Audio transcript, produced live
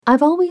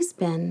I've always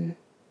been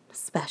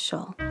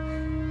special.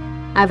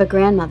 I have a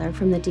grandmother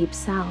from the deep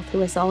south who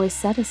has always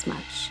said as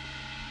much.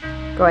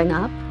 Growing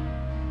up,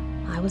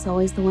 I was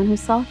always the one who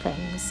saw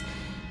things,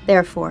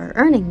 therefore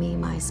earning me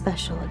my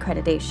special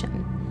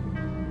accreditation.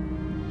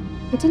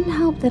 It didn't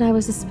help that I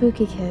was a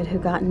spooky kid who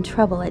got in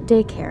trouble at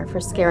daycare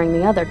for scaring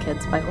the other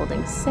kids by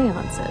holding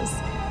seances.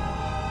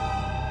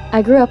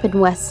 I grew up in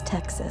West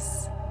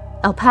Texas,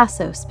 El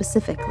Paso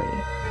specifically,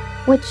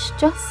 which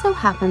just so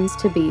happens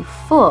to be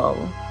full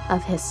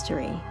of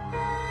history.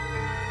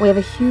 We have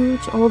a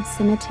huge old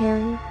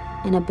cemetery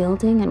in a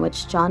building in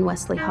which John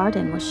Wesley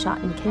Hardin was shot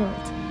and killed.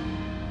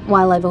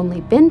 While I've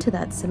only been to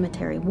that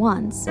cemetery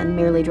once and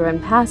merely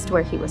driven past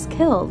where he was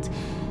killed,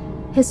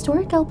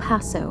 historic El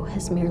Paso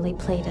has merely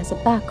played as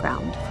a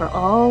background for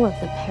all of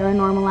the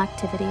paranormal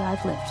activity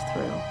I've lived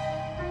through.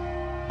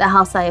 The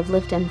house I have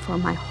lived in for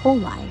my whole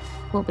life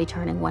will be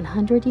turning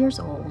 100 years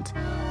old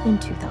in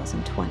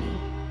 2020.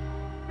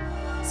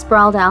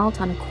 Sprawled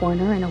out on a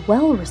corner in a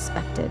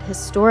well-respected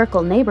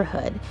historical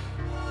neighborhood,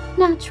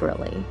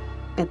 naturally,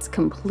 it's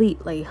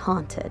completely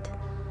haunted.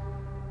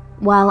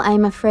 While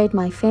I'm afraid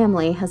my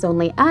family has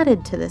only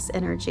added to this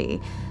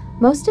energy,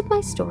 most of my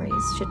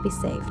stories should be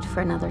saved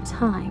for another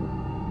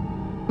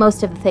time.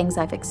 Most of the things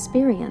I've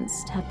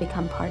experienced have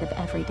become part of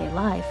everyday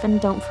life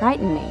and don't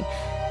frighten me.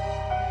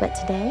 But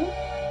today,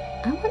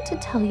 I want to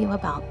tell you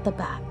about the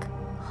back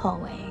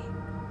hallway.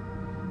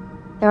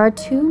 There are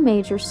two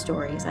major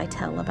stories I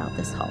tell about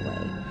this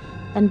hallway,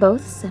 and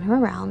both center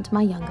around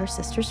my younger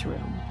sister's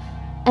room,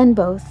 and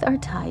both are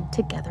tied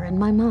together in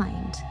my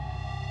mind.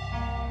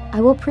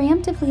 I will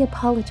preemptively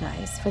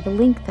apologize for the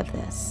length of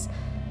this,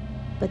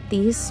 but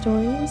these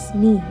stories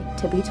need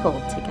to be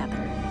told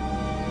together.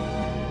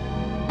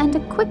 And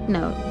a quick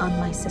note on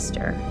my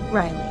sister,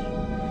 Riley.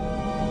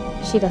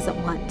 She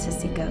doesn't want to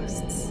see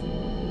ghosts.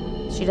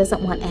 She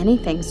doesn't want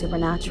anything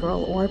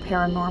supernatural or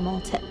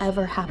paranormal to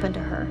ever happen to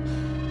her.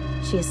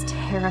 She is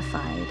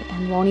terrified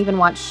and won't even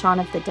watch Shaun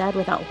of the Dead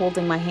without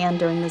holding my hand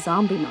during the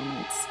zombie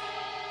moments.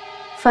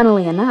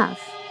 Funnily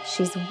enough,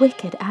 she's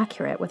wicked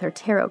accurate with her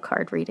tarot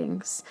card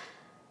readings.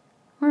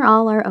 We're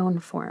all our own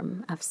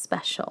form of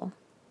special.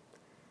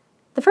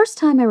 The first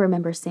time I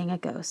remember seeing a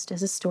ghost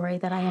is a story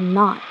that I am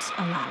not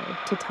allowed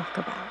to talk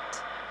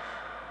about.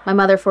 My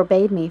mother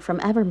forbade me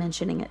from ever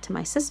mentioning it to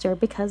my sister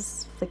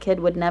because the kid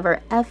would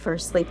never ever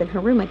sleep in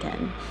her room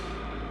again.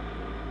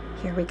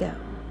 Here we go.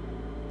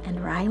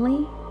 And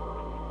Riley,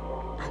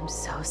 I'm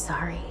so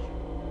sorry.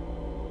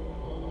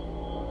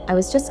 I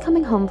was just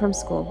coming home from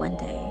school one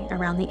day,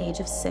 around the age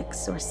of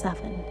 6 or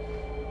 7.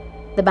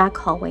 The back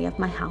hallway of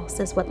my house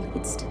is what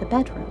leads to the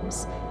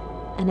bedrooms,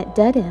 and it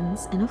dead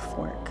ends in a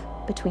fork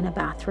between a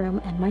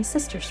bathroom and my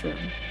sister's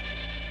room.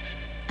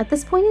 At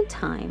this point in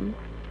time,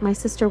 my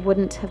sister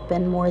wouldn't have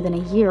been more than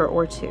a year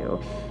or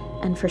two,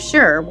 and for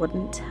sure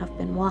wouldn't have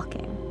been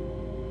walking.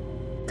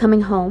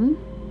 Coming home,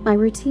 my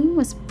routine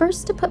was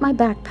first to put my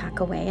backpack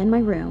away in my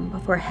room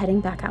before heading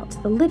back out to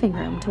the living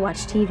room to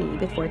watch TV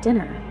before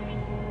dinner.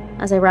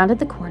 As I rounded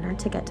the corner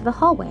to get to the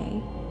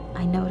hallway,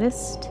 I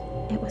noticed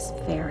it was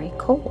very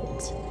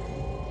cold.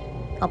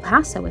 El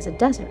Paso is a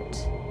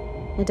desert.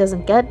 It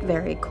doesn't get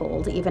very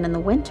cold even in the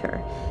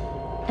winter,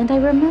 and I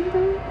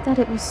remember that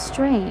it was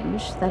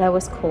strange that I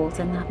was cold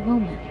in that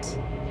moment.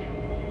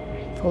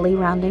 Fully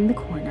rounding the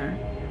corner,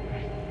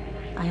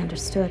 I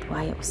understood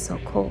why it was so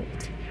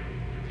cold.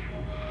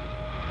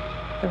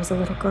 There was a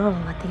little girl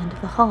at the end of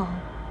the hall.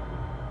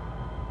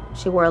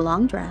 She wore a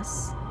long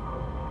dress,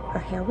 her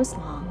hair was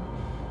long,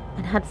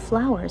 and had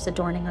flowers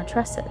adorning her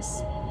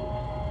tresses.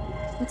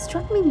 What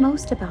struck me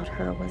most about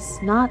her was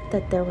not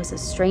that there was a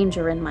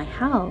stranger in my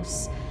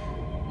house,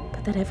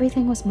 but that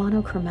everything was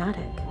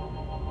monochromatic.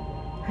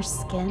 Her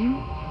skin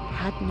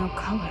had no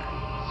color.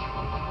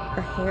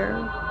 Her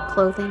hair,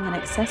 clothing, and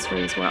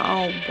accessories were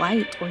all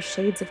white or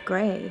shades of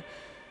gray.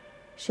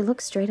 She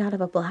looked straight out of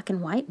a black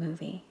and white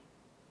movie.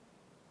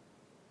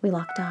 We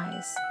locked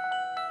eyes.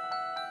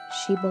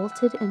 She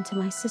bolted into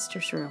my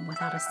sister's room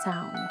without a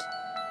sound.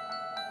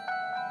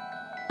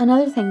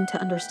 Another thing to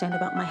understand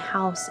about my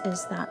house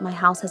is that my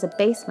house has a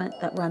basement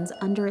that runs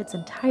under its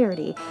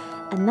entirety,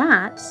 and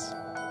that,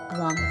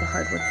 along with the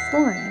hardwood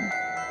flooring,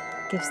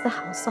 gives the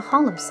house a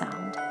hollow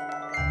sound.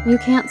 You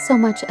can't so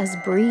much as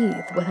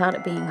breathe without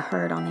it being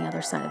heard on the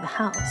other side of the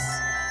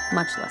house,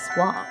 much less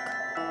walk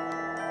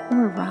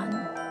or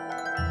run.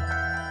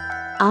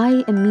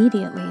 I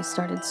immediately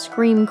started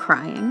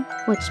scream-crying,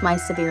 which my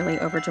severely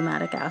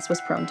overdramatic ass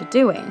was prone to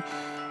doing,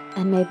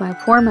 and made my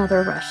poor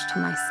mother rush to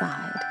my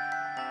side.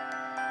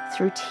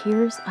 Through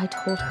tears, I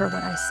told her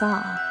what I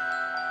saw,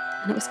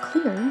 and it was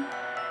clear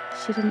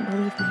she didn't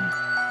believe me.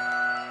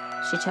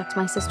 She checked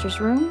my sister's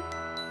room,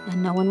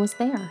 and no one was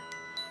there.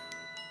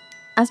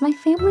 As my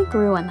family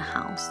grew in the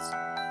house,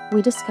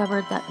 we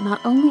discovered that not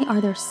only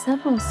are there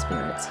several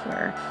spirits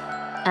here,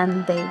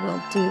 and they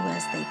will do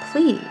as they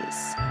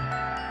please,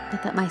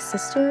 but that my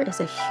sister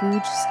is a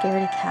huge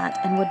scaredy cat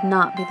and would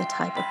not be the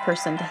type of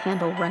person to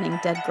handle running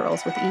dead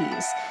girls with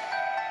ease.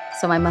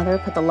 So my mother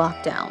put the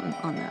lockdown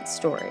on that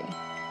story.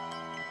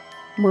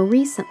 More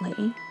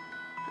recently,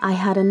 I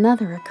had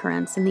another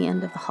occurrence in the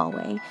end of the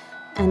hallway,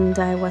 and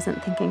I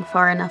wasn't thinking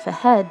far enough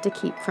ahead to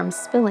keep from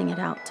spilling it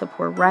out to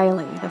poor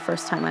Riley the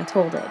first time I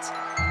told it.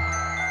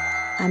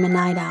 I'm a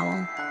night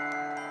owl.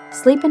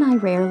 Sleep and I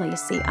rarely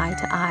see eye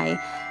to eye,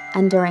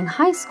 and during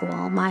high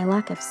school, my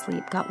lack of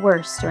sleep got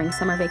worse during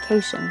summer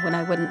vacation when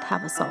I wouldn't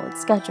have a solid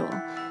schedule.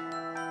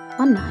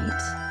 One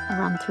night,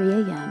 around 3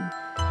 a.m.,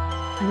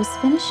 I was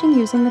finishing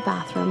using the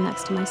bathroom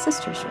next to my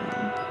sister's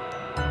room.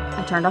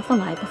 I turned off the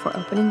light before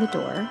opening the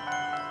door.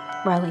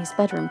 Riley's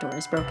bedroom door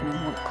is broken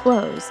and won't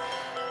close,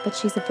 but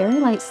she's a very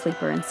light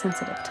sleeper and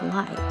sensitive to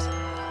light.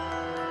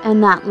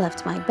 And that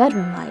left my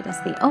bedroom light as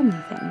the only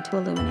thing to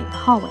illuminate the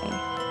hallway.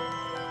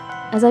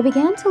 As I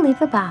began to leave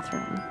the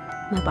bathroom,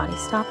 my body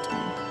stopped me.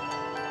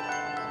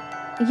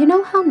 You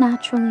know how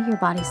naturally your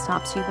body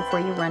stops you before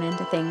you run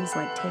into things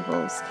like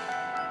tables?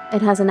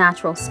 It has a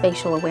natural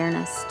spatial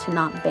awareness to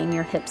not bang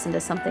your hips into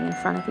something in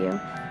front of you.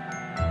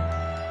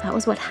 That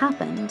was what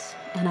happened,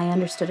 and I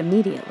understood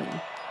immediately.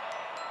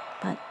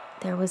 But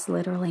there was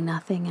literally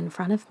nothing in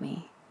front of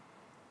me.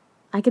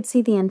 I could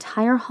see the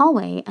entire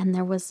hallway, and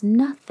there was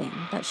nothing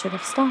that should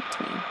have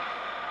stopped me.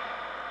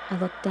 I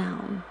looked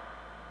down.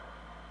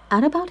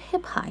 At about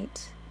hip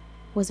height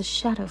was a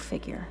shadow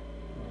figure,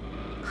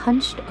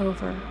 hunched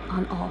over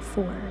on all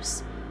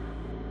fours.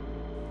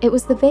 It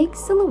was the vague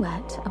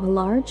silhouette of a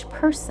large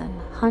person,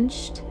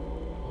 hunched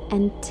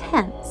and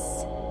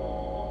tense.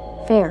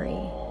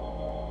 Very,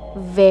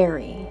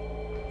 very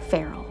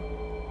feral.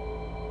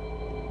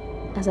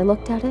 As I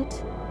looked at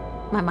it,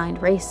 my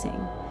mind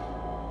racing,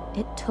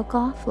 it took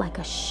off like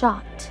a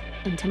shot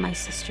into my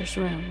sister's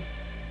room.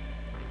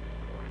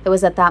 It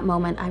was at that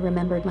moment I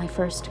remembered my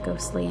first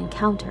ghostly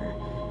encounter,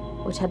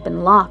 which had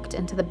been locked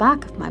into the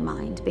back of my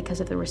mind because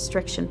of the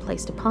restriction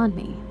placed upon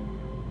me.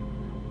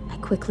 I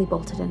quickly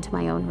bolted into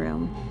my own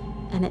room,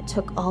 and it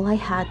took all I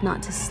had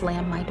not to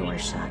slam my door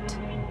shut.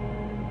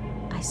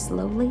 I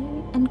slowly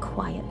and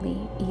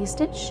quietly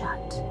eased it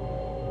shut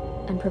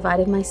and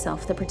provided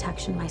myself the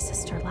protection my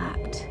sister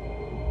lacked.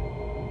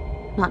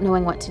 Not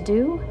knowing what to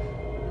do,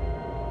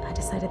 I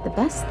decided the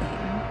best thing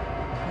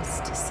was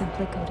to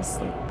simply go to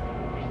sleep.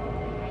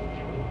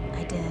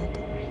 I did.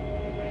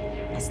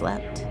 I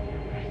slept.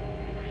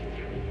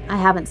 I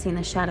haven't seen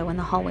the shadow in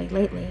the hallway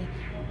lately,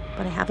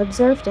 but I have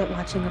observed it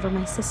watching over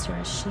my sister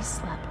as she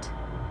slept.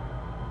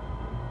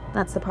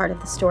 That's the part of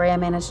the story I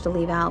managed to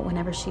leave out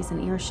whenever she's in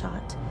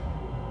earshot,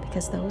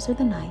 because those are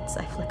the nights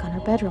I flick on her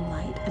bedroom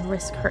light and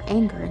risk her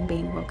anger in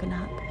being woken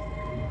up.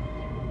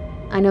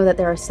 I know that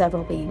there are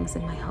several beings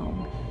in my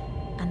home,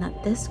 and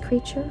that this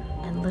creature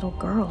and little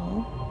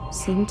girl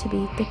seem to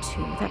be the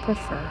two that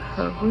prefer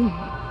her room.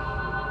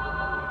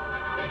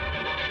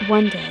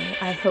 One day,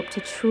 I hope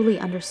to truly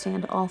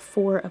understand all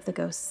 4 of the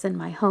ghosts in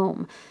my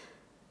home,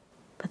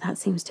 but that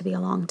seems to be a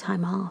long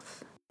time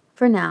off.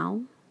 For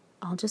now,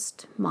 I'll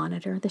just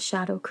monitor the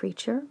shadow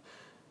creature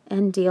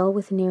and deal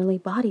with nearly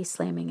body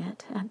slamming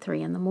it at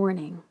 3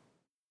 a.m.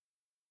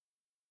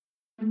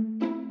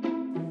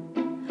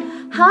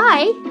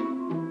 Hi,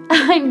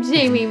 I'm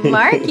Jamie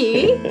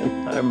Markey.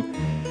 I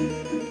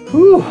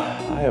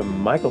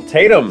am Michael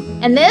Tatum.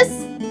 And this?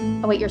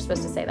 Oh wait, you're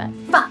supposed to say that.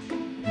 Fuck.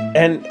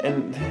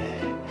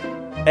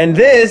 And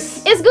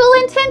this is Ghoul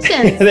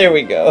Intentions. There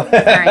we go.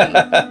 Sorry.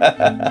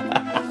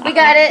 We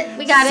got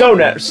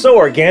it. So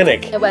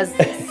organic. It was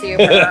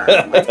super.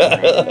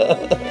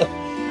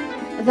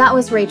 That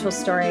was Rachel's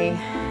story.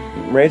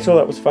 Rachel,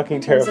 that was fucking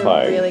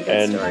terrifying. That was a really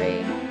good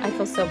story. I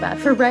feel so bad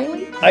for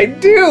Riley. I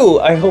do.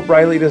 I hope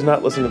Riley does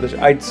not listen to this.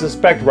 I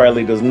suspect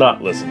Riley does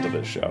not listen to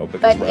this show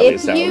because Riley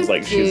sounds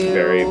like she's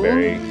very,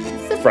 very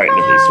frightened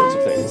of these sorts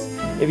of things.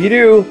 If you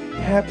do,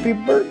 happy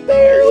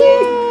birthday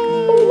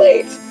early.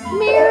 Late.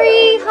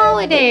 Merry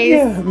holidays.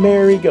 Yeah,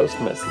 Merry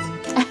Ghostmas.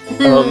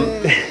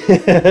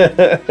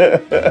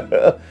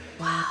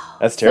 Wow.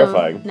 That's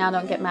terrifying. So now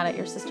don't get mad at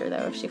your sister,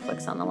 though, if she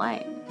flicks on the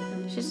light.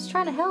 She's just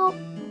trying to help.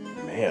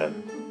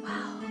 Man.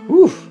 Wow.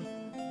 Oof.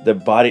 The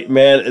body,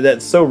 man,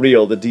 that's so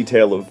real. The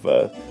detail of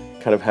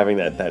kind of having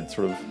that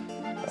sort of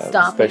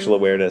spatial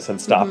awareness and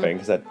stopping,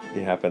 because that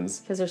happens.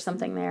 Because there's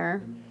something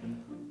there.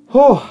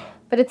 Oh.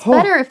 But it's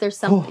better if there's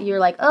something, you're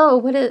like,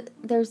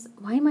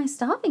 why am I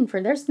stopping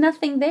for? There's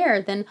nothing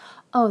there. Then,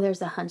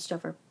 there's a hunched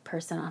over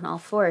person on all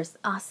fours.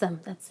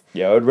 Awesome.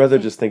 Yeah, I would rather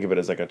just think of it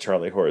as like a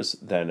Charlie horse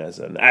than as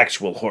an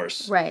actual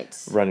horse. Right.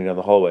 Running down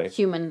the hallway.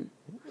 Human.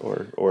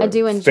 Or I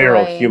do enjoy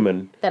feral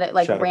human. That it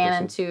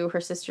ran into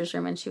her sister's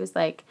room and she was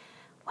like,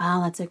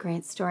 wow, that's a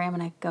great story. I'm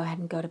going to go ahead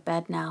and go to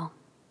bed now.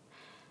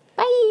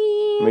 Bye.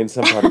 I mean,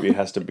 some part of you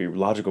has to be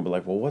logical, but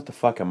like, well, what the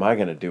fuck am I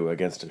going to do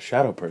against a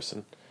shadow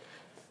person?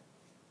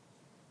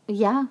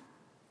 Yeah.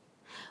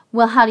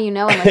 Well, how do you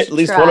know unless At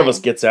least one of us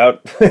gets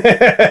out.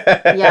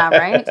 Yeah,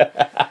 right?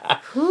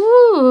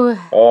 Whew.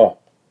 Oh.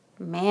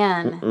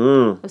 Man.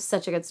 It was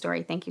such a good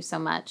story. Thank you so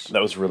much.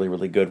 That was really,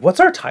 really good. What's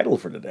our title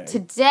for today?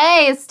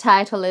 Today's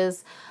title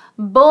is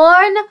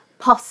Born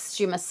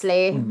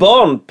Posthumously.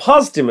 Born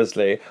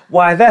posthumously?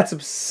 Why, that's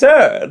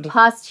absurd.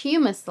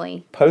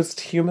 Posthumously.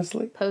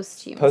 Posthumously?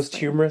 Posthumously.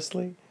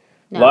 Posthumously?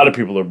 No. A lot of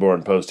people are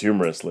born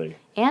posthumously.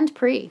 And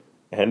pre.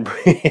 And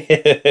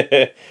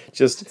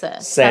just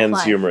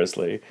sans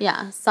humorously.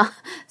 Yeah,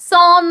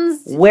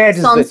 sans. Where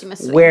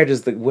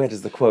does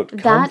the quote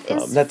come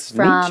from? That's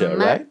Nietzsche,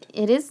 right?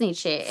 It is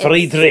Nietzsche.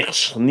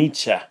 Friedrich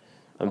Nietzsche.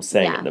 I'm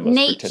saying it in the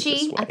most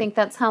pretentious way. I think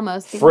that's how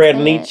most people say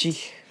Nietzsche.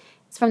 It.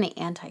 It's from the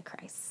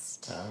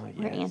Antichrist. Oh,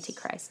 yes. Or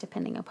Antichrist,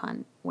 depending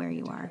upon where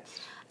you are.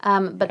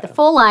 But the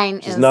full line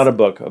is... It's not a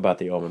book about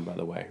the Omen, by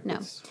the way. No.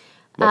 It's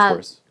much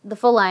worse. The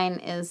full line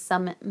is,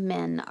 some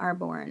men are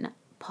born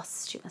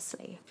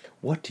posthumously.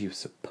 What do you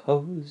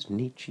suppose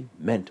Nietzsche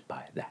meant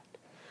by that?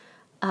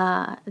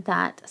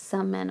 That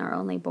some men are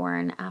only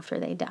born after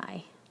they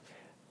die.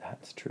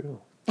 That's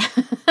true.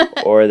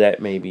 Or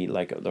that maybe,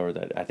 or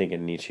that I think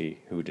in Nietzsche,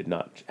 who did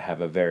not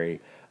have a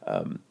very,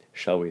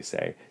 shall we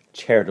say,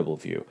 charitable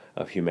view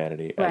of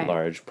humanity at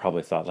large,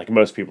 probably thought, like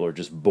most people are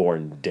just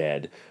born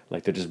dead.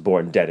 Like they're just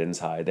born dead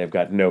inside. They've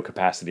got no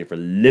capacity for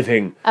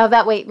living. Oh,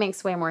 that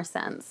makes way more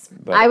sense.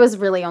 But I was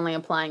really only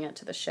applying it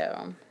to the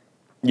show.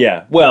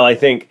 Yeah, well, I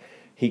think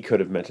he could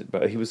have meant it,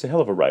 but he was a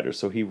hell of a writer,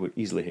 so he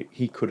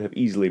could have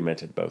easily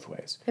meant it both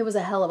ways. It was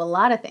a hell of a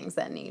lot of things,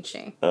 that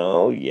Nietzsche.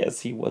 Oh, yes,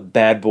 he was.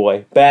 Bad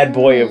boy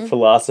of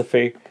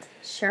philosophy.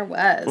 Sure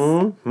was.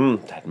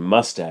 Mm-hmm. That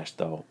mustache,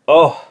 though.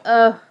 Oh,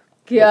 God.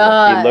 He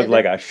looked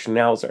like a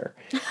schnauzer.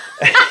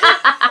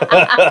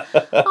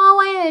 Oh,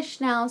 I had a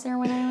schnauzer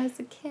when I was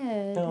a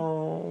kid.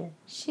 Oh,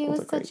 she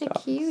was such a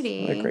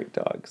cutie. What great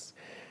dogs.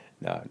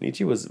 No,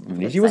 Nietzsche was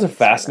a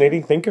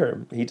fascinating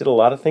thinker. He did a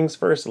lot of things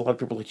first. A lot of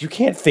people were like, you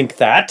can't think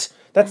that.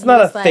 That's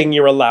not a thing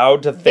you're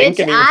allowed to think.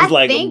 And he was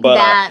like,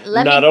 but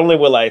not only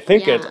will I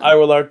think it, I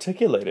will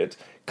articulate it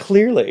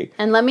clearly.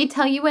 And let me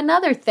tell you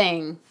another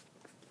thing.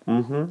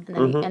 And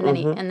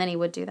then he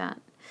would do that.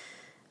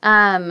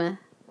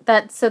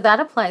 That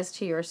applies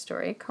to your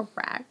story,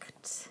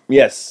 correct?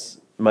 Yes,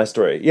 my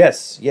story.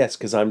 Yes,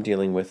 because I'm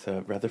dealing with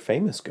a rather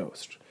famous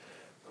ghost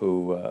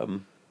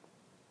who...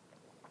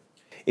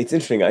 It's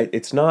interesting.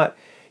 It's not,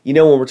 when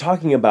we're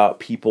talking about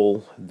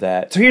people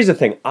that... So here's the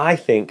thing. I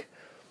think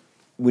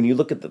when you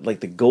look at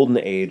the golden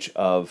age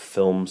of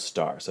film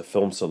stars, of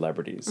film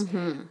celebrities,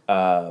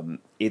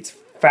 it's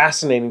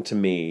fascinating to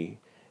me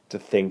to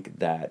think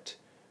that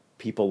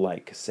people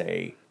like,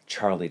 say,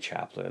 Charlie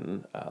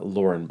Chaplin,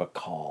 Lauren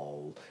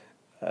Bacall,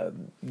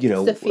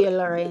 Sophia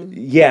Loren.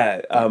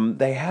 Yeah,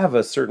 they have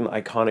a certain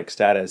iconic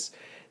status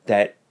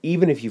that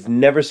even if you've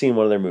never seen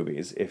one of their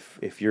movies,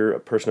 if you're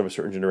a person of a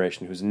certain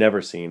generation who's never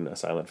seen a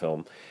silent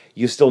film,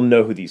 you still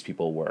know who these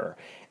people were.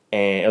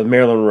 And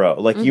Marilyn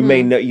Monroe, you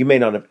may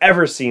not have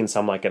ever seen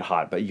Some Like It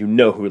Hot, but you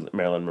know who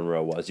Marilyn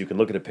Monroe was. You can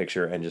look at a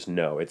picture and just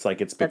know. It's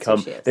like it's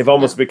become, they've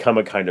almost become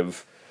a kind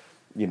of,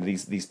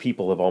 these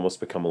people have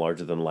almost become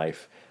larger than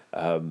life.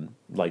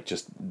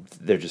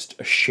 They're just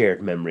a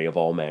shared memory of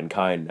all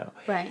mankind now.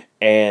 Right.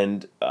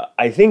 And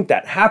I think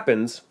that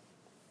happens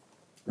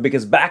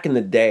because back in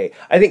the day,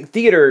 I think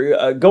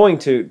theater, going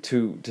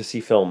to see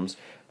films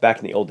back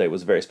in the old day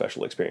was a very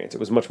special experience. It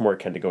was much more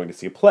akin to going to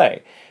see a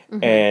play,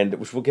 and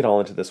which we'll get all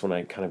into this when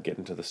I kind of get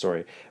into the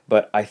story.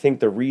 But I think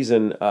the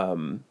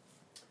reason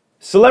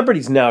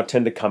celebrities now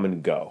tend to come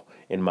and go,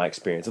 in my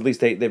experience, at least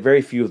they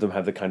very few of them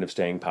have the kind of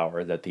staying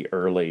power that the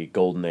early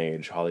golden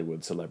age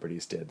Hollywood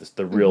celebrities did.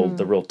 The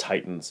real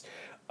titans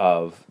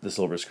of the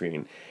silver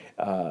screen,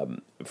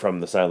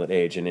 from the silent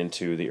age and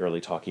into the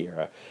early talkie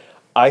era.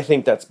 I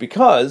think that's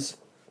because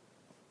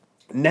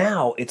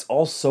now it's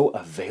all so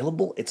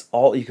available.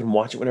 You can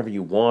watch it whenever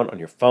you want on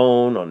your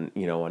phone, on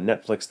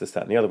Netflix, this,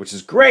 that, and the other, which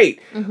is great.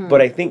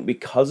 But I think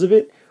because of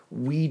it,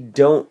 we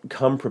don't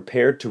come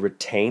prepared to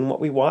retain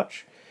what we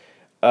watch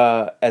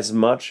as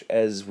much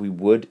as we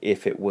would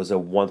if it was a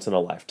once in a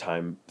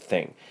lifetime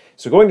thing.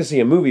 So going to see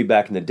a movie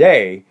back in the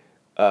day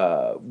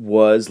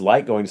was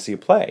like going to see a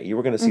play. You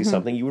were going to see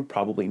something you would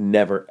probably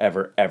never,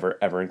 ever, ever,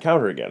 ever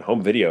encounter again.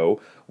 Home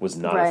video was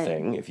not a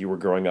thing. If you were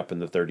growing up in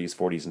the 30s,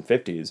 40s, and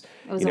 50s,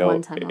 it was a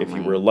one-time if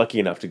you were lucky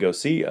enough to go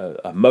see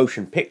a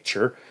motion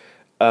picture,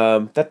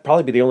 that'd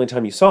probably be the only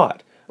time you saw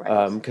it.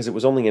 Because it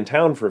was only in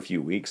town for a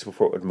few weeks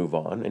before it would move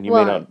on, and you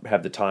may not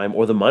have the time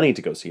or the money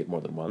to go see it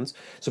more than once.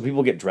 So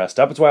people get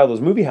dressed up. It's why all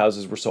those movie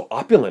houses were so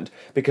opulent,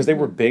 because they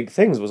were big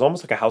things. It was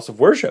almost like a house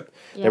of worship.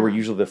 Yeah. They were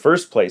usually the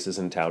first places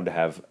in town to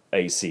have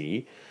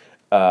AC,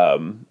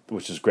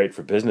 which is great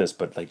for business,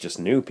 but just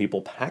new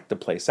people packed the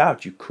place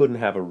out. You couldn't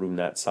have a room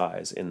that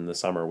size in the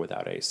summer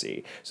without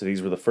AC. So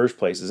these were the first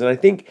places, and I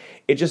think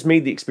it just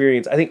made the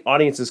experience. I think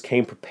audiences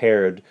came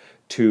prepared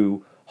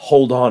to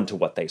hold on to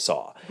what they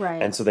saw.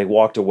 Right. And so they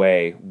walked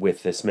away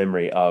with this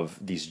memory of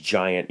these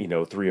giant,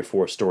 3 or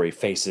 4 story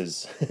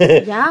faces of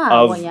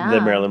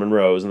the Marilyn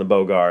Monroes and the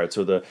Bogarts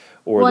or the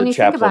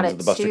Chaplins or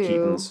the Buster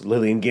Keatons,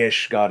 Lillian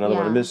Gish, God, another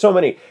one. I mean, there's so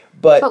many.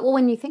 But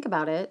when you think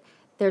about it,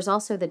 there's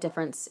also the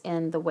difference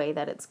in the way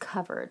that it's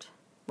covered,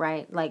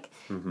 right?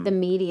 The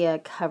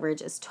media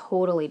coverage is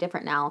totally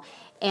different now.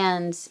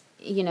 And,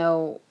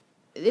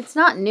 it's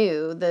not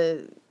new.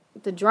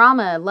 The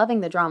drama,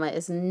 loving the drama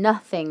is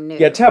nothing new.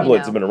 Yeah,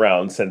 tabloids have been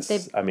around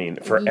since,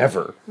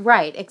 forever.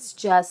 Right. It's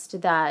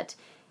just that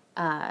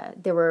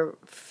there were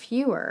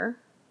fewer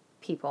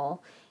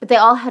people, but they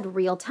all had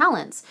real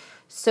talents.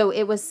 So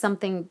it was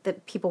something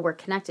that people were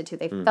connected to.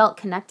 They felt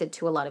connected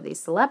to a lot of these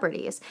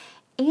celebrities.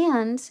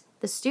 And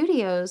the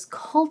studios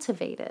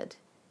cultivated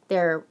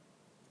their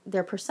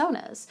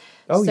personas.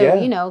 Oh, so, yeah.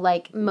 you know,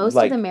 like most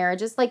of the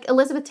marriages, like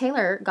Elizabeth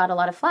Taylor got a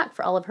lot of flack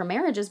for all of her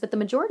marriages, but the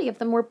majority of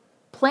them were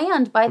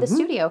planned by the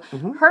studio.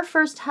 Her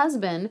first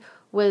husband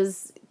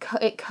was,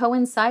 it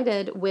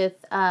coincided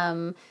with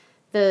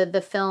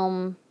the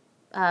film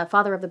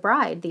Father of the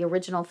Bride, the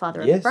original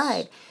Father of the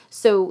Bride.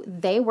 So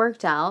they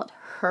worked out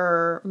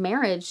her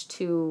marriage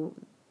to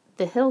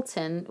the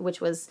Hilton, which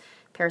was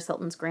Paris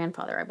Hilton's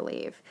grandfather, I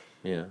believe.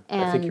 Yeah,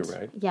 And, I think you're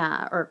right.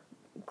 Yeah, or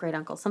great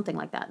uncle, something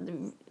like that.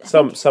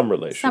 Some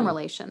relation. Some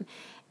relation.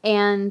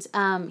 And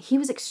he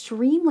was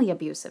extremely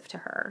abusive to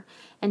her.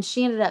 And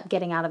she ended up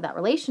getting out of that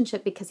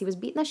relationship because he was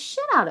beating the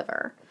shit out of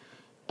her.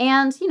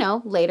 And, you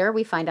know, later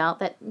we find out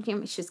that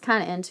she's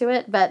kind of into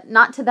it, but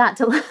not to that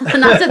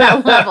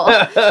level.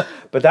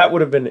 But that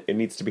would have been, it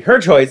needs to be her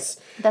choice.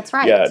 That's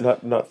right. Yeah,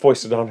 not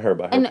foisted on her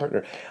by her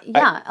partner.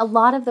 Yeah, a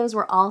lot of those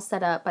were all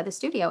set up by the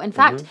studio. In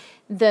fact,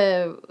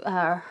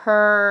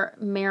 her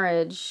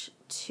marriage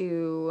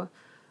to,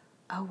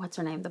 what's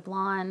her name? The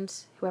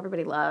blonde who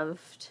everybody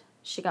loved.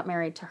 She got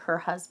married to her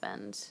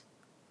husband.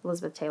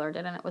 Elizabeth Taylor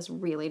did, and it was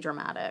really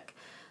dramatic.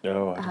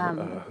 No,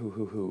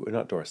 who?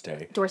 Not Doris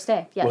Day. Doris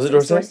Day, yes. Was it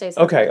Doris Day?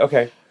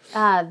 Okay.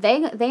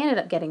 They ended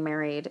up getting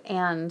married,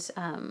 and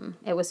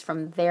it was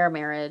from their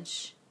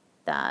marriage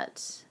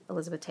that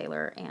Elizabeth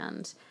Taylor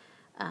and,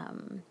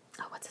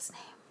 what's his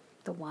name?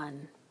 The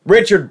one.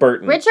 Richard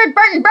Burton.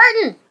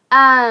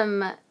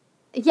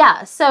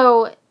 Yeah,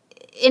 so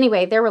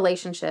anyway, their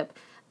relationship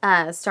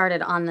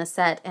started on the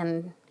set,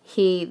 and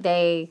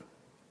they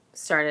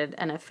started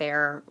an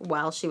affair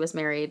while she was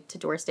married to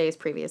Doris Day's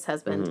previous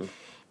husband.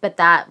 But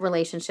that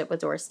relationship with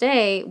Doris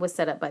Day was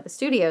set up by the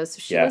studios, so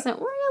she wasn't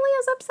really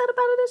as upset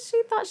about it as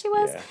she thought she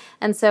was. Yeah.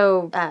 And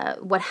so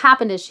what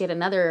happened is she had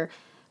another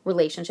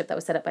relationship that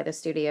was set up by the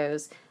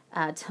studios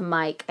to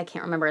Mike. I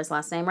can't remember his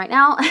last name right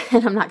now,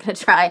 and I'm not going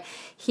to try.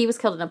 He was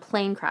killed in a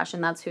plane crash,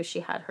 and that's who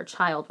she had her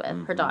child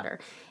with, her daughter.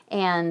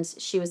 And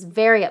she was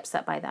very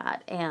upset by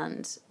that,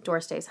 and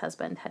Doris Day's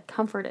husband had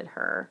comforted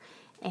her,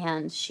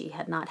 and she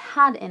had not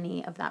had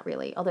any of that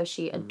really. Although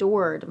she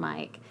adored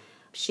Mike,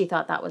 she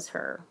thought that was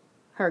her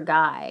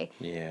guy.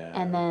 Yeah.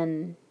 And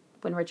then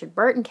when Richard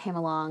Burton came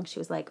along, she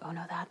was like, "Oh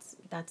no,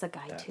 that's a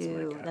guy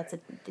too.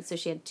 So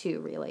she had two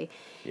really."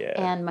 Yeah.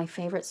 And my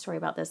favorite story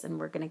about this, and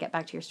we're gonna get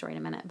back to your story in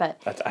a minute,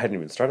 but I hadn't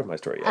even started my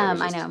story yet.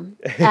 I know.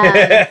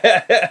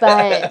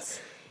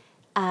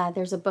 But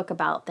there's a book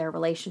about their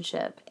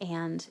relationship,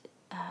 and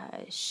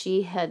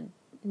she had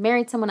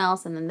married someone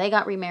else, and then they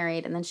got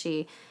remarried, and then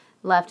she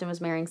left and was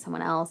marrying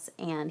someone else,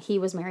 and he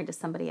was married to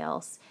somebody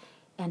else,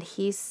 and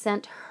he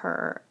sent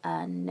her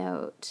a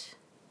note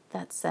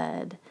that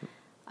said,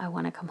 "I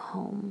want to come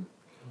home."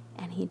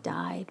 And he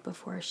died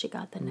before she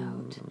got the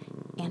note.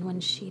 And when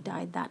she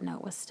died, that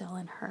note was still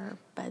in her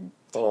bed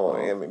table.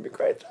 Oh, yeah, made me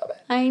cry. Stop it.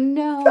 I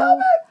know. Stop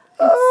it.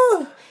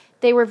 Oh.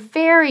 They were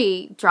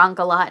very drunk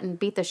a lot and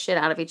beat the shit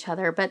out of each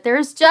other, but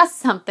there's just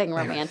something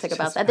romantic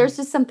about that. There's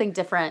just something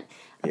different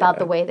about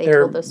the way they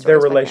told those stories. Their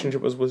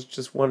relationship was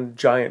just one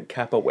giant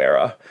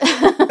capoeira.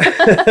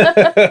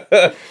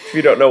 If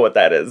you don't know what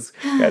that is,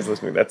 guys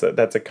listening, that's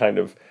a kind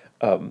of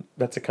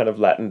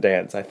Latin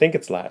dance. I think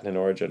it's Latin in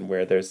origin,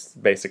 where there's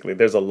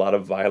a lot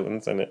of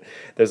violence in it.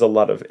 There's a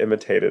lot of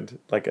imitated,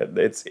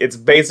 it's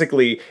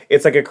basically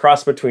like a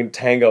cross between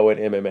tango and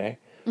MMA.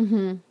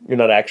 Mm-hmm. You're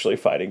not actually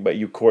fighting, but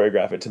you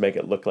choreograph it to make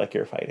it look like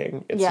you're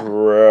fighting. It's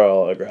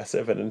real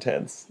aggressive and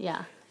intense.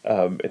 Yeah.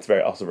 It's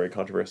also very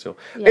controversial.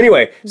 Yeah.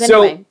 Anyway,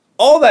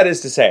 all that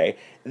is to say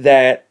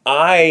that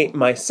I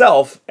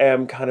myself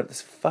am kind of this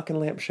fucking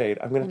lampshade.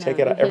 I'm going to take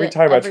it out every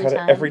time. I try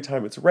to every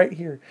time. It's right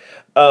here.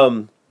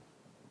 All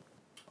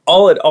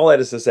that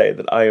is to say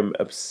that I am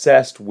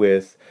obsessed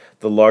with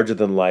the larger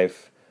than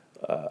life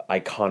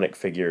iconic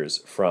figures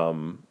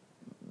from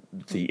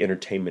the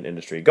entertainment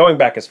industry, going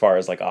back as far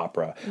as like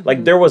opera. Mm-hmm.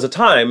 Like there was a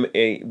time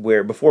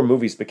where before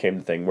movies became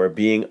the thing, where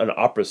being an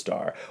opera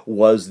star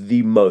was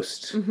the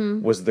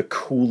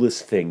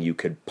coolest thing you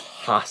could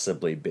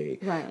possibly be.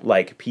 Right.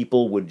 Like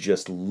people would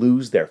just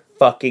lose their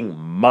fucking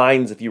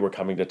minds if you were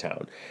coming to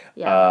town.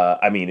 Yeah.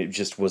 I mean, it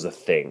just was a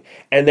thing.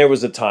 And there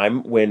was a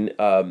time when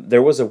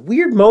there was a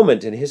weird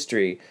moment in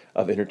history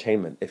of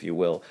entertainment, if you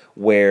will,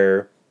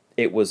 where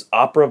it was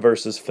opera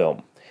versus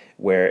film.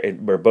 Where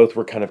both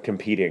were kind of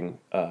competing,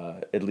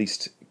 at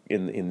least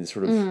in the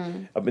sort of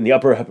in the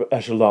upper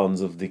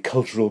echelons of the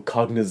cultural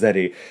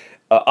cognoscenti,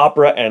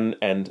 opera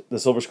and the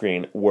silver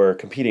screen were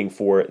competing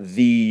for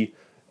the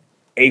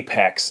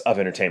apex of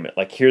entertainment.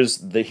 Like here's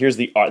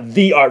the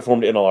art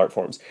form in all art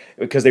forms,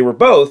 because they were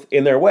both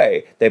in their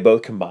way. They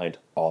both combined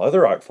all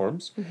other art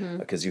forms,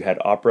 because you had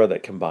opera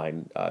that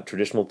combined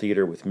traditional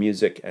theater with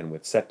music and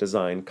with set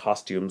design,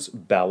 costumes,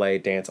 ballet,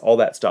 dance, all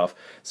that stuff,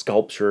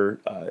 sculpture,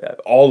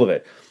 all of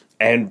it.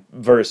 and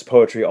verse,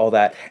 poetry, all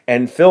that.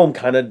 And film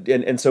kind of,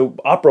 and so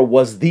opera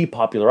was the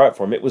popular art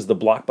form. It was the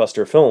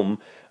blockbuster film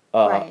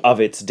of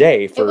its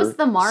day for centuries. It was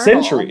the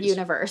Marvel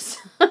universe.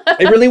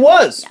 It really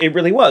was. Yeah. It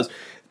really was.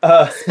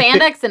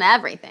 Spandex and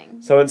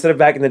everything. So instead of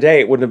back in the day,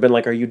 it wouldn't have been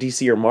like, are you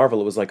DC or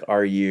Marvel? It was like,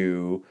 are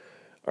you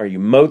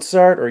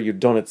Mozart or are you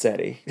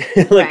Donizetti?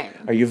 Right.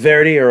 Are you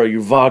Verdi or are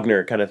you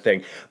Wagner kind of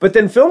thing? But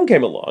then film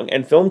came along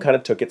and film kind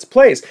of took its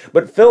place.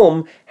 But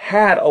film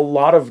had a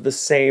lot of the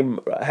same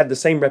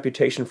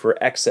reputation for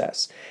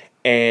excess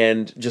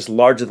and just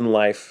larger than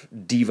life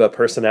diva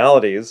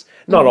personalities.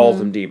 Not all of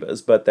them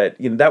divas, but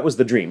that was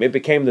the dream. It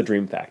became the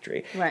dream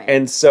factory. Right.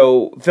 And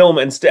so film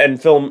and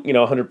film,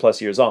 100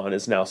 plus years on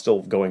is now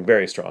still going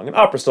very strong. And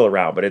opera's still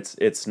around, but it's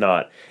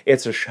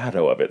a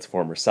shadow of its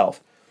former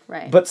self.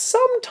 Right. But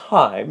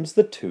sometimes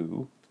the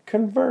two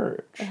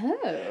converge.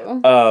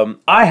 Oh.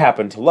 I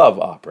happen to love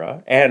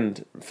opera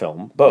and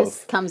film, both.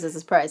 This comes as a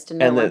surprise to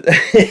no one.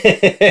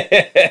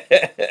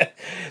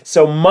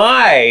 So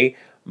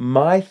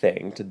my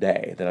thing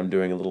today that I'm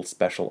doing a little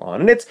special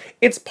on, and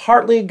it's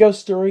partly a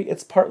ghost story,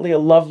 it's partly a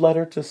love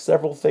letter to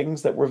several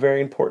things that were very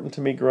important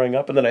to me growing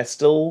up, and that I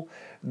still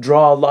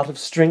draw a lot of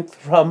strength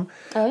from.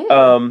 Oh,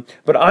 yeah.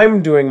 But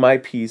I'm doing my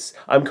piece.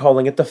 I'm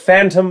calling it The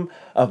Phantom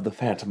of the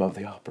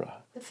Opera.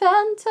 The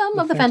Phantom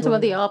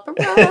of the Opera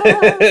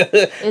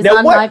is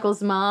on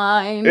Michael's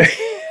mind.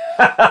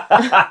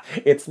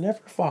 It's never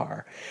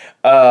far.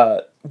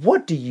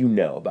 What do you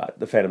know about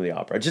the Phantom of the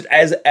Opera? Just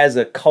as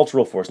a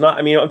cultural force.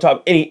 I'm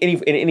talking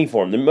in any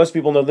form. Most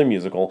people know the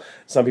musical.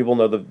 Some people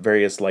know the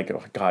various,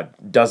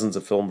 dozens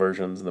of film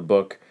versions in the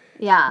book.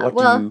 Yeah.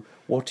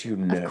 What do you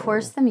know? Of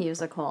course, the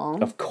musical.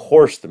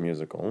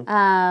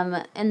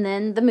 And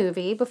then the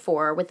movie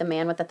before with the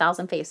man with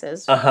 1,000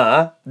 faces.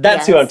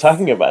 That's who I'm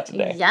talking about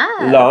today. Yeah.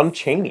 Lon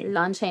Chaney.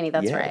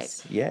 That's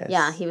right. Yes.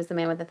 Yeah, he was the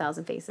man with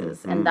 1,000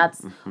 faces, and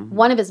that's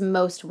one of his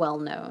most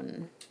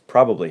well-known.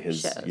 Probably his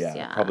shows,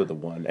 probably the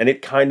one. And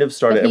it kind of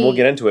started, and we'll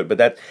get into it,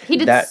 but he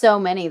did so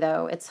many,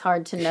 though. It's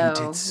hard to know.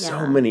 He did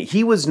so many.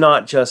 He was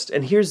not just,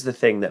 and here's the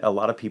thing that a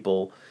lot of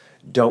people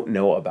don't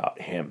know about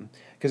him,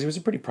 because he was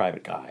a pretty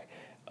private guy.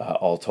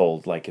 All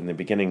told, like in the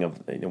beginning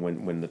of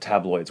when the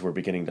tabloids were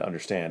beginning to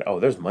understand,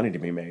 there's money to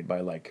be made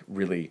by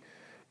really,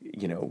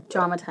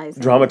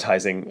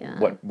 dramatizing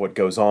what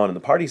goes on in the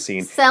party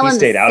scene. Selling he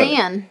stayed out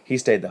sand. of it. He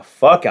stayed the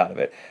fuck out of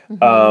it.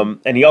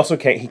 And he also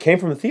came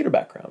from a theater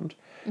background.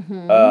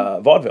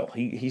 Vaudeville.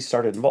 He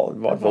started in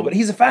vaudeville, but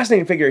he's a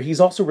fascinating figure. He's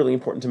also really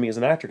important to me as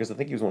an actor because I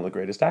think he was one of the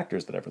greatest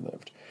actors that ever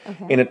lived.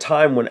 In a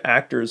time when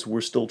actors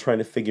were still trying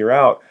to figure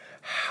out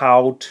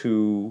how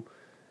to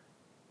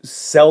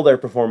sell their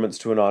performance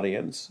to an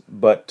audience,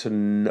 but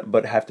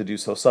have to do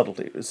so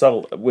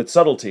with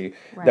subtlety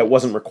that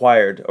wasn't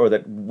required or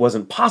that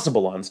wasn't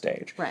possible on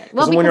stage. Right.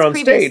 Well, because when you're on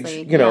stage,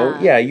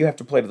 you have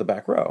to play to the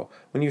back row.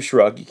 When you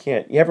shrug, you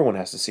can't. Everyone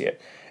has to see it.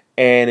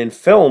 And in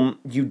film,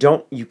 you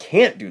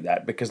can't do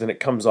that because then it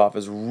comes off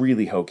as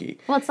really hokey.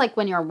 Well, it's like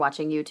when you're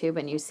watching YouTube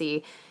and you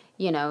see,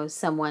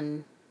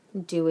 someone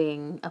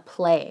doing a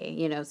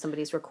play,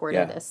 somebody's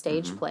recorded a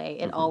stage play.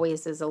 It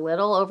always is a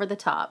little over the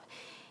top.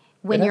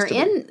 When you're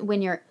in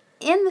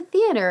the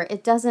theater,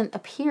 it doesn't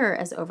appear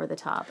as over the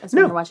top as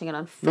when you're watching it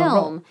on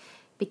film,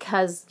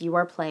 because you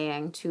are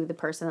playing to the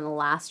person in the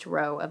last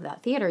row of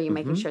that theater. You're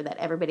making sure that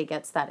everybody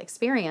gets that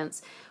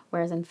experience,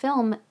 whereas in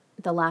film,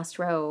 the last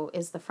row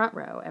is the front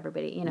row.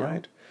 Everybody,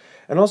 Right.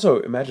 And also,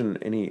 imagine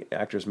any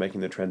actors making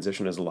the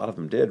transition, as a lot of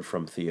them did,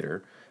 from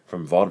theater,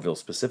 from vaudeville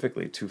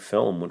specifically, to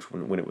film, which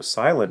when it was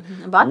silent.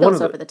 And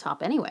vaudeville's over the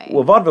top anyway.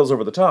 Well, vaudeville's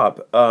over the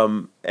top.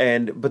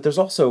 But there's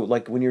also,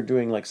 when you're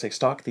doing, say,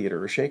 stock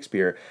theater or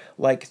Shakespeare,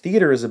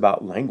 theater is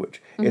about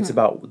language. It's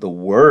about the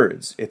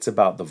words. It's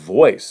about the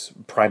voice,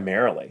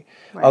 primarily.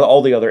 Right.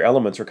 All the other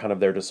elements are kind of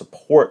there to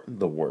support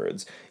the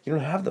words. You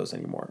don't have those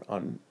anymore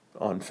on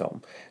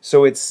film.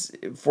 So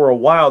for a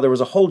while, there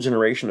was a whole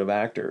generation of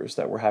actors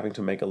that were having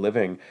to make a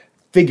living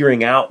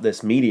figuring out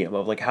this medium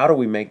of how do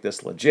we make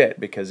this legit?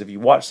 Because if you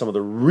watch some of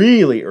the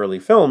really early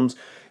films,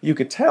 you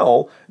could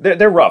tell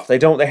they're rough. They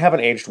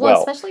haven't aged well.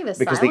 Especially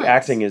because the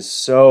acting is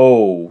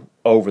so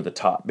over the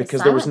top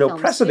because there was no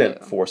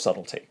precedent for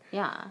subtlety.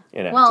 Yeah.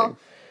 In acting. Well,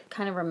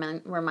 kind of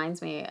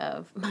reminds me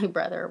of my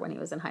brother when he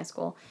was in high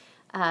school.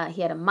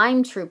 He had a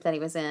mime troupe that he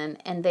was in,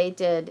 and they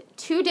did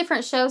 2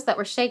 different shows that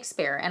were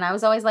Shakespeare. And I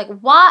was always like,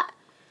 what?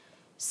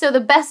 So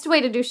the best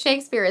way to do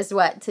Shakespeare is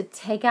what? To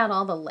take out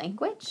all the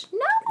language?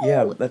 No.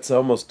 Yeah, that's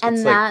almost... And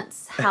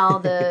that's how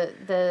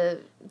the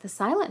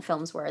silent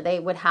films were. They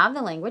would have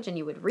the language, and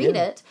you would read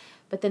it,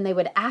 but then they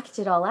would act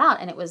it all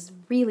out, and it was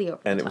really over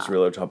the top. And it was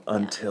really over the top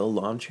until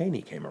Lon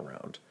Chaney came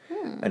around.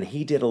 And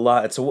he did a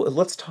lot. So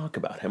let's talk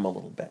about him a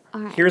little bit.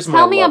 All right.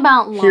 Tell me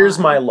about Lon. Here's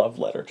my love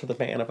letter to the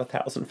man of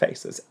 1,000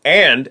 faces.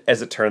 And,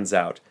 as it turns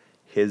out,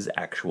 his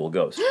actual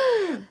ghost.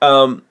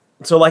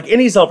 So like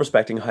any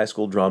self-respecting high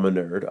school drama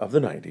nerd of the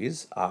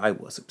 90s, I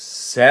was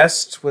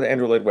obsessed with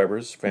Andrew Lloyd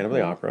Webber's Phantom of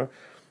the Opera.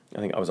 I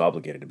think I was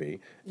obligated to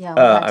be. Yeah.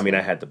 I mean,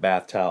 I had the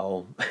bath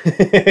towel.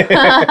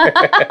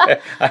 I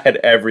had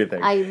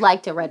everything. I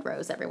liked a red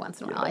rose every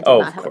once in a while. I did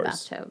not have a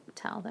bath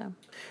towel, though.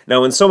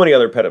 Now, in so many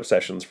other pet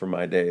obsessions from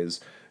my days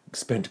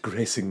spent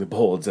gracing the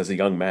boards as a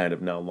young man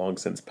have now long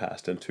since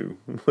passed into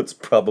what's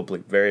probably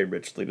very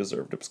richly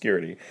deserved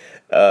obscurity.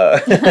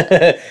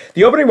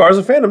 The opening bars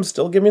of Phantom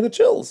still give me the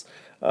chills.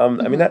 I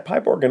mean, that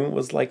pipe organ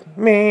was like,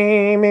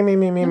 me. I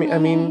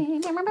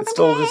mean, it's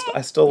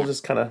still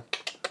just kind of...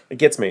 It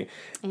gets me.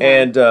 Yeah.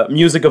 And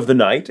Music of the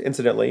Night,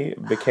 incidentally,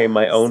 became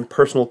my own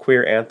personal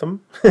queer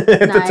anthem at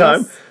the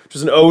time, which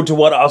was an ode to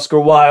what Oscar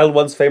Wilde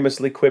once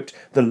famously quipped,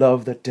 the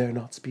love that dare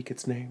not speak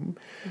its name.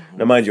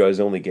 Now, mind you, I was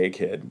the only gay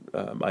kid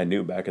I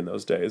knew back in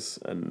those days.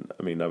 And,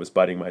 I mean, I was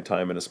biding my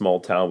time in a small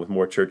town with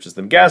more churches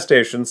than gas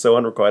stations, so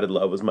unrequited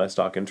love was my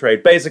stock in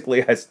trade.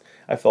 Basically,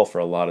 I fell for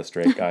a lot of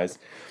straight guys.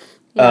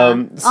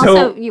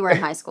 Also, you were in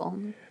high school.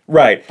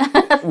 Right.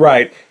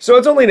 So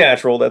it's only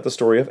natural that the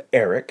story of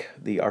Eric,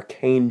 the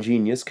arcane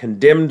genius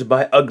condemned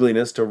by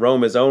ugliness to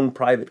roam his own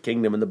private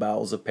kingdom in the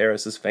bowels of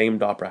Paris's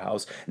famed opera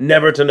house,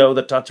 never to know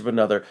the touch of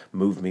another,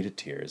 moved me to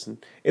tears. And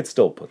it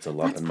still puts a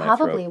lump in my throat.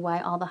 That's probably why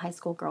all the high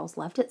school girls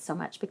loved it so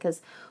much,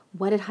 because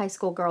what did high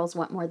school girls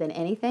want more than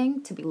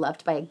anything? To be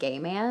loved by a gay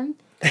man?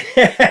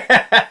 Sorry.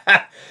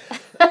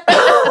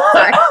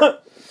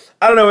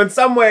 I don't know, in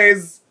some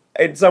ways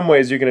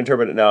you can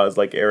interpret it now as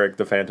like Eric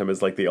the Phantom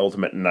is like the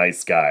ultimate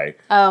nice guy.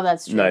 Oh,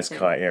 that's true. Nice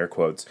guy, air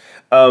quotes.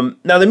 Now,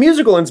 the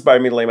musical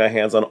inspired me to lay my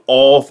hands on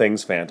all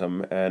things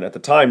Phantom, and at the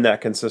time that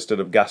consisted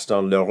of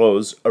Gaston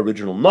Leroux's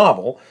original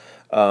novel,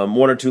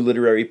 one or two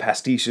literary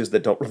pastiches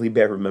that don't really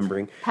bear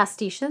remembering.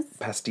 Pastiches?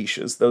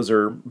 Pastiches. Those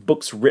are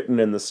books written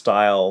in the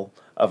style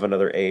of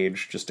another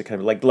age, just to kind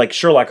of like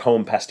Sherlock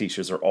Holmes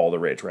pastiches are all the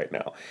rage right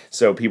now.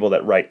 So people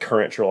that write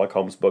current Sherlock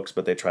Holmes books,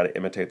 but they try to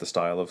imitate the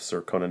style of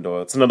Sir Conan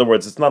Doyle. In other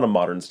words, it's not a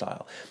modern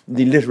style.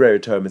 The literary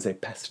term is a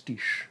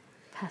pastiche.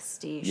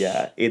 Pastiche.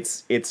 Yeah,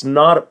 it's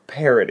not a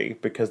parody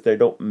because they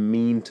don't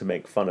mean to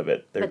make fun of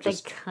it. But they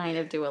kind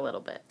of do a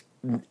little bit.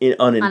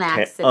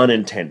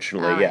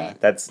 Unintentionally, right. Yeah.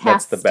 That's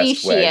the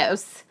best way.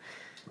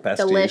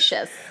 Pastiche.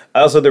 Delicious.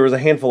 Also, there was a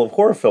handful of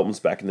horror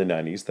films back in the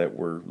 90s that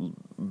were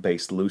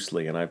based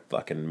loosely, and I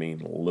fucking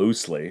mean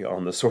loosely,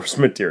 on the source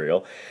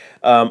material.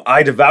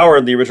 I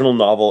devoured the original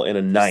novel in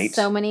a night.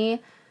 So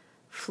many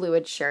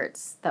fluid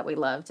shirts that we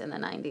loved in the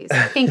 90s.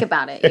 Think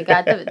about it. You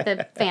got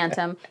the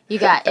Phantom. You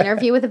got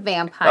Interview with a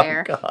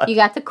Vampire. Oh, you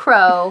got The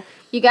Crow.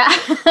 You got,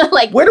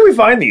 like... Where do we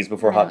find these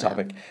before Hot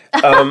Topic?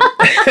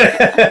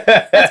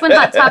 That's when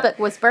Hot Topic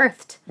was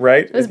birthed.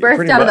 Right? It was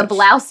birthed out of the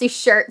blousy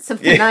shirts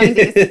of the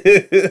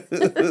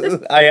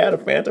 90s. I had a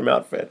Phantom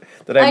outfit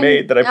that I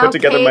made, that I put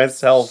together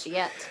myself.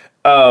 Shit.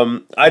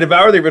 I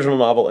devoured the original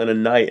novel in a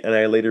night, and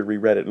I later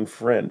reread it in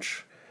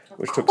French,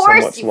 which took so much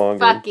longer. Of course you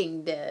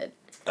fucking did.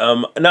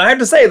 Now, I have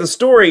to say, the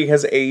story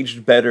has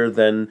aged better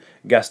than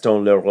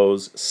Gaston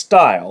Leroux's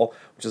style,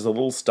 which is a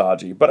little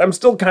stodgy, but I'm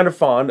still kind of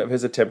fond of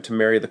his attempt to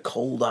marry the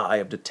cold eye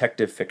of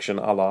detective fiction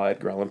a la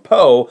Edgar Allan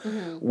Poe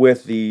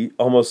with the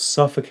almost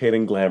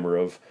suffocating glamour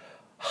of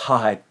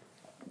high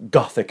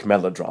gothic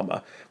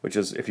melodrama, which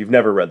is, if you've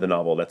never read the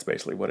novel, that's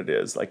basically what it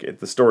is. Like,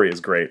 the story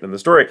is great, and the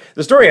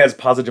story has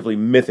positively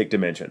mythic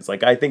dimensions.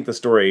 Like, I think the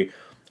story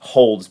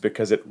holds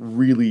because it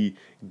really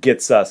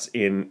gets us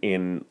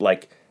in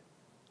like,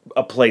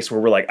 a place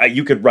where we're like,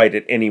 you could write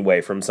it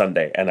anyway from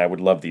Sunday, and I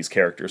would love these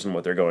characters and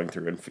what they're going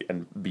through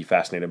and be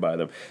fascinated by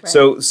them.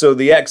 Right. So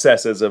the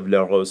excesses of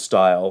Leroux's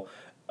style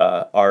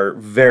are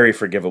very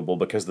forgivable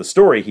because the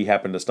story he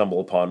happened to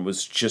stumble upon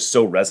was just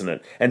so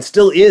resonant and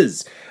still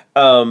is.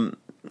 But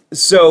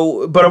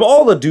of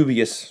all the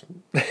dubious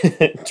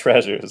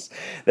treasures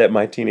that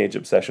my teenage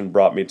obsession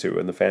brought me to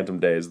in the Phantom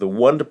days, the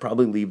one to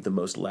probably leave the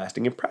most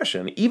lasting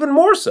impression, even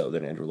more so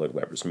than Andrew Lloyd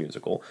Webber's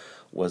musical,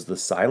 was the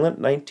silent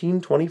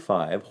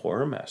 1925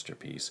 horror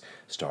masterpiece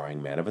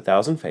starring Man of a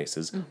Thousand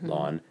Faces,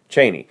 Lon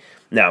Chaney.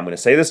 Now, I'm going to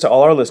say this to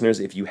all our listeners.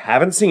 If you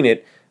haven't seen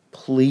it,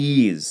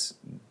 please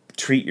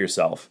treat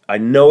yourself. I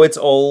know it's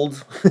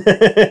old,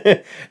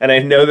 and I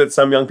know that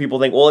some young people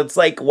think, well, it's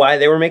like why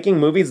they were making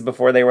movies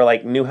before they were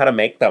like knew how to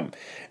make them.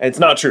 And it's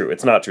not true.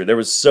 It's not true. There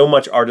was so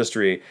much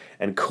artistry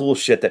and cool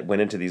shit that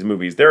went into these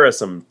movies. There are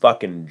some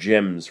fucking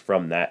gems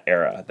from that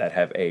era that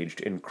have aged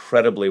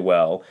incredibly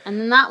well.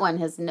 And that one,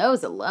 his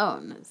nose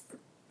alone is...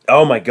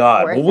 Oh my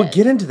God. Well, we'll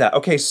get into that.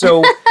 Okay,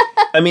 so,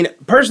 I mean,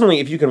 personally,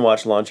 if you can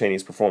watch Lon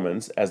Chaney's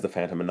performance as the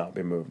Phantom and not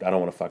be moved, I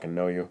don't want to fucking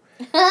know you.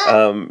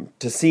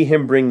 To see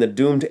him bring the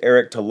doomed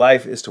Eric to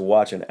life is to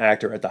watch an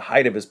actor at the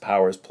height of his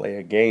powers play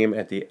a game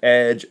at the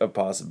edge of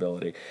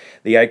possibility.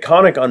 The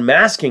iconic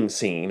unmasking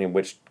scene in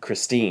which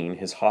Christine,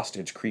 his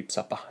hostage, creeps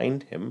up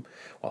behind him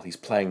while he's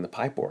playing the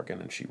pipe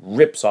organ and she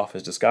rips off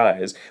his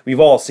disguise. We've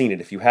all seen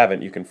it. If you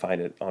haven't, you can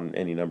find it on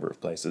any number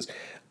of places.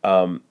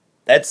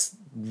 That's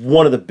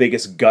one of the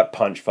biggest gut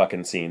punch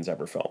fucking scenes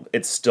ever filmed.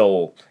 It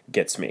still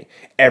gets me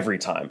every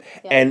time.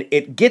 Yeah. And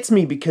it gets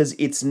me because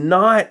it's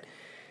not...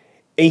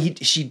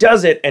 she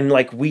does it and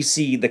like we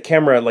see the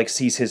camera like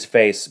sees his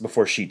face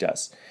before she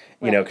does.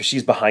 you know, because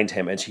she's behind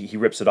him and he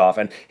rips it off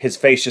and his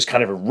face just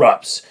kind of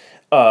erupts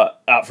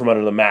out from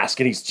under the mask,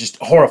 and he's just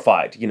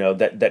horrified, you know,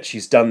 that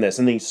she's done this,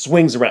 and then he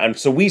swings around, and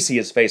so we see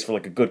his face for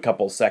like a good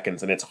couple of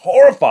seconds, and it's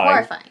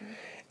horrifying.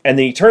 And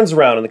then he turns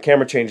around, and the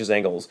camera changes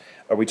angles,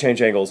 or we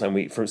change angles, and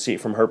we see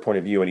it from her point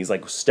of view, and he's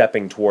like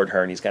stepping toward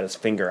her, and he's got his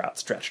finger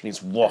outstretched, and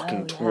he's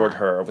walking toward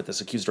her with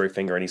this accusatory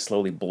finger, and he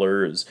slowly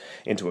blurs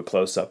into a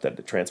close-up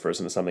that transfers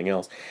into something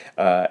else.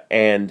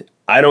 And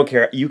I don't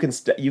care. You can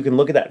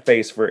look at that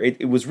face for it.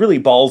 It was really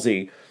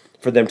ballsy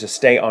for them to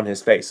stay on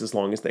his face as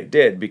long as they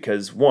did,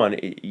 because one,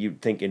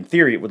 you'd think in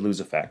theory it would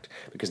lose effect,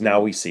 because now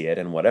we see it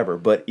and whatever,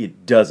 but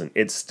it doesn't.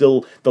 It's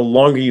still, the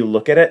longer you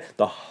look at it,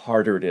 the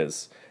harder it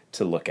is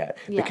to look at,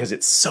 because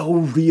it's so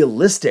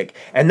realistic.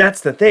 And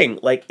that's the thing,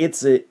 like,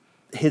 it's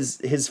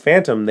his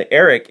Phantom, the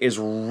Eric, is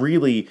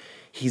really,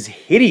 he's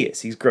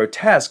hideous, he's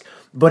grotesque,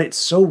 but it's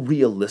so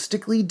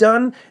realistically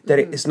done that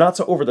it's not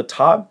so over the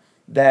top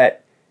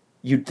that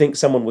you'd think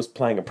someone was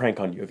playing a prank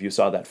on you if you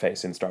saw that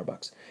face in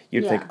Starbucks.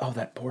 You'd think, oh,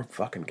 that poor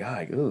fucking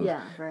guy. Ooh,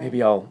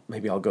 maybe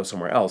I'll go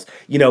somewhere else.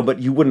 You know, but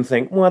you wouldn't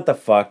think, what the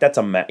fuck? That's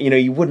a you know,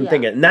 you wouldn't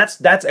think it. And that's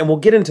and we'll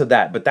get into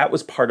that, but that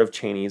was part of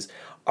Chaney's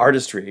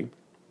artistry,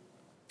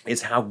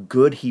 is how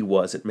good he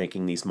was at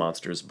making these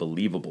monsters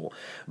believable,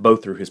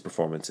 both through his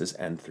performances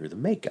and through the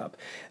makeup.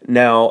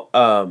 Now,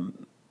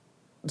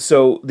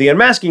 so the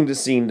unmasking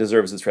scene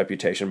deserves its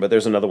reputation, but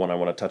there's another one I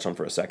want to touch on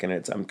for a second.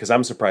 It's because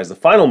I'm surprised the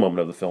final moment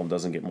of the film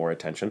doesn't get more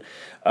attention.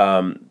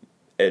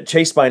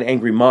 Chased by an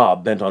angry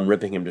mob bent on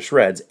ripping him to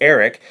shreds,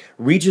 Eric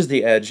reaches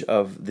the edge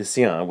of the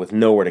Seine with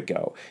nowhere to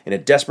go. In a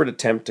desperate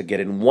attempt to get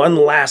in one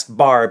last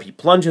barb, he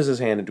plunges his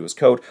hand into his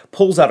coat,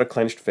 pulls out a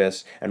clenched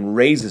fist, and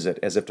raises it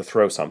as if to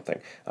throw something,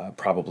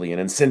 probably an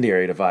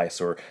incendiary device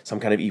or some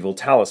kind of evil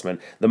talisman.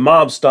 The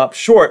mob stops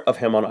short of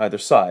him on either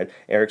side.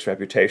 Eric's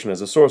reputation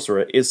as a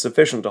sorcerer is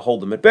sufficient to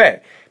hold them at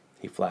bay.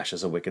 He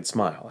flashes a wicked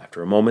smile.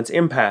 After a moment's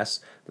impasse,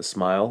 the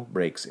smile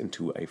breaks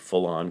into a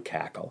full-on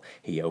cackle.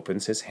 He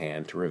opens his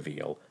hand to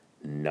reveal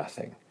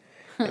nothing.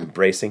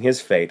 Embracing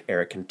his fate,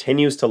 Eric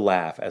continues to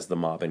laugh as the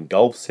mob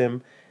engulfs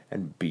him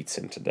and beats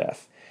him to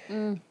death.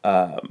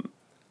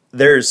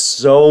 There's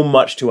so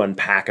much to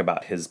unpack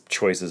about his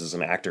choices as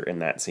an actor in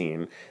that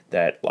scene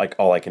that, like,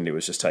 all I can do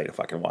is just tell you to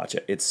fucking watch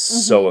it. It's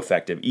so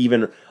effective,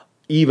 even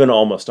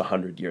almost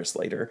 100 years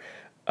later.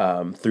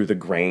 Through the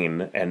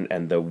grain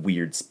and the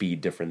weird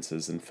speed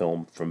differences in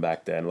film from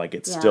back then. Like,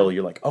 it's still,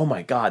 you're like, oh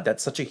my God,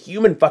 that's such a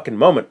human fucking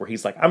moment where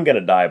he's like, I'm gonna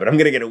die, but I'm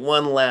gonna get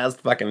one last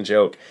fucking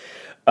joke.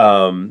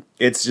 That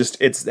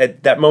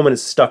moment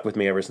has stuck with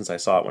me ever since I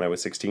saw it when I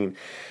was 16.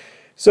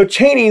 So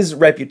Chaney's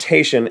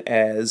reputation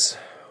as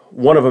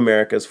one of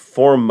America's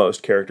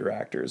foremost character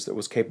actors that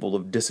was capable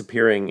of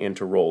disappearing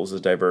into roles as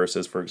diverse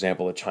as, for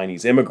example, a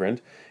Chinese immigrant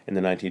in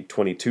the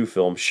 1922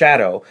 film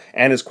Shadow,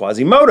 and as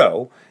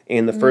Quasimodo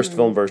in the first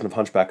film version of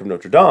Hunchback of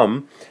Notre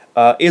Dame,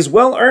 is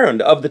well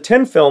earned. Of the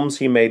 10 films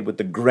he made with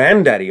the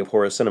granddaddy of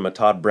horror cinema,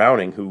 Todd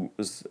Browning, who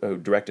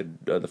directed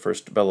the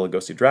first Bela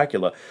Lugosi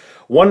Dracula,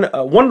 one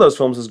of those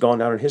films has gone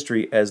down in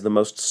history as the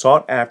most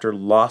sought-after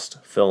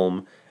lost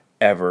film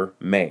ever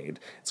made.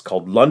 It's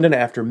called London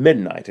After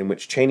Midnight, in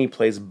which Chaney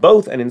plays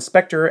both an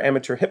inspector,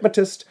 amateur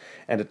hypnotist,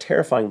 and a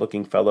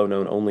terrifying-looking fellow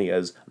known only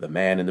as the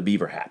Man in the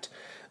Beaver Hat.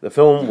 The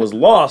film was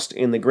lost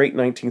in the great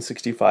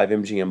 1965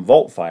 MGM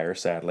vault fire,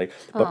 sadly,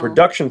 but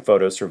production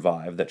photos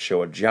survive that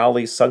show a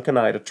jowly,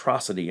 sunken-eyed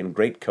atrocity in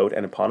greatcoat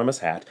and eponymous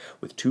hat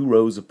with 2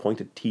 rows of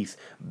pointed teeth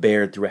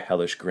bared through a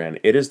hellish grin.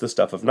 It is the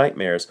stuff of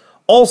nightmares.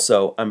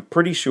 Also, I'm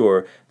pretty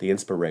sure, the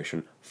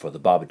inspiration for the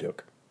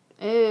Babadook.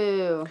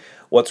 Ew.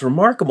 What's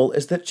remarkable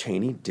is that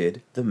Chaney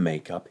did the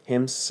makeup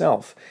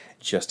himself,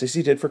 just as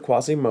he did for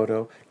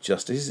Quasimodo,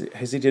 just as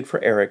he did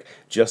for Eric,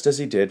 just as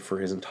he did for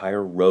his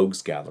entire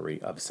rogues gallery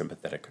of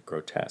sympathetic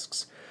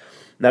grotesques.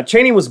 Now,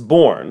 Chaney was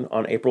born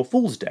on April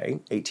Fool's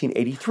Day,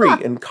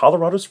 1883, in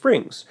Colorado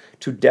Springs,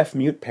 to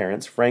deaf-mute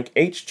parents Frank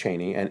H.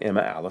 Chaney and Emma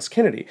Alice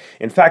Kennedy.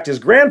 In fact, his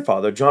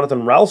grandfather,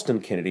 Jonathan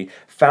Ralston Kennedy,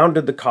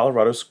 founded the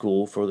Colorado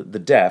School for the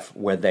Deaf,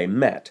 where they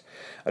met.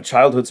 A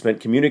childhood spent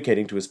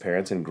communicating to his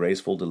parents in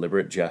graceful,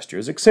 deliberate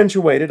gestures,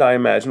 accentuated, I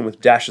imagine, with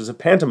dashes of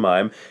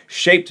pantomime,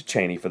 shaped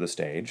Chaney for the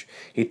stage.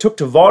 He took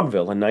to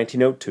vaudeville in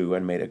 1902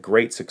 and made a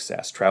great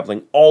success,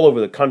 traveling all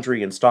over the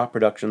country in stock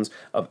productions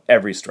of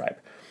every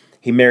stripe.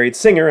 He married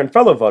singer and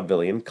fellow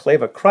vaudevillian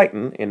Cleva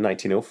Crichton in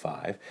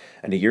 1905,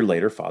 and a year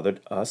later fathered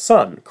a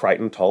son,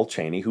 Crichton Tull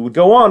Chaney, who would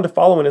go on to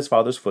follow in his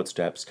father's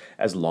footsteps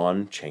as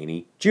Lon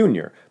Chaney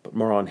Jr., but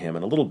more on him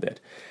in a little bit.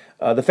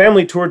 The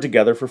family toured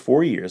together for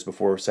 4 years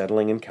before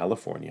settling in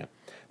California.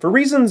 For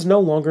reasons no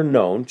longer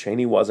known,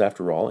 Chaney was,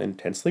 after all,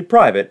 intensely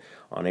private.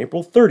 On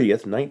April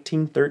 30th,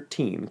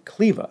 1913,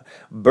 Cleva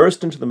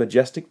burst into the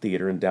Majestic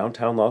Theater in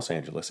downtown Los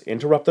Angeles,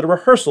 interrupted a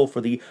rehearsal for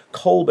the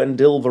Kolb and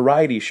Dill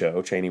variety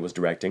show Chaney was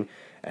directing,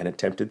 and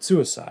attempted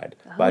suicide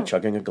by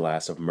chugging a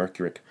glass of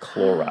mercuric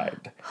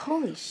chloride.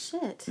 Holy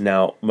shit.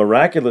 Now,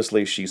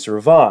 miraculously, she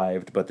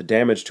survived, but the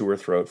damage to her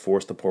throat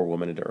forced the poor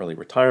woman into early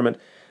retirement.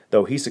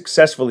 Though he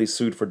successfully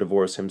sued for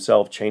divorce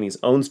himself, Chaney's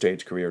own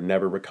stage career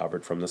never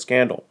recovered from the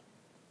scandal.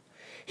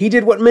 He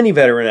did what many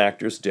veteran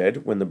actors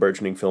did when the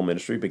burgeoning film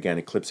industry began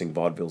eclipsing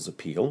vaudeville's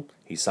appeal.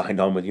 He signed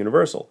on with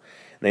Universal.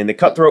 And in the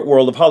cutthroat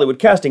world of Hollywood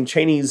casting,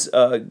 Chaney's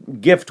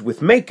gift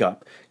with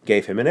makeup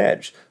gave him an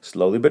edge.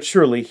 Slowly but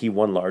surely, he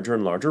won larger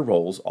and larger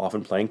roles,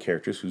 often playing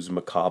characters whose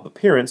macabre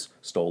appearance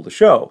stole the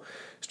show.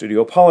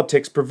 Studio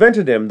politics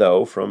prevented him,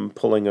 though, from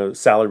pulling a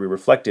salary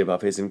reflective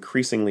of his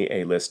increasingly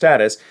A-list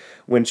status.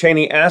 When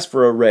Chaney asked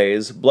for a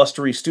raise,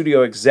 blustery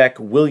studio exec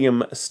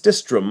William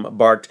Stistrom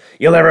barked,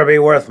 "You'll never be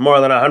worth more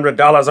than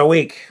 $100 a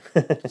week."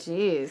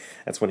 Jeez.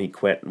 That's when he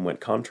quit and went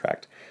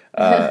contract.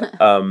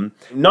 Not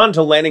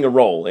until landing a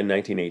role in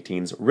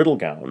 1918's Riddle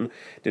Gown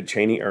did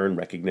Chaney earn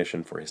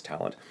recognition for his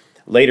talent.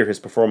 Later, his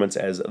performance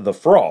as the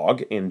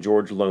Frog in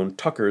George Lone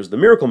Tucker's The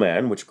Miracle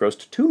Man, which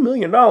grossed $2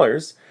 million,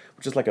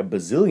 which is like a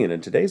bazillion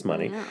in today's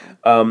money,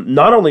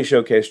 not only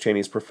showcased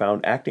Chaney's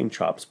profound acting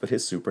chops, but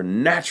his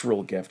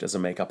supernatural gift as a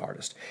makeup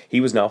artist.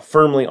 He was now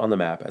firmly on the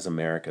map as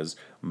America's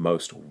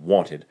most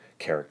wanted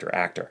character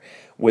actor.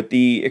 With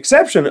the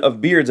exception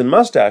of beards and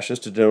mustaches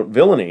to denote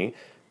villainy,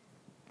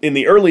 in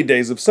the early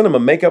days of cinema,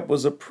 makeup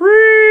was a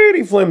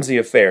pretty flimsy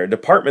affair.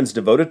 Departments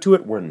devoted to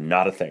it were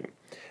not a thing.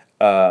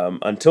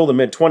 Until the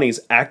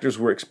mid-20s, actors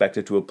were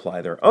expected to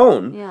apply their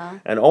own,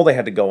 and all they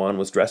had to go on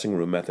was dressing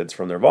room methods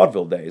from their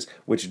vaudeville days,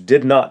 which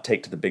did not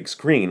take to the big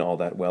screen all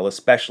that well,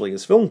 especially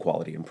as film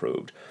quality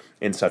improved.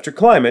 In such a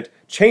climate,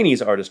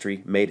 Chaney's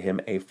artistry made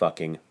him a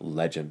fucking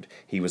legend.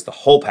 He was the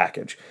whole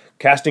package.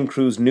 Casting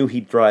crews knew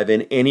he'd thrive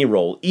in any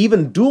role,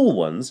 even dual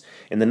ones.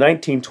 In the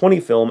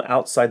 1920 film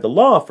Outside the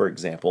Law, for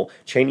example,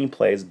 Chaney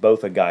plays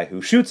both a guy who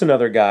shoots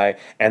another guy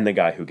and the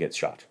guy who gets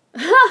shot.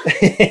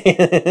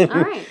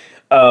 All right.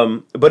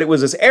 But it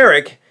was as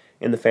Eric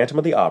in The Phantom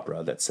of the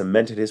Opera that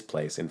cemented his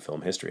place in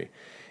film history.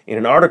 In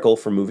an article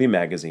for Movie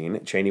Magazine,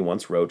 Chaney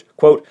once wrote,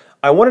 quote,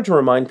 "I wanted to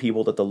remind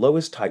people that the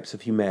lowest types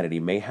of humanity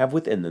may have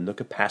within them the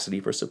capacity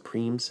for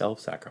supreme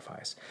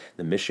self-sacrifice.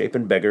 The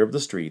misshapen beggar of the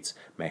streets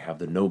may have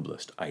the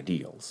noblest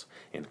ideals."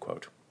 End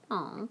quote.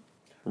 Aww.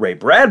 Ray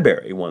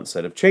Bradbury once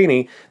said of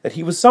Chaney that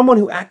he was someone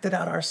who acted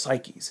out our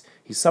psyches.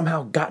 He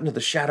somehow got into the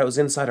shadows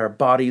inside our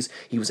bodies.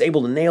 He was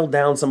able to nail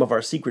down some of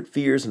our secret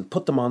fears and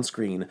put them on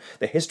screen.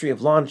 The history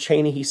of Lon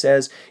Chaney, he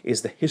says,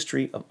 is the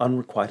history of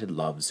unrequited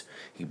loves.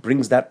 He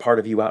brings that part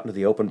of you out into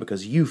the open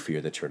because you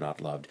fear that you're not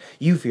loved.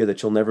 You fear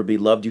that you'll never be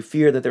loved. You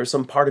fear that there's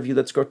some part of you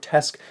that's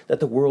grotesque that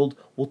the world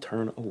will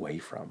turn away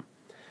from.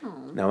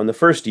 Now, in the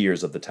first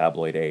years of the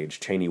tabloid age,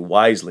 Chaney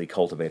wisely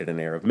cultivated an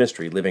air of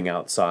mystery, living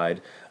out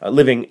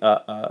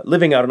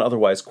an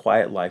otherwise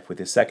quiet life with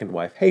his second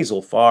wife,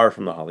 Hazel, far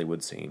from the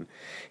Hollywood scene.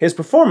 His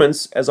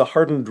performance as a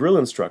hardened drill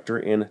instructor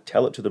in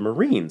Tell It to the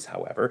Marines,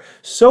 however,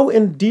 so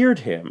endeared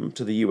him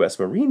to the U.S.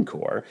 Marine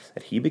Corps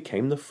that he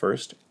became the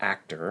first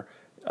actor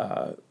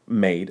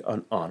made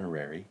an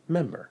honorary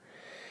member.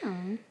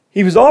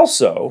 He was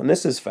also, and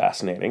this is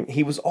fascinating,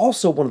 he was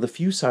also one of the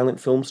few silent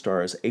film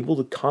stars able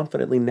to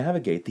confidently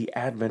navigate the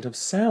advent of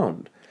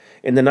sound.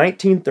 In the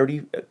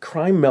 1930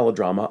 crime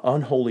melodrama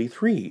Unholy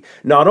 3,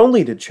 not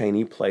only did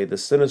Chaney play the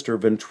sinister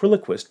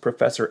ventriloquist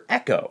Professor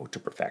Echo to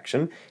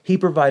perfection, he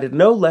provided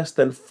no less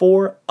than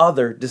 4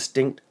 other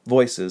distinct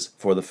voices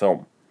for the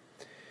film.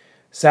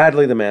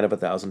 Sadly, the man of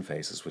 1,000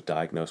 faces was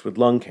diagnosed with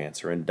lung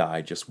cancer and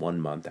died just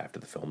 1 month after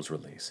the film's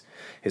release.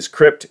 His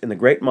crypt in the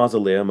great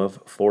mausoleum of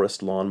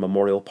Forest Lawn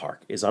Memorial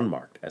Park is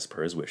unmarked, as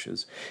per his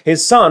wishes.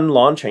 His son,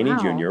 Lon Chaney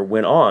Jr.,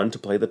 went on to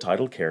play the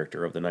title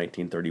character of the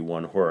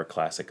 1931 horror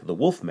classic The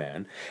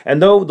Wolfman,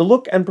 and though the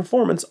look and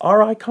performance are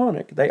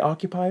iconic, they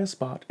occupy a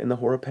spot in the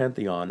horror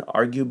pantheon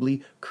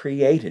arguably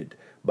created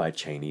by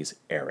Chaney's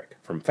Eric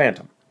from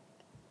Phantom.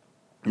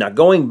 Now,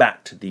 going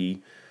back to the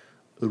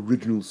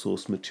original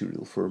source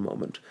material for a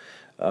moment,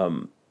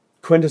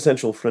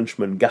 quintessential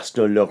Frenchman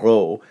Gaston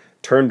Leroux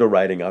turned to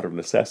writing out of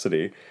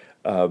necessity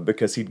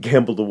because he'd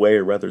gambled away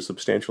a rather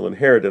substantial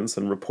inheritance,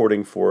 and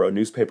reporting for a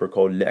newspaper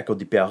called L'Echo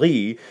de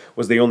Paris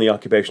was the only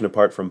occupation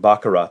apart from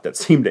Baccarat that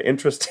seemed to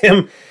interest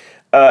him.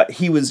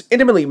 He was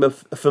intimately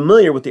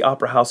familiar with the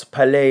opera house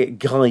Palais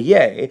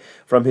Garnier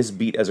from his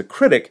beat as a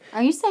critic.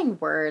 Are you saying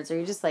words, or are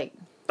you just like...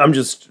 I'm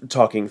just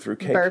talking through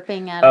cake.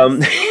 Burping at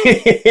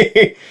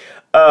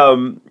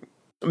us.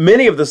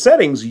 Many of the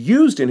settings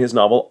used in his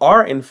novel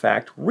are, in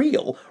fact,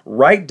 real,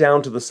 right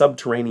down to the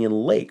subterranean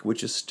lake,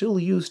 which is still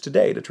used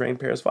today to train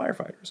Paris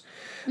firefighters.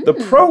 The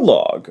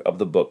prologue of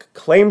the book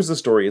claims the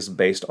story is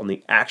based on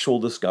the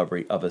actual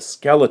discovery of a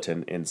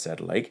skeleton in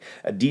said lake,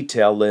 a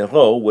detail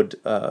Leroux would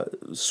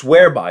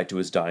swear by to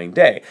his dying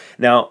day.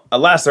 Now,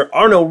 alas, there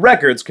are no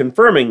records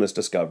confirming this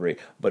discovery,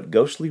 but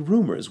ghostly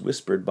rumors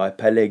whispered by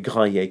Palais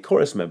Garnier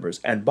chorus members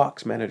and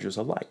box managers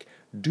alike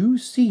do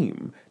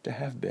seem to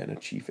have been a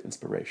chief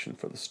inspiration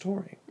for the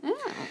story.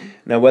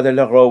 Now, whether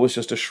Leroux was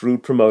just a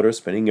shrewd promoter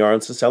spinning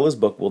yarns to sell his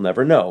book, we'll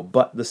never know,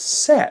 but the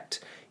set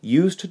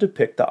used to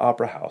depict the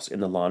opera house in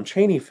the Lon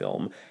Chaney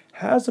film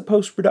has a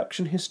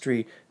post-production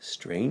history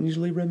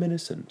strangely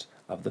reminiscent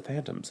of the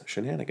Phantom's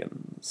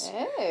shenanigans.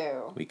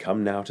 Ew. We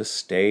come now to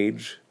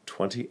stage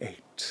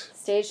 28.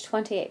 Stage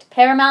 28.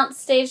 Paramount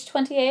stage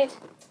 28?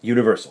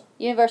 Universal.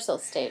 Universal,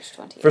 stage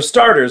 28. For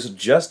starters,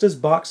 just as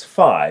Box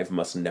 5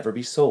 must never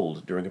be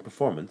sold during a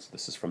performance,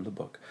 this is from the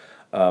book,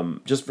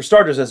 just for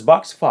starters, as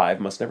Box 5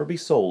 must never be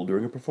sold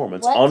during a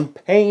performance on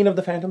pain of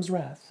the Phantom's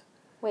wrath.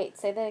 Wait,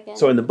 say that again?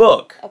 So in the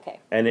book, okay,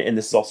 and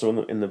this is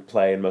also in the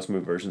play and most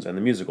movie versions and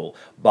the musical,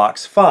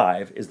 Box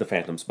 5 is the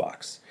Phantom's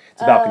box.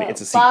 It's a balcony,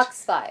 it's a seat.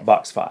 Box 5.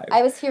 Box 5.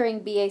 I was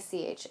hearing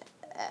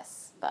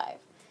BACHS 5.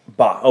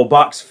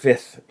 Box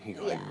 5th.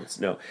 Yeah.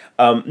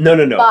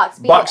 No. No.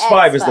 Box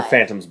 5 is the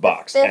Phantom's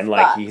box. And,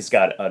 box. he's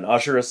got an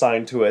usher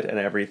assigned to it and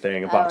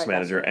everything, a box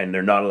manager, and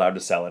they're not allowed to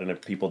sell it. And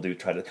if people do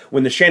try to...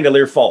 When the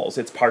chandelier falls,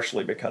 it's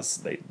partially because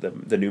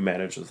the new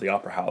managers of the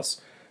opera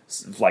house,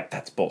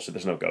 that's bullshit,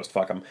 there's no ghost,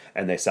 fuck them,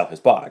 and they sell his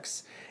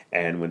box.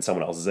 And when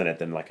someone else is in it,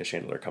 then, a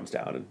chandelier comes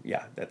down, and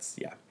that's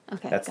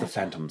the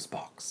Phantom's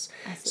box.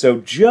 So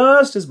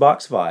just as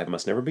Box 5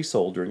 must never be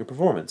sold during a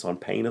performance on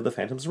pain of the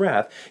Phantom's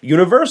wrath,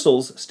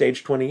 Universal's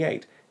Stage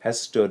 28 has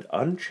stood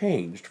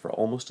unchanged for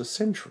almost a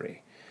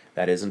century.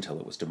 That is, until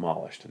it was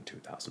demolished in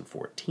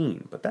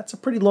 2014. But that's a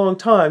pretty long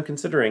time,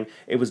 considering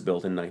it was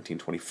built in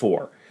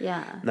 1924.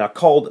 Yeah. Now,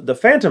 called the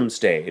Phantom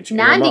Stage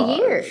 90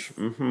 years.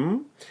 Mm-hmm.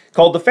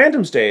 Called the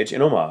Phantom Stage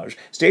in homage,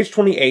 Stage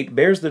 28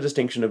 bears the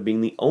distinction of being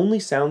the only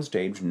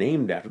soundstage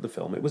named after the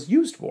film it was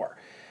used for.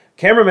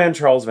 Cameraman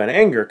Charles Van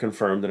Anger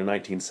confirmed in a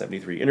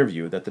 1973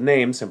 interview that the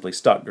name simply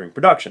stuck during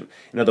production.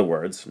 In other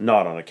words,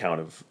 not on account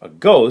of a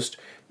ghost.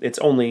 It's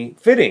only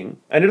fitting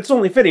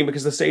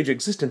because the stage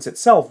existence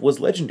itself was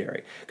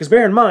legendary. Because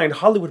bear in mind,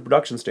 Hollywood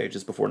production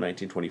stages before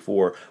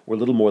 1924 were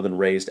little more than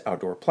raised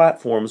outdoor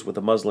platforms with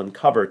a muslin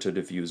cover to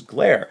diffuse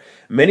glare.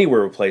 Many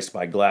were replaced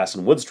by glass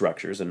and wood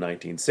structures in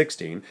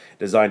 1916,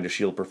 designed to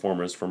shield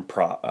performers from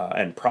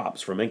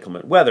props from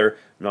inclement weather,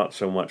 not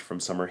so much from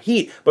summer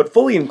heat. But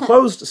fully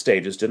enclosed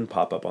stages didn't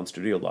pop up on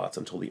studio lots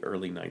until the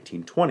early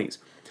 1920s.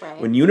 Right.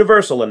 When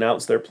Universal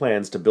announced their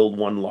plans to build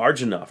one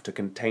large enough to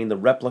contain the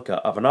replica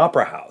of an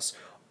opera house,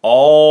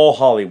 all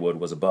Hollywood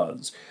was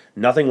abuzz.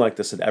 Nothing like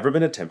this had ever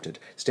been attempted.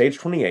 Stage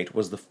 28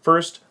 was the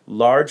first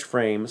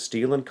large-frame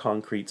steel and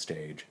concrete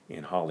stage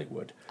in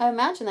Hollywood. I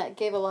imagine that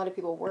gave a lot of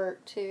people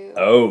work, too.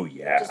 Oh,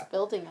 yeah. Just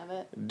building of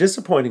it.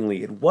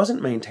 Disappointingly, it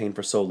wasn't maintained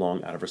for so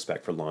long out of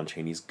respect for Lon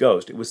Chaney's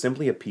ghost. It was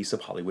simply a piece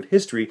of Hollywood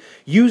history,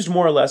 used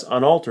more or less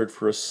unaltered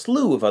for a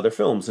slew of other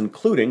films,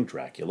 including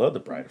Dracula,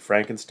 The Bride of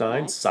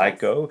Frankenstein,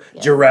 Psycho,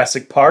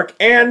 Jurassic Park,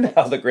 and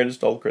How the Grinch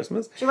Stole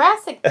Christmas.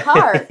 Jurassic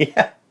Park?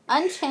 Yeah.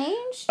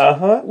 Unchanged?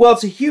 Uh-huh. Well,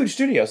 it's a huge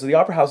studio, so the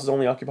opera house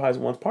only occupies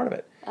one part of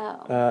it.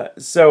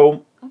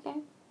 Oh. Okay.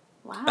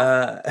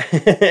 Wow.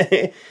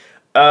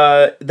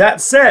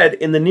 That said,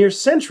 in the near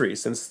century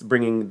since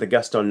bringing the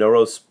Gaston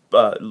Leroux's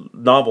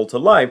novel to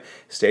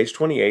life, Stage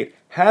 28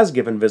 has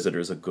given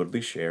visitors a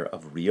goodly share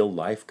of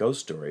real-life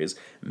ghost stories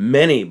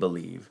many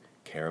believe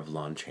care of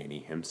Lon Chaney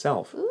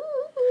himself. Ooh.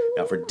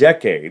 Now, for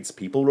decades,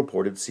 people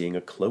reported seeing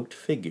a cloaked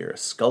figure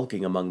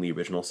skulking among the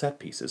original set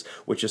pieces,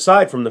 which,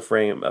 aside from the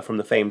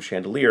famed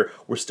chandelier,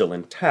 were still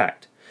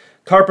intact.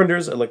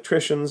 Carpenters,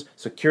 electricians,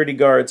 security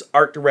guards,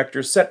 art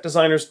directors, set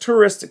designers,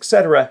 tourists,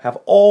 etc. have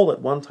all, at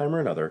one time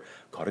or another,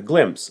 caught a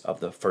glimpse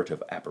of the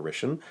furtive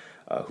apparition,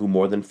 who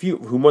more than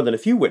a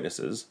few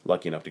witnesses,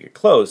 lucky enough to get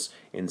close,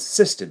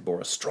 insisted bore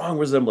a strong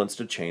resemblance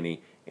to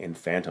Chaney in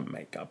phantom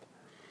makeup.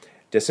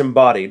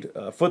 Disembodied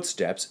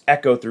footsteps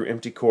echo through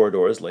empty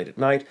corridors late at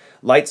night.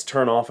 Lights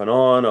turn off and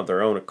on of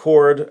their own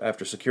accord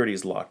after security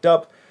is locked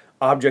up.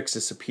 Objects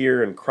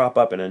disappear and crop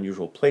up in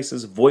unusual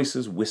places.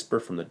 Voices whisper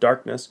from the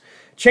darkness.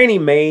 Chaney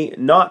may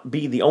not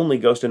be the only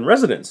ghost in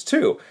residence,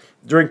 too.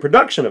 During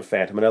production of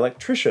Phantom, an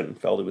electrician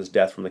fell to his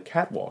death from the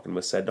catwalk and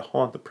was said to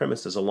haunt the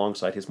premises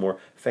alongside his more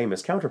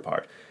famous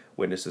counterpart.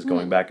 Witnesses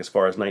going back as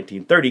far as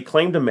 1930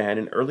 claimed a man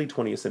in early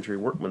 20th century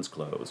workman's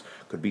clothes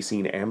could be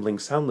seen ambling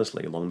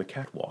soundlessly along the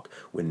catwalk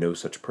when no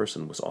such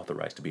person was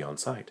authorized to be on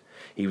site.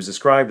 He was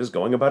described as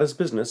going about his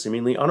business,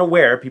 seemingly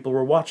unaware people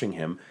were watching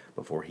him,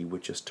 before he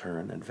would just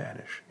turn and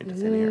vanish into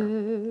thin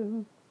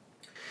air.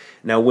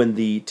 Now, when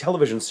the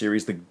television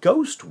series The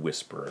Ghost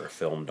Whisperer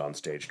filmed on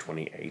Stage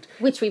 28...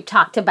 which we've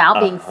talked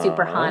about being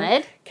super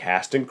haunted.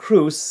 Cast and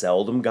crew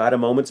seldom got a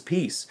moment's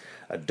peace.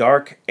 A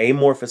dark,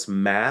 amorphous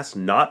mass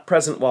not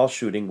present while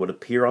shooting would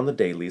appear on the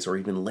dailies or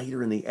even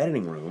later in the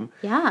editing room.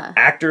 Yeah.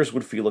 Actors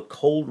would feel a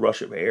cold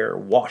rush of air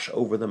wash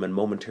over them and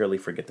momentarily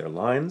forget their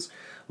lines.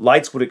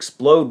 Lights would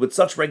explode with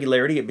such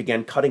regularity it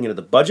began cutting into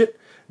the budget.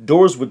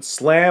 Doors would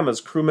slam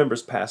as crew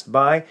members passed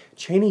by.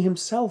 Chaney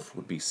himself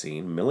would be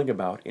seen milling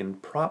about in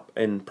prop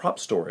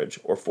storage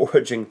or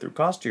foraging through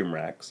costume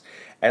racks.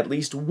 At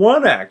least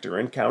one actor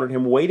encountered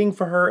him waiting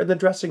for her in the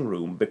dressing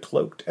room,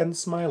 becloaked and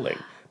smiling,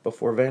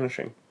 before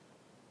vanishing.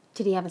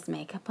 Did he have his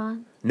makeup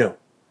on? No.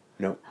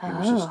 He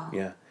was just,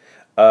 yeah.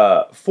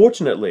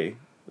 Fortunately,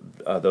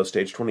 though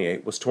Stage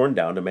 28 was torn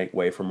down to make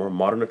way for more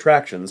modern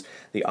attractions,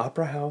 the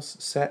opera house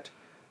set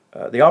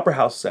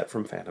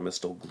from Phantom is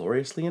still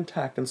gloriously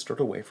intact and stored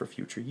away for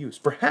future use.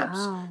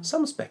 Perhaps,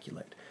 some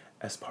speculate,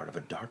 as part of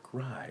a dark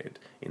ride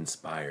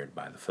inspired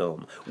by the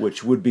film,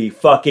 which would be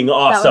fucking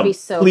awesome. That would be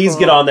so Please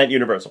cool. get on that,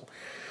 Universal.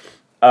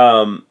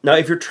 Now,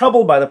 if you're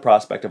troubled by the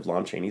prospect of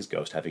Lon Chaney's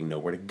ghost having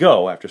nowhere to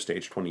go after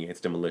Stage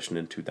 28's demolition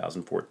in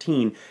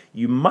 2014,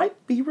 you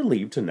might be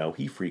relieved to know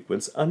he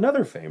frequents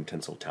another famed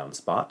Tinseltown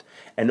spot,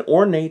 an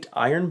ornate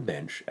iron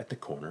bench at the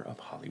corner of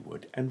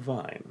Hollywood and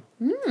Vine.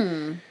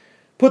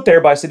 Put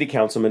there by City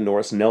Councilman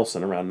Norris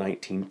Nelson around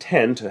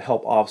 1910 to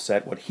help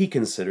offset what he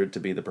considered to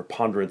be the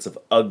preponderance of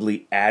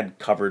ugly,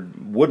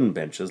 ad-covered wooden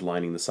benches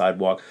lining the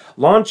sidewalk,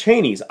 Lon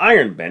Chaney's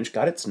Iron Bench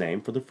got its name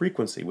for the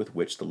frequency with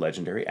which the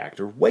legendary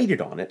actor waited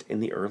on it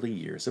in the early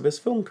years of his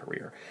film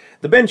career.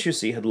 The bench, you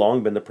see, had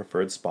long been the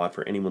preferred spot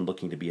for anyone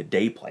looking to be a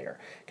day player.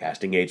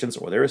 Casting agents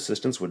or their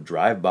assistants would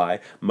drive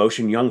by,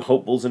 motion young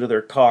hopefuls into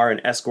their car,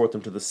 and escort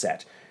them to the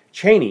set.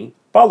 Chaney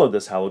followed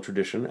this hallowed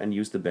tradition and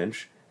used the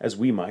bench as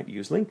we might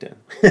use LinkedIn.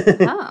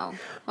 Oh.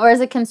 Or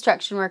as a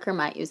construction worker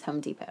might use Home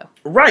Depot.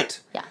 Right.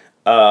 Yeah.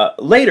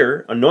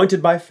 Later,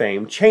 anointed by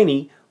fame,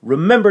 Chaney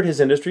remembered his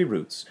industry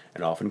roots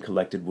and often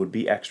collected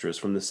would-be extras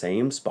from the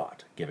same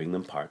spot, giving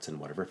them parts in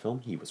whatever film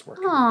he was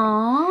working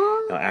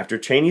on. Now, after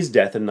Chaney's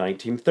death in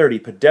 1930,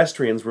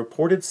 pedestrians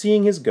reported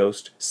seeing his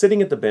ghost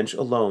sitting at the bench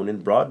alone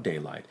in broad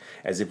daylight,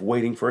 as if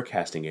waiting for a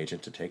casting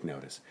agent to take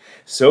notice.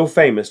 So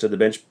famous did the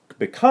bench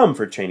become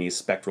for Chaney's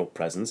spectral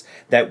presence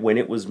that when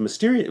it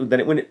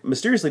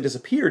mysteriously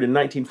disappeared in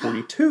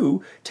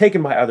 1942,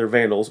 taken by either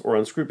vandals or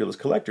unscrupulous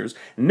collectors,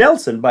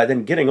 Nelson, by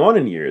then getting on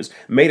in years,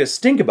 made a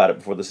stink about it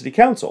before the city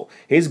council.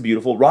 His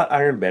beautiful wrought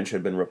iron bench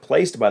had been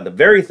replaced by the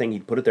very thing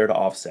he'd put it there to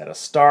offset, a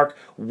stark,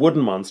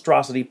 wooden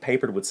monstrosity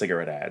papered with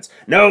cigarette ads.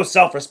 No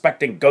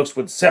self-respecting ghost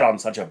would sit on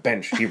such a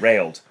bench, he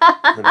railed.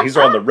 And these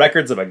are on the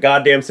records of a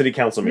goddamn city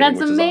council meeting,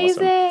 which is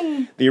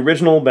awesome. The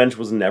original bench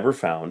was never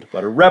found,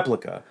 but a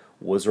replica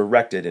was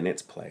erected in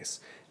its place.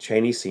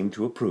 Chaney seemed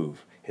to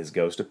approve. His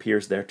ghost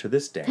appears there to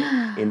this day,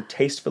 in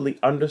tastefully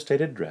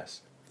understated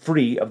dress,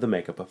 free of the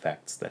makeup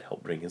effects that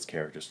help bring his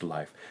characters to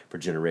life for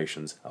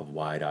generations of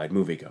wide-eyed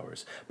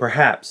moviegoers.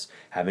 Perhaps,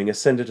 having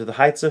ascended to the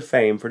heights of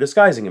fame for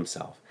disguising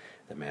himself,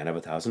 the man of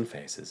 1,000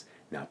 faces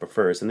now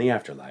prefers in the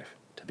afterlife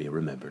to be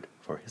remembered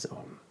for his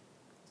own.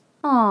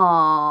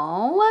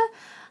 Aww.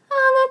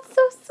 Oh, that's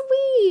so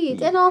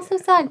sweet. Yeah. And also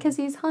sad because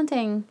he's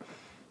hunting.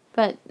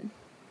 But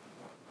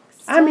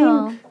still. I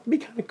mean, it'd be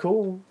kind of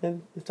cool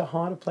and to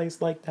haunt a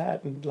place like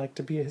that and like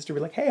to be a history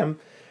like, hey,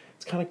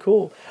 it's kind of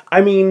cool.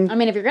 I mean,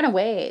 if you're going to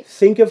wait.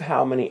 Think of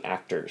how many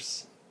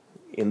actors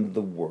in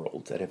the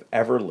world that have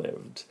ever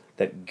lived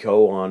that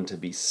go on to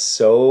be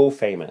so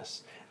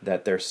famous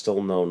that they're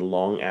still known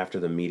long after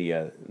the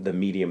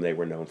medium they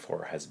were known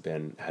for has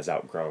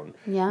outgrown.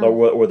 Yeah.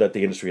 Or that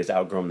the industry has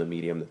outgrown the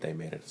medium that they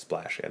made a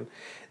splash in.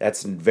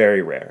 That's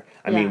very rare.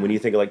 I mean, when you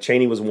think of like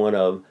Chaney was one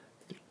of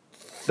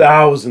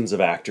thousands of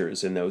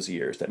actors in those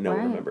years that no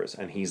one remembers,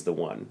 and he's the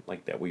one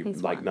like that we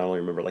not only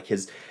remember like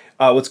his.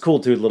 What's cool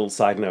too, little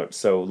side note.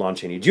 So Lon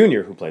Chaney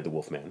Jr., who played the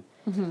Wolfman,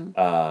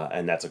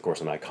 and that's of course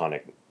an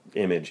iconic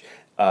image.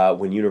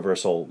 When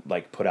Universal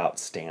like put out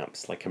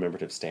stamps, like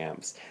commemorative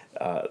stamps,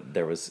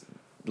 there was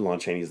Lon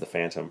Chaney's the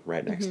Phantom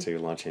right next to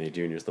Lon Chaney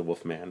Jr.'s the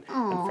Wolfman,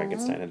 and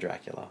Frankenstein and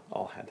Dracula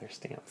all had their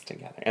stamps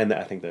together. And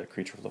I think the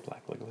Creature of the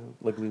Black Lagoon.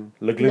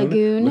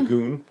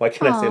 Why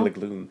can't I say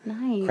lagoon?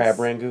 Nice. Crab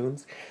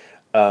rangoons.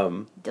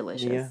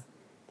 Delicious. Yeah.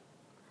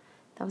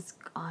 That was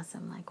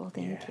awesome, Michael.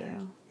 Thank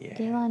you. Yeah.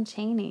 Gay Lon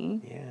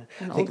Chaney. Yeah.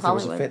 I think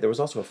there was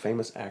also a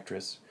famous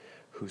actress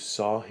who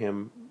saw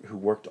him, who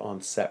worked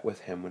on set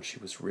with him when she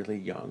was really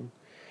young,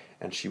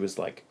 and she was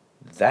like,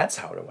 "That's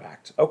how to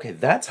act. Okay,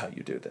 that's how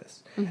you do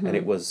this." And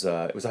it was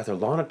either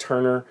Lana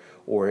Turner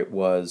or it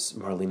was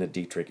Marlene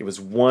Dietrich. It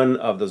was one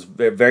of those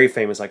very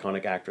famous,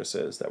 iconic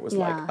actresses that was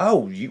like,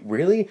 "Oh, you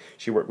really?"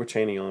 She worked with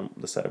Chaney on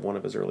the set of one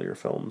of his earlier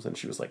films, and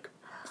she was like,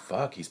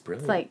 "Fuck, he's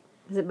brilliant." It's like,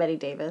 is it Betty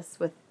Davis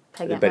with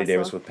Peg Entwistle? Betty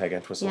Davis with Peg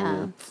Entwistle.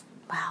 Yeah.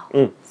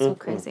 Wow. So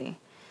crazy.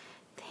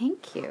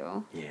 Thank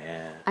you.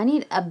 Yeah. I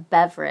need a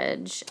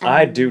beverage.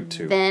 I do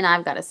too. Then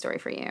I've got a story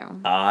for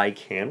you. I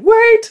can't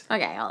wait.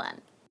 Okay, hold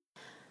on.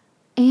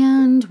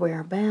 And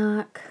we're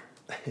back.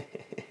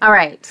 All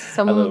right.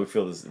 So although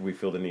we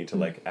feel the need to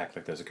like act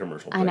like there's a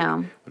commercial break. I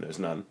know. When there's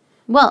none.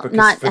 Well, because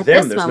not for at them,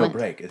 this there's moment. no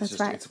break. It's That's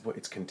just right.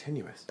 it's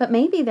continuous. But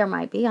maybe there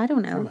might be. I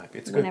don't know. There might be.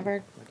 It's whenever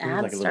good.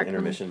 ads like a start little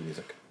intermission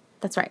music.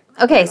 That's right.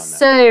 Okay,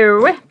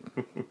 so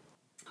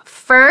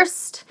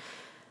first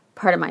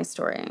part of my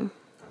story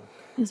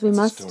is we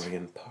must. Story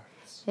in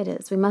parts. It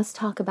is. We must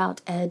talk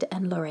about Ed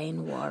and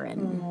Lorraine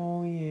Warren.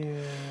 Oh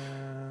yeah,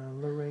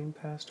 Lorraine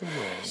passed away.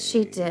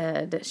 She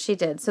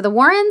did. So the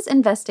Warrens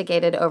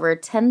investigated over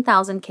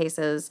 10,000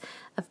 cases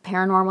of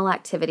paranormal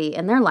activity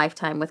in their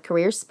lifetime, with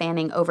careers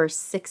spanning over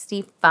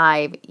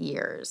 65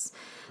 years.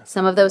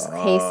 Some of those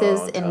cases,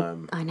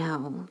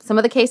 some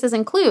of the cases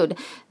include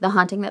the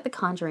haunting that The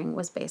Conjuring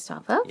was based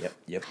off of.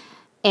 Yep.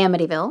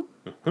 Amityville,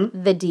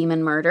 the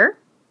Demon Murder,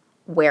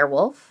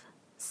 Werewolf,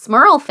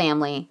 Smurl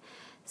Family,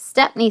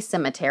 Stepney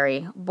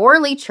Cemetery,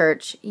 Borley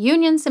Church,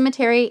 Union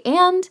Cemetery,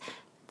 and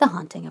the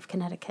Haunting of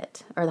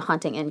Connecticut, or the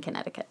Haunting in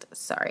Connecticut.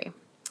 Sorry.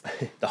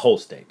 The whole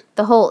state.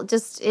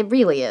 It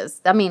really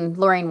is. I mean,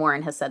 Lorraine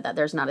Warren has said that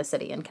there's not a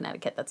city in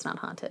Connecticut that's not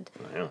haunted.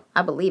 I know.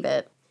 I believe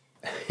it.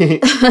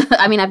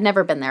 I mean, I've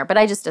never been there, but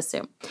I just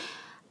assume.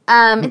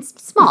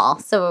 It's small,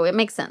 so it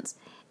makes sense.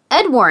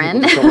 Ed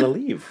Warren... People just don't want to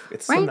leave.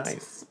 It's right? so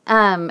nice.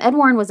 Ed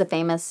Warren was a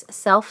famous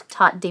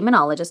self-taught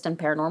demonologist and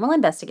paranormal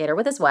investigator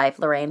with his wife,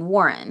 Lorraine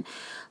Warren.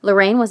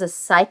 Lorraine was a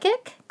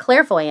psychic,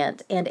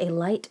 clairvoyant, and a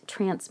light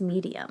trance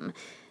medium.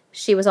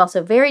 She was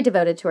also very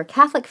devoted to her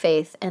Catholic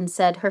faith and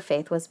said her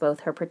faith was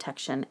both her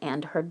protection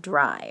and her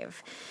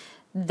drive.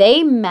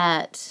 They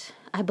met,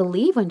 I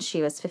believe, when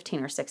she was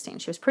 15 or 16.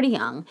 She was pretty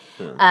young.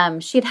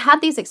 She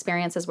had these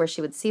experiences where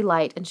she would see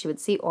light and she would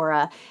see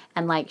aura,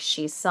 and like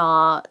she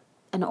saw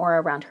an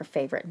aura around her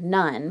favorite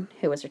nun,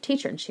 who was her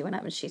teacher, and she went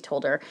up and she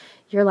told her,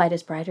 "Your light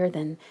is brighter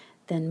than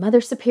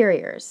Mother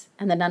Superior's."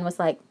 And the nun was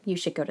like, "You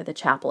should go to the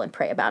chapel and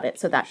pray about it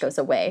so that goes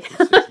away."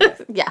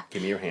 Yeah.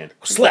 Give me your hand.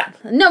 Slap.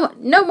 No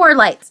more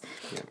lights.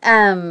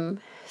 Yeah.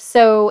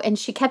 So, and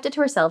she kept it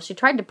to herself. She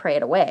tried to pray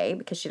it away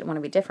because she didn't want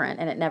to be different,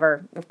 and it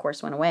never, of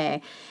course, went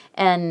away.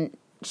 And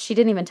she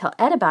didn't even tell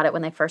Ed about it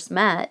when they first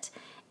met.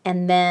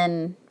 And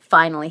then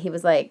finally he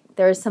was like,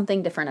 "There is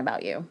something different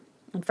about you."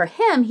 And for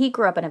him, he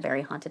grew up in a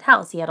very haunted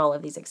house. He had all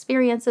of these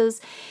experiences,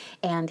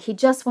 and he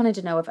just wanted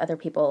to know if other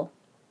people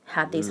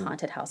had these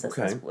haunted houses.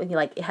 Okay.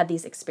 Like, had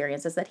these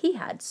experiences that he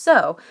had.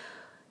 So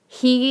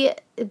when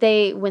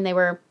they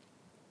were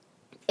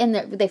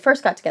they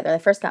first got together, they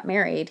first got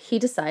married, he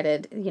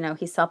decided,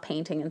 he saw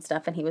painting and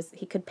stuff, and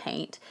he could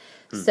paint.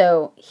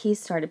 So he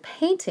started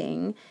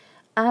painting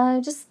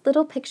just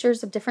little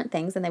pictures of different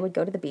things, and they would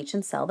go to the beach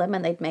and sell them,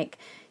 and they'd make,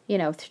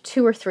 $2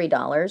 or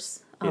 $3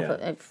 off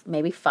of,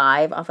 maybe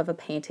 $5 off of a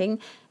painting.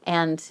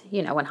 And,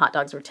 when hot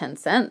dogs were 10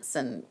 cents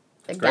and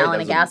a gallon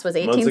of gas was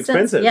 18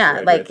 cents.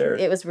 Yeah, right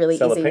it was really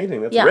Sell easy. A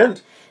painting, that's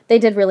rent. They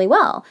did really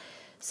well.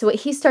 So what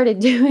he started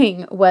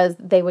doing was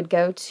they would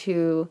go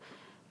to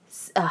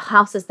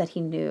houses that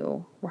he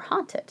knew were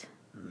haunted.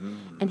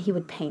 And he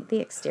would paint the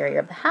exterior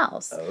of the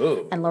house.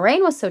 Oh. And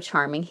Lorraine was so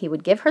charming, he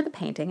would give her the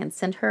painting and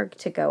send her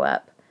to go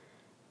up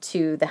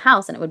to the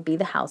house, and it would be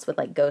the house with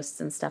like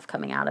ghosts and stuff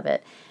coming out of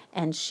it.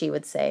 And she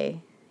would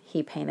say,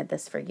 "He painted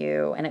this for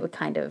you." And it would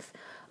kind of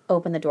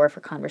open the door for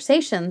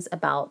conversations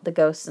about the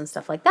ghosts and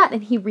stuff like that.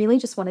 And he really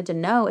just wanted to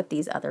know if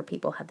these other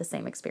people had the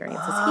same experience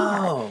as he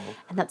had.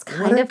 And that's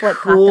kind of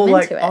what got them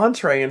into it.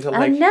 Entree into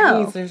like,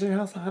 hey, there's your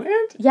house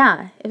haunted?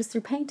 Yeah, it was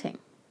through painting.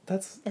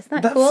 Isn't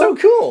that cool? That's so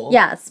cool.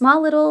 Yeah,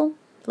 small little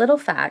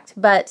fact.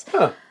 But,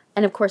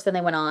 and of course then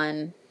they went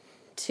on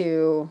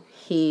to,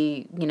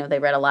 they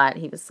read a lot.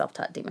 He was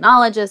self-taught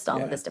demonologist,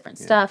 all of this different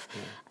stuff.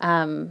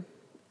 Yeah.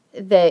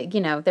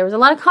 There was a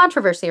lot of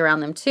controversy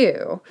around them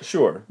too.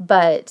 Sure.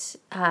 But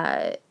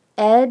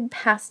Ed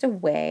passed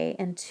away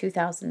in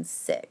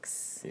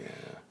 2006.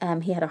 Yeah.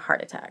 He had a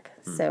heart attack,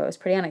 so it was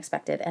pretty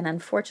unexpected. And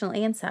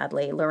unfortunately and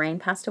sadly, Lorraine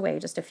passed away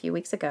just a few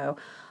weeks ago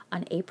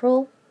on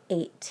April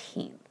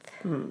 18th.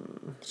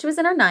 She was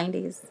in her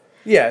 90s.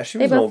 Yeah, she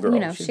was an old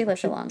girl. She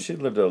lived long. She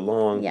lived a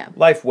long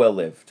life well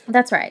lived.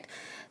 That's right.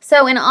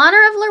 So in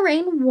honor of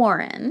Lorraine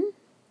Warren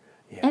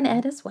and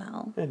Ed as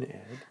well. And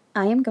Ed.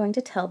 I am going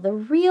to tell the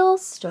real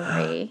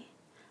story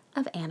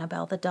of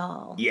Annabelle the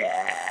doll.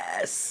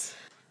 Yes!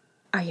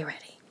 Are you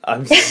ready?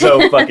 I'm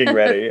so fucking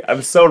ready.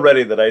 I'm so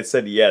ready that I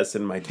said yes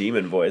in my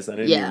demon voice. I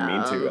didn't even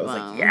mean to. I was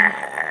like,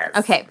 yes!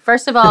 Okay,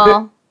 first of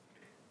all,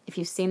 if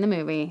you've seen the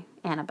movie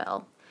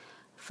Annabelle,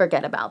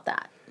 forget about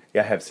that.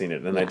 Yeah, I have seen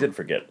it, and I did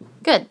forget.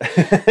 Good.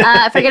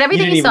 Forget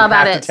everything you saw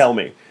about it. You didn't even have to tell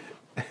me.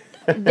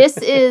 This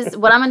is,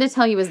 what I'm going to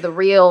tell you is the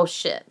real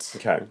shit.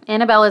 Okay.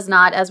 Annabelle is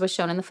not, as was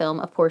shown in the film,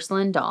 a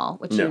porcelain doll,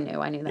 which you knew.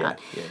 I knew that.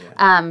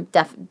 Yeah.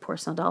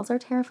 Porcelain dolls are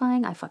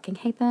terrifying. I fucking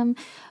hate them.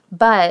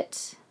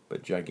 But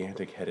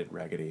gigantic-headed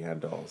Raggedy Ann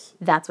dolls.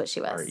 That's what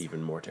she was. Are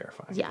even more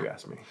terrifying, if you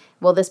ask me.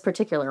 Well, this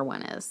particular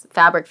one is.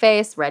 Fabric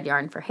face, red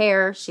yarn for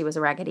hair. She was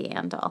a Raggedy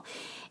Ann doll.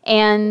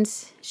 And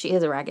she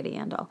is a Raggedy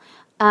Ann doll.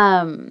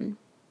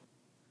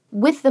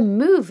 With the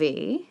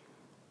movie,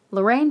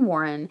 Lorraine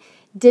Warren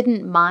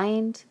didn't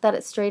mind that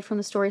it strayed from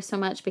the story so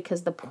much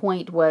because the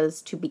point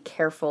was to be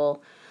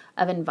careful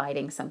of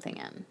inviting something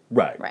in.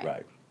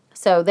 Right.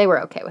 So they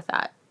were okay with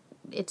that.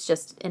 It's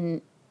just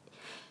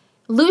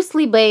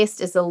loosely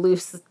based is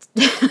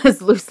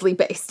loosely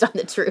based on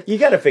the truth. You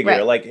got to figure,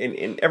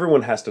 and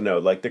everyone has to know,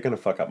 like, they're going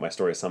to fuck up my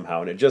story somehow,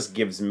 and it just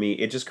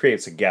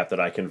creates a gap that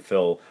I can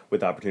fill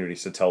with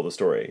opportunities to tell the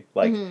story.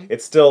 Like,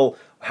 it's still,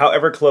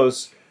 however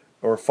close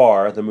or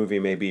far the movie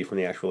may be from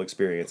the actual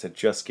experience, it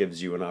just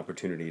gives you an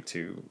opportunity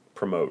to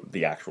promote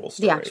the actual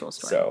story. The actual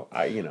story. So,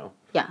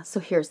 Yeah,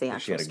 so here's the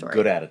actual story. She had a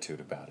good attitude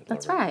about it.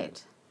 That's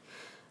right.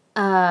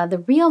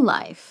 The real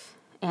life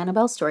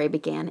Annabelle story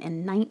began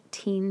in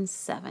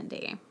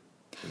 1970.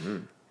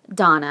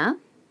 Donna,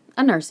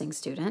 a nursing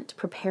student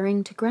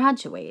preparing to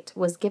graduate,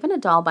 was given a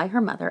doll by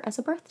her mother as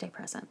a birthday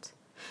present.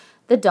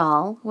 The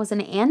doll was an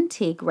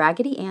antique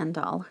Raggedy Ann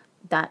doll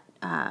that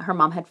her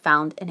mom had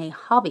found in a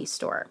hobby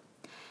store.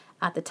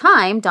 At the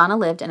time, Donna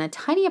lived in a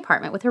tiny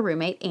apartment with her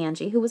roommate,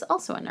 Angie, who was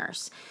also a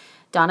nurse.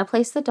 Donna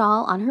placed the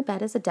doll on her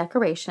bed as a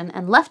decoration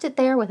and left it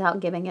there without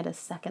giving it a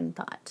second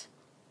thought.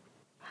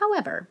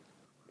 However,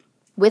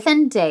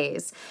 within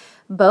days,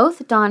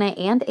 Both Donna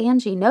and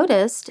Angie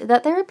noticed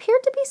that there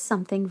appeared to be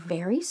something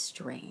very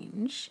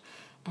strange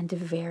and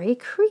very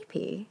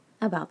creepy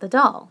about the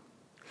doll.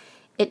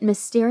 It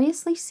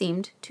mysteriously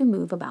seemed to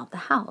move about the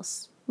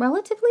house.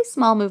 Relatively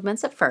small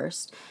movements at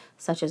first,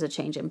 such as a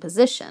change in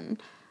position,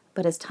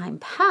 but as time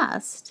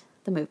passed,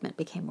 the movement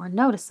became more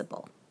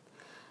noticeable.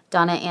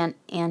 Donna and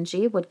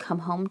Angie would come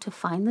home to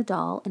find the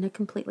doll in a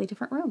completely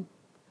different room.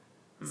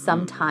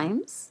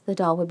 Sometimes the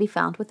doll would be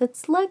found with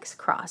its legs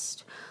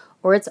crossed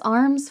or its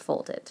arms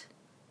folded,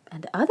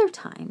 and other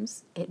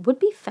times it would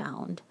be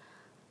found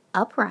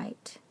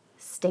upright,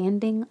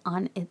 standing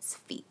on its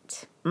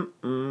feet.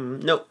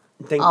 Nope.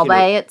 All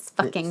by its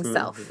fucking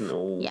self.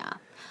 No. Yeah.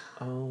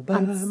 All by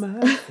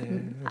myself.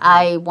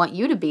 I want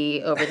you to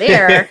be over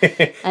there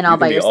and all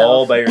by yourself.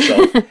 All by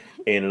yourself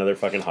in another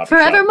fucking hot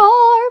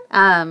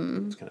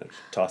forevermore. Just gonna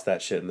toss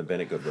that shit in the bin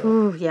at Goodwill.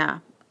 Ooh, yeah.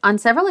 On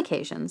several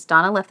occasions,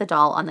 Donna left the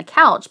doll on the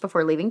couch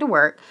before leaving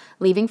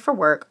for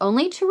work,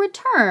 only to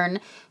return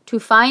to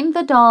find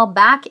the doll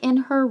back in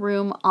her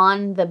room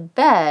on the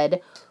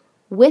bed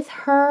with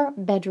her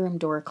bedroom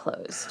door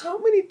closed. How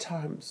many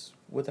times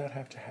would that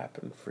have to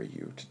happen for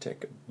you to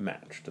take a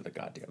match to the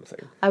goddamn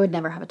thing? I would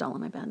never have a doll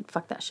on my bed.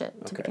 Fuck that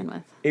shit to begin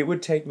with. It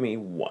would take me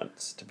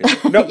once to be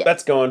like, nope, yeah.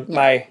 That's going. Yeah,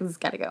 bye. This has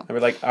got to go. I'd be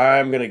like,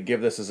 I'm going to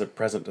give this as a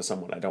present to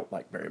someone I don't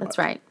like very much. That's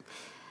right.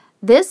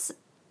 This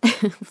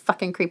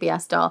fucking creepy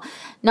ass doll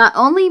not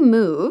only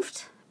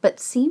moved, but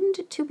seemed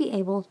to be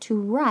able to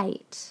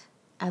write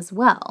as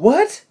well.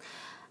 What?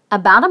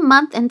 About a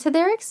month into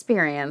their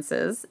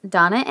experiences,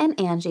 Donna and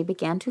Angie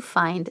began to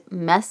find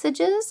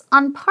messages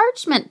on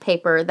parchment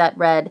paper that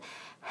read,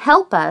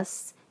 "Help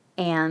us"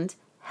 and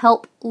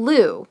 "Help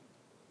Lou."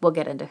 We'll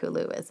get into who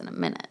Lou is in a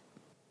minute.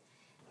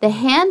 The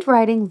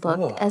handwriting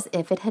looked as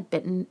if it had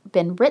been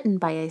written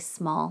by a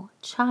small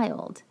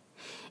child.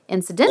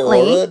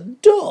 Incidentally... Or a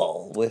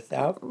doll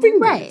without fingers.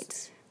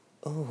 Right.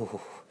 Oh.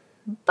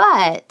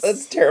 But...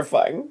 That's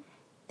terrifying.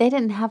 They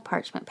didn't have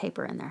parchment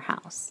paper in their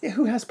house. Yeah,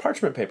 who has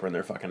parchment paper in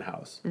their fucking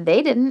house?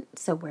 They didn't,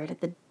 so where did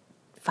the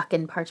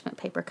fucking parchment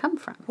paper come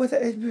from?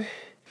 They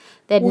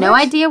had no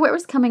idea where it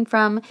was coming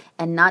from,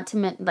 and not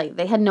to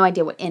they had no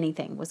idea what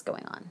anything was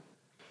going on.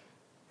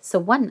 So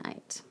one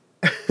night...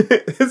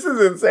 This is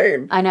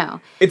insane. I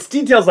know. It's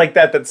details like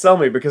that sell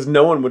me, because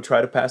no one would try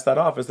to pass that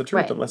off as the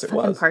truth unless it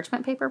fucking was.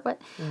 Parchment paper? What?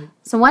 Right.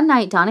 So one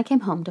night, Donna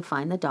came home to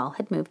find the doll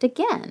had moved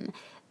again.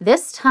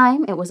 This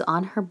time, it was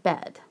on her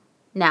bed.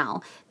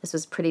 Now, this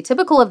was pretty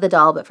typical of the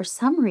doll, but for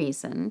some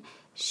reason,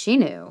 she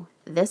knew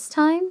this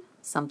time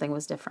something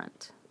was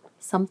different.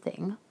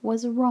 Something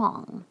was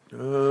wrong.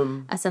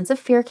 A sense of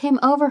fear came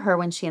over her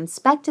when she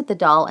inspected the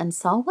doll and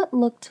saw what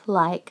looked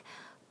like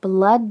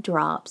blood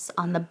drops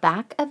on the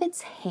back of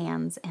its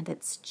hands and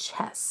its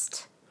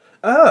chest.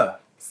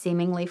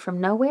 Seemingly from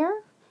nowhere,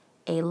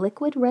 a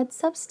liquid red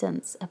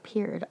substance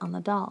appeared on the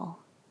doll.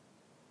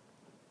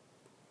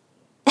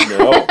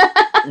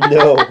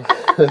 No.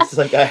 It's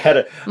like I had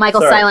a... Michael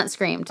silent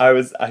screamed. I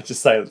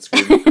just silent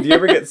screamed. Do you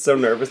ever get so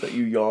nervous that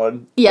you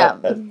yawn? Yeah.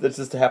 That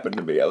just happened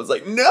to me. I was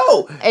like,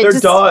 no!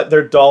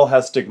 Their doll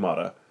has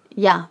stigmata.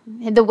 Yeah.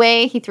 The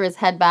way he threw his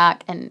head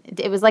back, and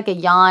it was like a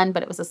yawn,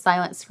 but it was a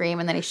silent scream,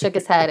 and then he shook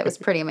his head. It was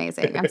pretty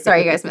amazing. I'm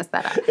sorry you guys missed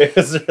that out. It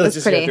was really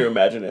just pretty... You have to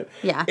imagine it.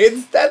 Yeah.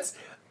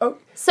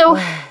 So,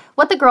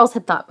 what the girls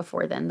had thought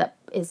before then, that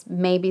is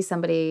maybe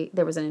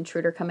there was an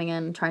intruder coming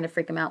in, trying to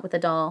freak him out with a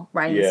doll,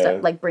 writing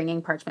stuff, like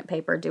bringing parchment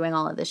paper, doing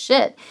all of this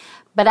shit.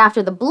 But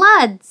after the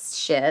blood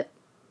shit,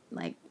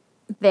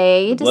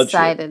 they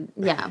decided,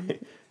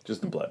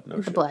 just the blood, no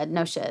shit. The blood,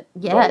 no shit.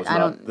 Yeah, I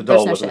don't. The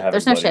doll wasn't having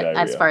There's no shit, diarrhea.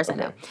 as far as I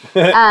know.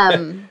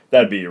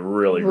 That'd be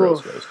really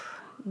gross.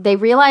 They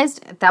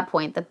realized at that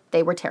point that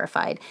they were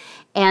terrified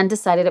and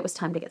decided it was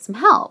time to get some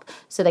help.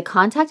 So they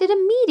contacted a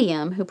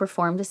medium who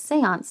performed a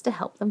seance to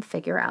help them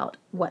figure out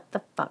what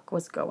the fuck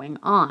was going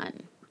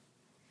on.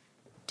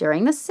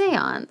 During the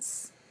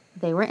seance,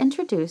 they were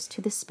introduced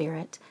to the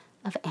spirit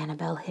of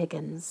Annabelle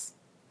Higgins.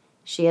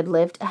 She had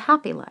lived a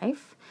happy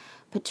life,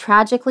 but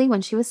tragically,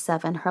 when she was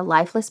 7, her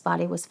lifeless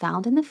body was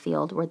found in the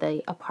field where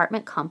the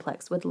apartment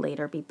complex would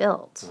later be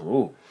built.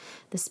 Ooh.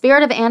 The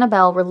spirit of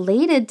Annabelle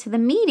related to the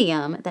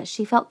medium that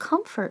she felt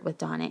comfort with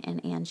Donna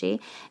and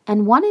Angie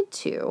and wanted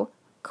to,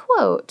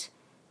 quote,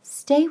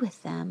 stay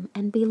with them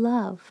and be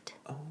loved.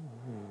 Oh.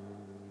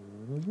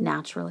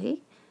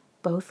 Naturally,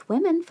 both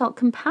women felt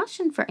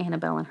compassion for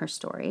Annabelle and her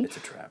story. It's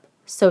a trap.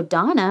 So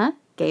Donna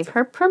gave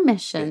her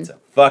permission. It's a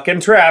fucking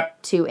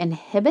trap. To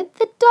inhibit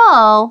the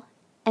doll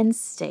and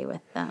stay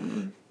with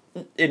them.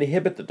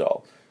 Inhibit the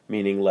doll,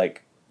 meaning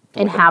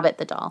inhabit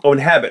the doll. Oh,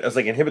 inhabit. I was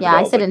like, inhibit the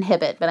doll. Yeah, I said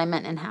inhibit, but I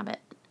meant inhabit.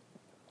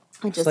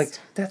 It's like,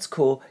 that's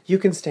cool. You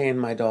can stay in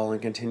my doll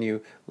and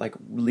continue,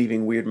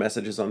 leaving weird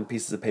messages on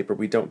pieces of paper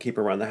we don't keep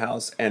around the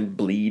house and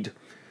bleed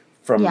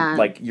from,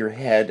 your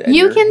head and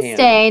you your can hand.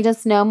 stay,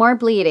 just no more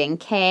bleeding.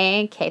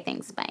 Okay,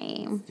 thanks,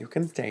 babe. You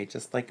can stay,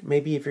 just,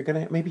 maybe if you're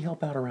going to,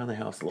 help out around the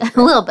house a little bit.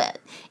 A little bit.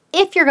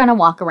 If you're going to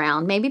walk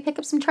around, maybe pick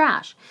up some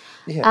trash.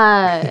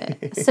 Yeah.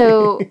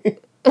 So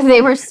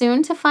they were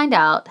soon to find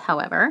out,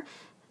 however,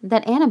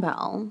 that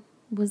Annabelle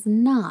was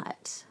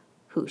not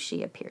who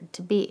she appeared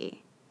to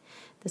be.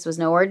 This was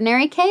no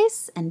ordinary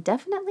case, and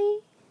definitely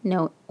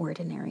no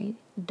ordinary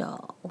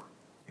doll.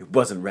 It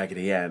wasn't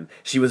Raggedy Ann.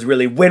 She was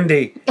really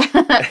windy,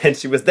 and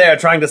she was there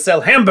trying to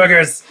sell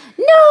hamburgers.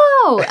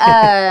 No!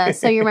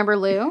 So you remember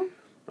Lou?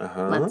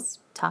 Uh-huh. Let's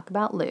talk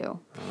about Lou.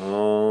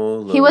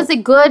 Oh, Lou. He was a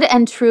good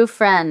and true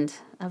friend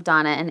of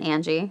Donna and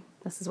Angie.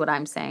 This is what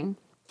I'm saying.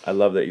 I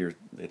love that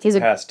it's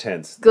past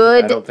tense.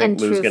 Good I don't think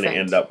and Lou's true going to friend.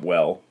 end up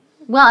well.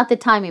 Well, at the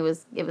time, he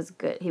was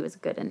good. He was a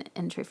good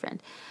and true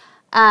friend.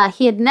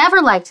 He had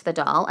never liked the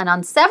doll, and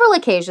on several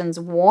occasions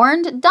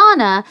warned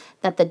Donna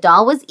that the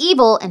doll was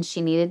evil and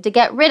she needed to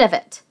get rid of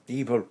it.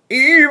 Evil,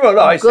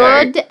 I say.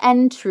 Good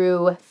and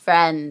true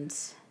friend.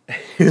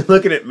 You're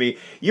looking at me.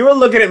 You were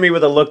looking at me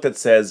with a look that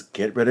says,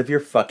 "Get rid of your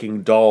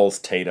fucking dolls,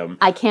 Tatum."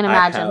 I can't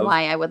imagine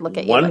why I would look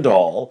at you. One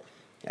doll.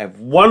 I have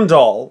one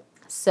doll.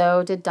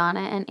 So did Donna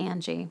and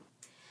Angie.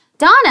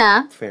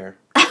 Donna. Fair.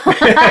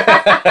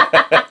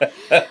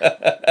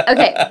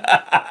 Okay.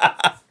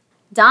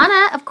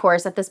 Donna, of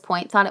course, at this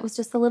point thought it was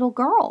just a little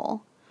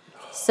girl.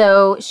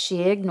 So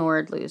she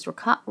ignored Lou's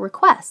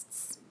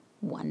requests.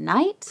 One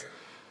night,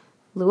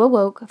 Lou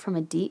awoke from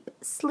a deep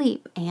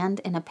sleep and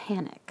in a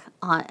panic.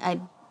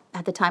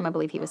 At the time, I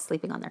believe he was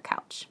sleeping on their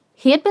couch.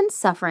 He had been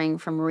suffering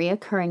from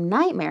reoccurring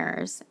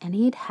nightmares, and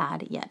he'd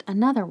had yet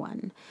another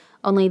one.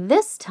 Only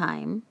this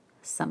time,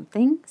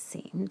 something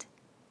seemed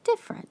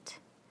different.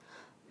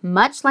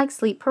 Much like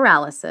sleep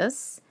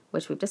paralysis,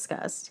 which we've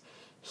discussed,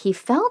 he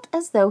felt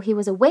as though he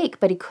was awake,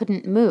 but he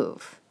couldn't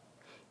move.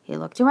 He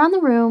looked around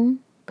the room,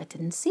 but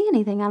didn't see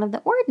anything out of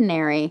the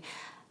ordinary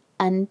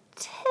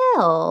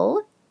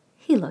until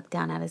he looked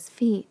down at his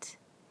feet.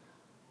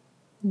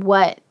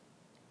 What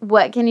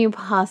can you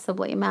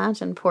possibly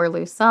imagine poor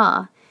Lou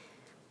saw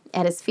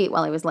at his feet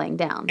while he was laying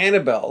down?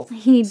 Annabelle.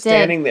 He did.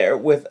 Standing there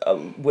with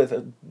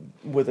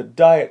a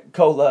Diet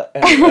Cola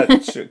and a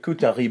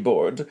charcuterie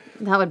board.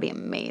 That would be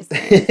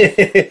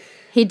amazing.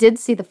 He did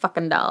see the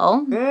fucking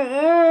doll.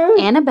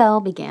 Annabelle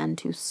began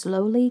to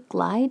slowly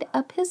glide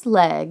up his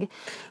leg,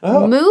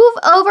 move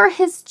over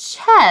his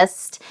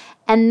chest,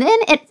 and then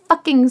it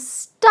fucking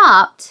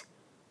stopped.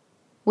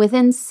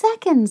 Within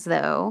seconds,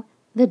 though,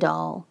 the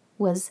doll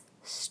was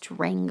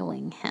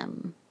strangling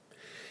him.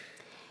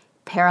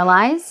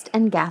 Paralyzed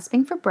and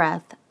gasping for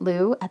breath,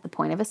 Lou, at the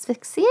point of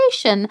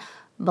asphyxiation,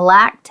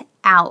 blacked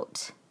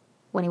out.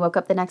 When he woke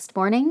up the next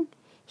morning,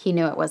 he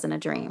knew it wasn't a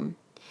dream.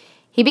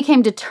 He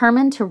became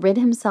determined to rid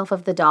himself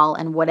of the doll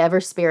and whatever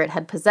spirit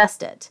had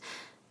possessed it.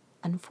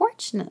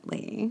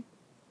 Unfortunately,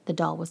 the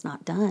doll was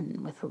not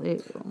done with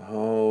Lou.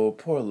 Oh,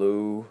 poor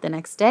Lou. The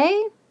next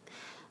day,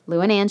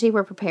 Lou and Angie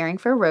were preparing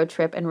for a road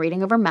trip and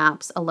reading over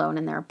maps alone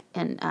in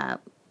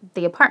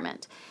the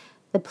apartment.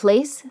 The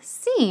place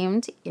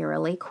seemed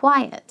eerily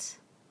quiet.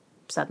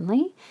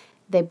 Suddenly,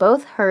 they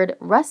both heard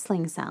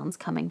rustling sounds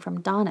coming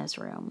from Donna's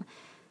room.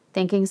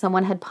 Thinking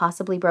someone had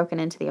possibly broken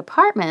into the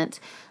apartment,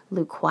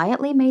 Lou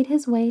quietly made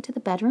his way to the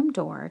bedroom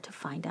door to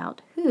find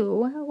out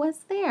who was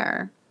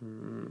there.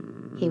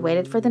 He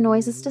waited for the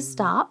noises to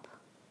stop,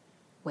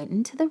 went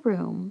into the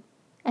room,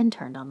 and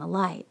turned on the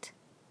light.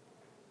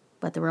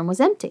 But the room was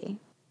empty,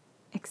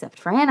 except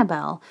for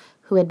Annabelle,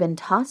 who had been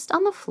tossed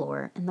on the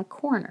floor in the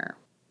corner.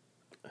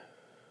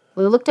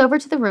 Lou looked over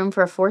to the room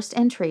for a forced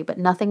entry, but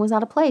nothing was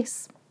out of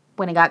place.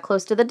 When he got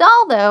close to the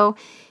doll, though,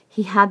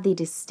 he had the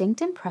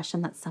distinct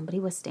impression that somebody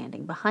was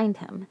standing behind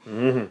him.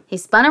 Mm-hmm. He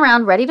spun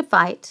around, ready to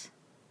fight,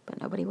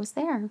 but nobody was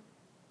there.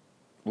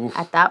 Oof.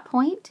 At that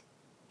point,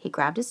 he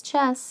grabbed his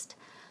chest,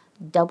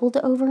 doubled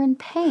over in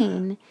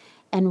pain,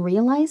 and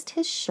realized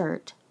his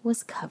shirt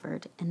was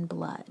covered in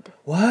blood.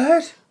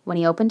 What? When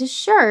he opened his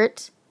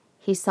shirt,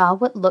 he saw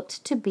what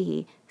looked to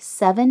be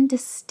 7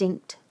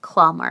 distinct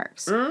claw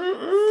marks,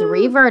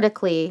 3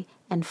 vertically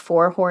and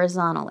 4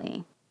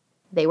 horizontally.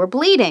 They were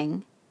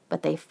bleeding,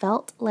 but they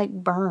felt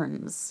like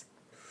burns.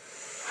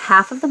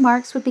 Half of the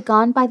marks would be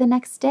gone by the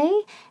next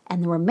day,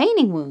 and the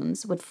remaining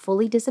wounds would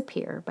fully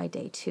disappear by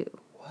day 2.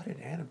 What did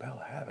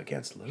Annabelle have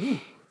against Lou?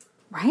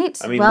 Right.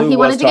 I mean, well, Lou he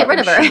wanted to get rid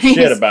of her.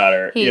 Shit about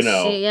her, he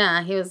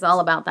was all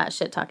about that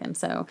shit talking.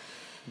 So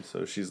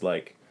she's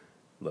like,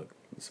 "Look,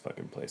 this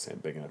fucking place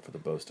ain't big enough for the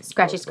boast of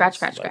scratchy, scratch.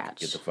 Get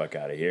the fuck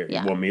out of here.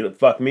 Yeah. You want me to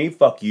fuck me?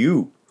 Fuck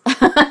you."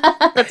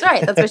 That's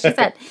right. That's what she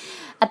said.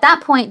 At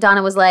that point,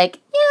 Donna was like,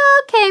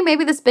 "Yeah, okay,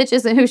 maybe this bitch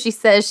isn't who she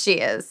says she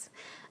is."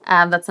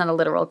 That's not a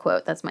literal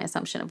quote. That's my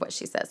assumption of what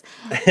she says.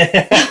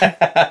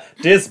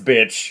 This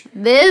bitch.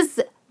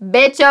 This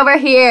bitch over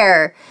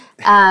here.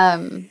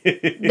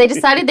 They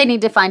decided they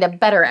need to find a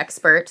better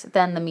expert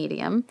than the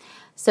medium.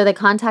 So they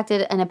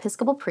contacted an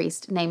Episcopal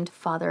priest named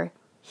Father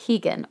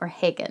Hagen.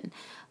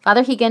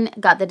 Father Hagen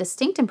got the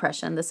distinct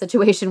impression the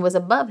situation was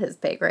above his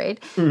pay grade.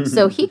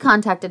 So he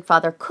contacted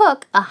Father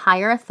Cook, a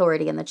higher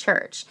authority in the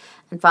church.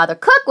 And Father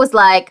Cook was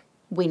like,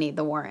 "We need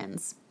the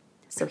Warrens."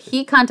 So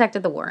he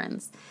contacted the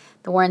Warrens.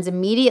 The Warrens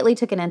immediately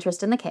took an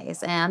interest in the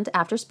case and,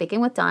 after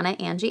speaking with Donna,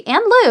 Angie,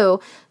 and Lou,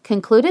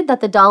 concluded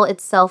that the doll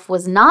itself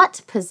was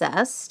not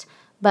possessed,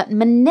 but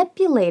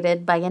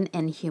manipulated by an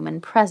inhuman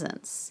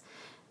presence.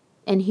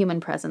 Inhuman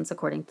presence,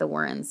 according to the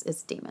Warrens,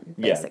 is demon,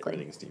 basically. Yeah,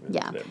 everything's demon.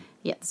 Yeah,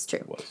 that's true.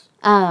 It was.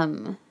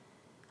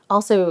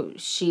 Also,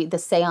 the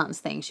seance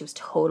thing, she was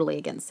totally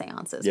against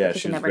seances. Yeah,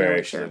 because she you was never know very,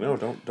 what she's like, no,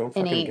 don't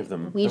fucking give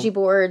them. Ouija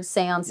boards,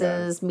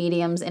 seances,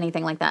 mediums,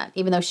 anything like that.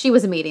 Even though she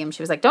was a medium,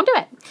 she was like, don't do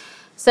it.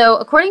 So,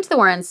 according to the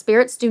Warrens,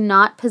 spirits do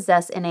not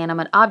possess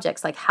inanimate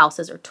objects like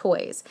houses or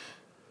toys.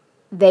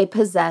 They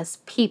possess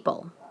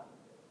people.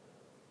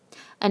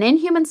 An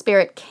inhuman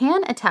spirit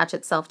can attach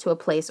itself to a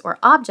place or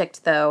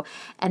object, though,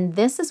 and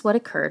this is what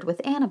occurred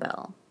with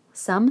Annabelle.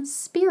 Some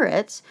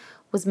spirit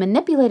was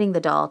manipulating the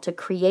doll to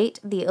create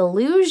the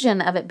illusion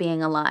of it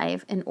being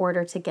alive in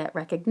order to get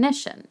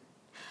recognition.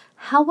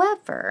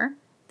 However,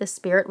 the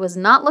spirit was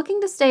not looking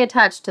to stay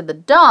attached to the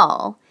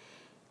doll.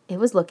 It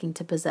was looking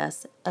to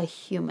possess a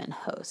human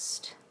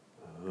host.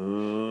 Yikes.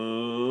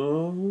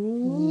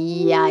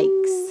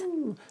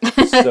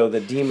 So the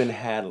demon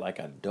had like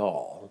a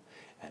doll,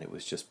 and it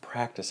was just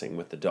practicing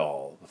with the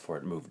doll before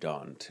it moved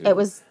on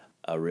to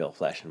a real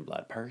flesh and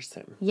blood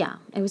person. Yeah,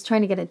 it was trying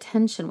to get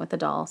attention with the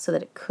doll so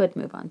that it could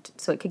move on,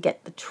 so it could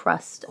get the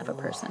trust of a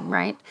person,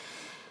 right?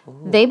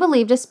 They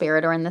believed a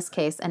spirit, or in this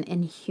case, an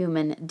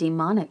inhuman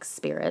demonic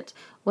spirit,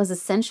 was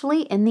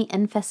essentially in the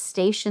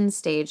infestation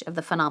stage of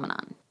the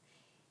phenomenon.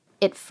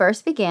 It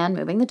first began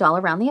moving the doll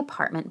around the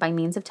apartment by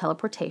means of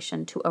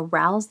teleportation to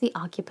arouse the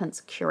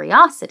occupants'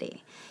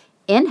 curiosity,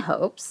 in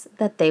hopes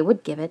that they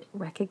would give it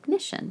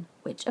recognition,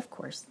 which, of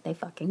course, they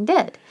fucking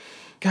did.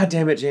 God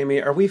damn it,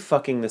 Jamie. Are we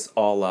fucking this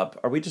all up?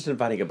 Are we just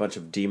inviting a bunch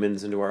of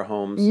demons into our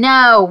homes?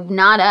 No,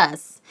 not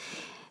us.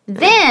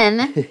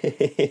 Then,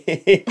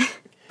 predictably...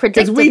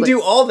 Because we do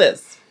all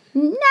this.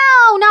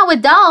 No, not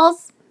with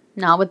dolls.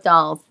 Not with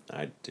dolls.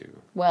 I do.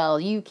 Well,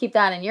 you keep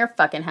that in your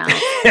fucking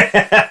house.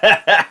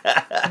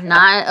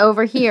 Not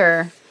over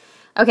here.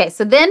 Okay,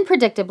 so then,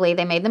 predictably,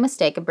 they made the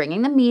mistake of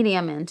bringing the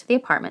medium into the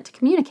apartment to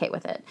communicate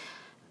with it.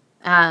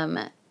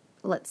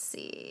 Let's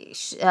see.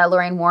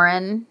 Lorraine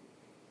Warren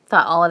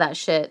thought all of that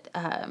shit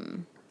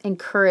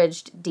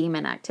encouraged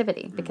demon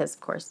activity because,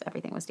 of course,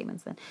 everything was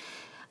demons then.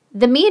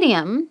 The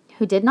medium,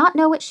 who did not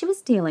know what she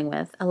was dealing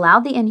with,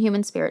 allowed the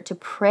inhuman spirit to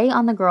prey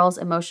on the girl's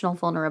emotional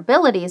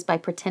vulnerabilities by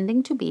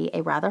pretending to be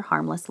a rather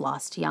harmless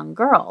lost young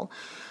girl.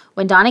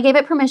 When Donna gave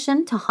it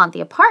permission to haunt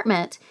the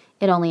apartment,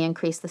 it only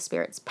increased the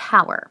spirit's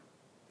power.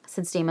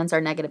 Since demons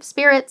are negative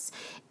spirits,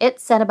 it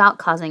set about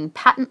causing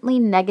patently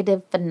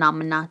negative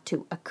phenomena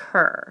to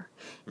occur.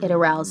 It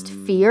aroused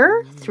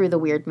fear through the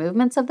weird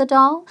movements of the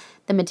doll,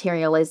 the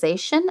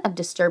materialization of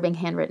disturbing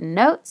handwritten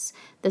notes,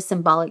 the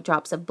symbolic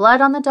drops of blood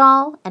on the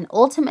doll, and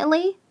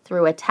ultimately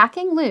through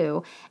attacking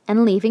Lou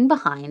and leaving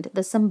behind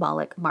the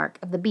symbolic mark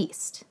of the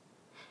beast.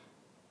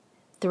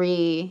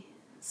 3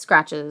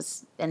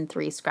 scratches and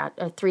 3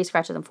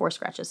 scratches and 4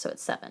 scratches, so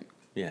it's 7.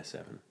 Yeah,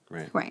 7.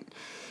 Right. Right.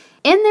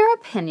 In their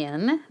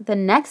opinion, the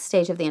next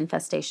stage of the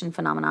infestation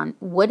phenomenon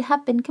would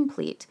have been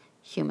complete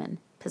human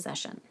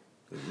possession.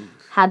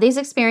 Had these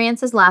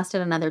experiences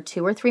lasted another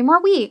 2 or 3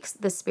 more weeks,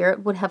 the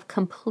spirit would have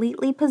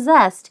completely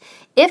possessed,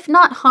 if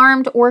not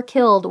harmed or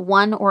killed,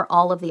 one or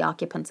all of the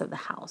occupants of the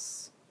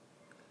house.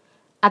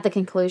 At the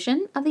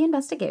conclusion of the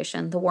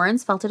investigation, the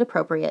Warrens felt it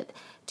appropriate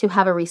to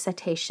have a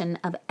recitation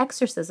of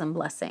exorcism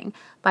blessing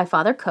by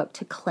Father Cook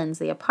to cleanse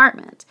the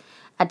apartment.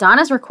 At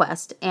Donna's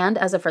request, and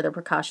as a further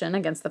precaution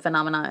against the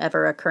phenomena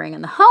ever occurring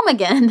in the home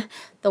again,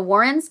 the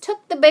Warrens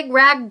took the big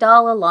rag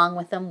doll along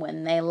with them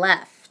when they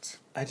left.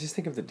 I just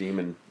think of the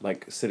demon,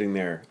 like, sitting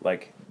there,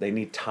 like, they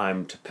need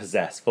time to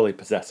fully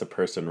possess a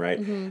person, right?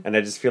 Mm-hmm. And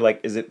I just feel like,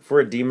 is it, for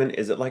a demon,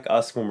 is it like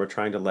us when we're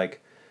trying to,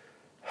 like,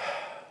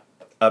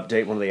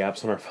 update one of the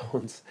apps on our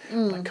phones?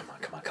 Like, come on.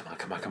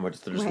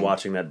 They're just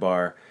watching that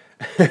bar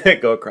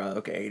go across.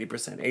 Okay,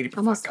 80%.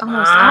 Almost. On.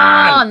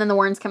 Oh, and then the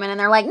Warrens come in and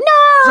they're like, no!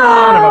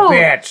 Son of a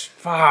bitch!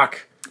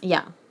 Fuck!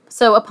 Yeah.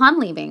 So upon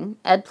leaving,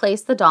 Ed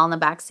placed the doll in the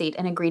back seat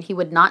and agreed he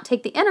would not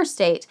take the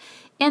interstate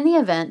in the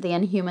event the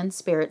inhuman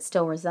spirit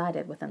still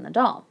resided within the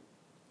doll.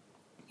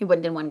 He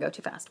didn't want to go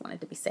too fast, wanted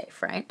to be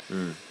safe, right?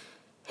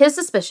 His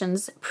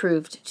suspicions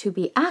proved to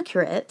be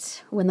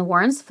accurate when the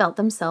Warrens felt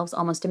themselves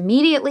almost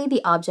immediately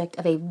the object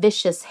of a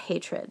vicious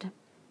hatred.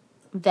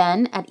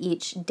 Then, at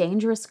each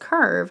dangerous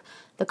curve,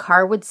 the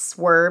car would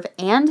swerve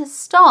and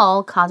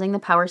stall, causing the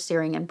power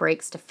steering and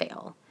brakes to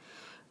fail.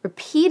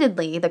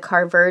 Repeatedly, the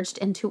car verged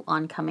into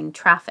oncoming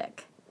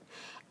traffic.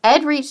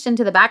 Ed reached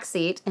into the back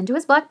seat, into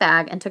his black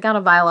bag, and took out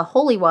a vial of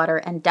holy water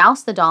and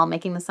doused the doll,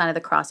 making the sign of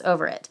the cross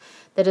over it.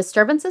 The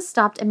disturbances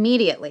stopped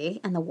immediately,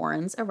 and the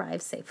Warrens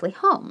arrived safely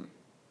home.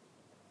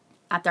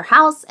 At their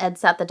house, Ed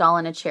sat the doll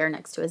in a chair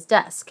next to his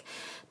desk.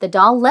 The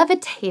doll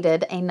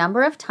levitated a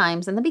number of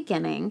times in the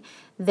beginning,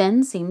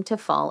 then seemed to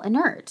fall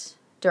inert.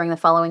 During the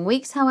following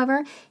weeks,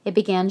 however, it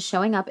began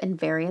showing up in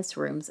various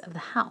rooms of the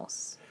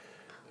house.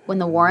 When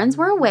the Warrens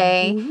were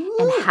away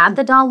and had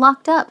the doll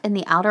locked up in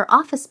the outer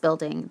office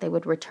building, they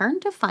would return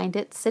to find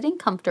it sitting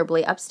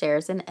comfortably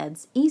upstairs in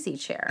Ed's easy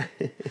chair.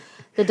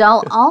 The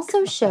doll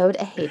also showed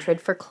a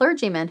hatred for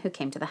clergymen who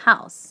came to the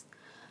house.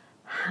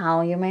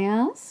 How, you may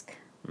ask?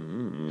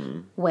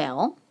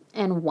 Well,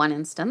 In one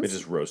instance. It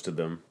just roasted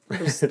them.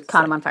 Just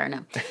caught them on fire,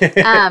 no.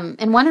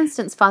 In one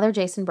instance, Father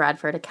Jason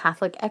Bradford, a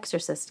Catholic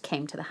exorcist,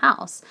 came to the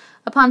house.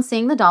 Upon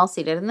seeing the doll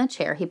seated in the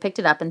chair, he picked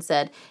it up and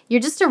said,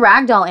 "You're just a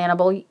rag doll,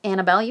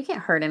 Annabelle. You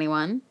can't hurt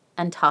anyone,"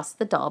 and tossed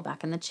the doll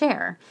back in the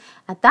chair.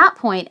 At that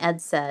point,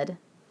 Ed said,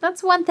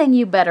 "That's one thing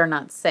you better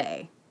not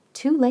say."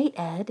 "Too late,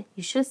 Ed.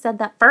 You should have said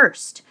that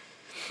first."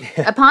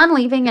 Upon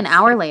leaving an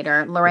hour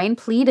later, Lorraine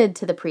pleaded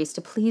to the priest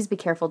to please be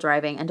careful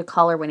driving and to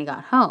call her when he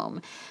got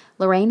home.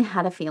 Lorraine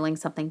had a feeling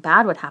something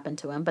bad would happen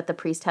to him, but the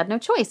priest had no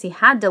choice. He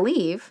had to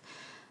leave.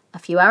 A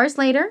few hours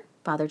later,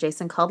 Father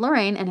Jason called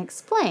Lorraine and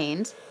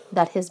explained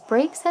that his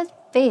brakes had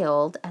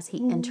failed as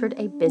he entered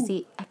a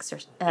busy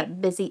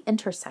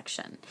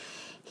intersection.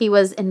 He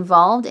was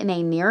involved in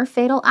a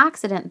near-fatal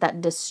accident that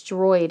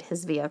destroyed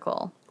his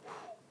vehicle.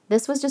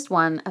 This was just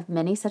one of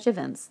many such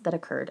events that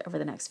occurred over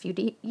the next few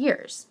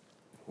years.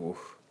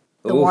 Oof.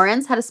 The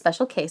Warrens had a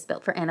special case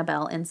built for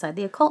Annabelle inside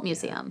the Occult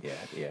Museum.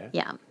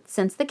 Yeah.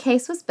 Since the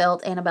case was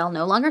built, Annabelle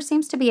no longer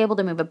seems to be able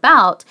to move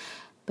about,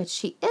 but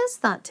she is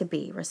thought to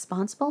be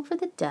responsible for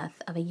the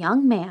death of a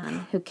young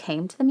man who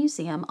came to the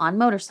museum on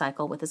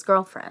motorcycle with his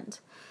girlfriend.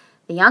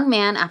 The young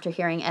man, after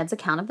hearing Ed's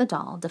account of the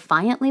doll,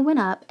 defiantly went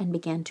up and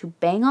began to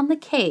bang on the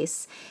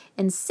case,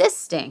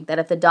 insisting that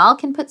if the doll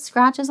can put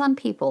scratches on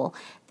people,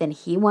 then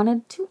he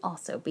wanted to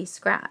also be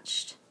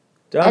scratched.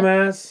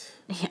 Dumbass.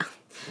 Yeah.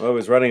 Well, he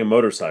was riding a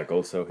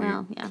motorcycle, so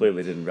he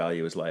clearly didn't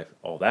value his life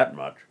all that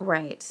much.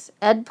 Right.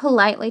 Ed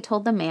politely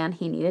told the man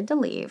he needed to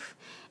leave,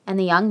 and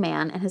the young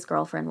man and his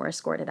girlfriend were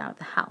escorted out of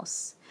the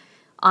house.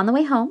 On the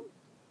way home,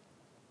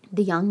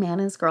 the young man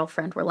and his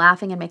girlfriend were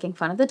laughing and making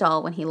fun of the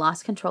doll when he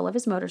lost control of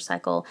his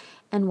motorcycle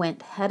and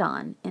went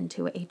head-on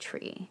into a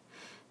tree.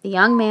 The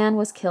young man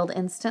was killed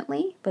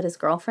instantly, but his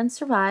girlfriend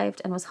survived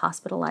and was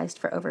hospitalized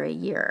for over a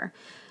year.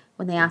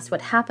 When they asked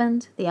what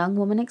happened, the young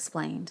woman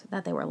explained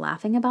that they were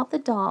laughing about the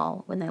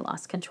doll when they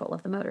lost control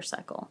of the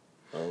motorcycle.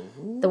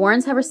 The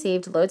Warrens have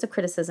received loads of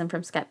criticism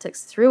from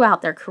skeptics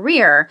throughout their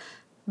career,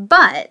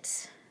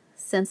 but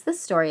since this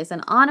story is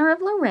in honor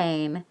of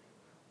Lorraine,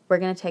 we're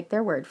going to take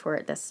their word for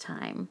it this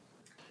time,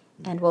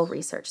 and we'll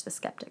research the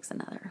skeptics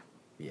another.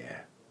 Yeah,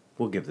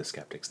 we'll give the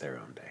skeptics their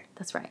own day.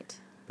 That's right.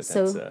 But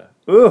that's,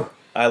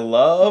 I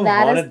love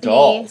haunted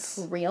dolls.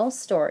 That is the real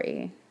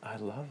story. I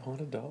love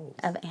haunted dolls.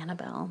 Of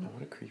Annabelle. Oh,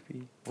 what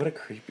a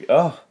creepy.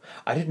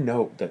 I didn't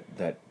know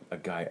that a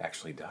guy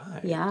actually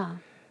died. Yeah.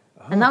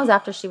 Oh. And that was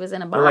after she was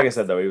in a box. Well, like I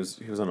said, though, he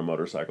was on a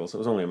motorcycle, so it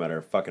was only a matter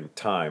of fucking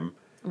time.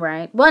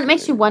 Right. Well, it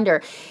makes you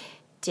wonder,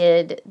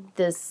 did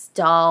this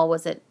doll,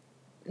 was it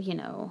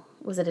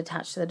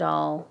attached to the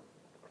doll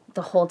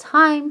the whole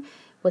time?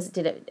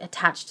 Did it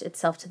attach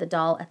itself to the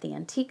doll at the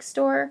antique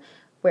store?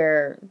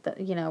 Where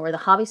the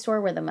hobby store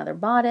where the mother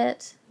bought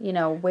it,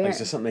 where... Like, is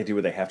this something they do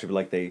where they have to be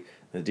like the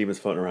demon's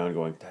floating around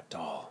going, that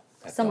doll.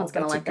 Someone's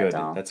going to like that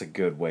doll. That's a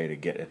good way to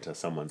get into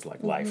someone's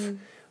life. I'm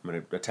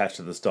going to attach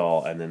to this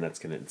doll, and then it's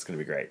going to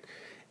be great.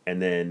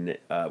 And then,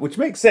 which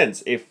makes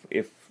sense if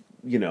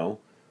you're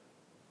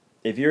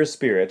a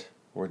spirit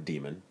or a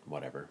demon,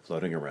 whatever,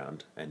 floating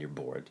around, and you're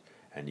bored,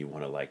 and you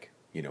want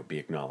to be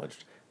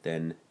acknowledged,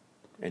 then,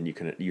 and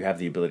you have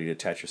the ability to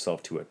attach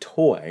yourself to a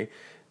toy,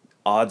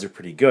 odds are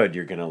pretty good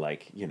you're going to,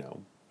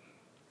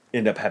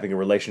 end up having a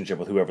relationship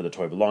with whoever the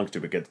toy belongs to,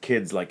 because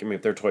kids,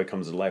 if their toy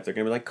comes to life, they're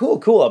going to be like,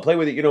 cool, I'll play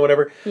with it,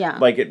 whatever. Yeah.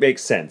 It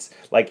makes sense.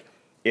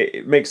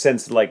 It makes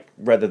sense,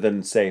 rather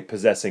than, say,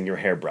 possessing your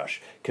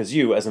hairbrush. Because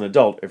you, as an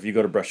adult, if you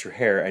go to brush your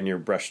hair and your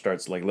brush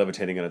starts,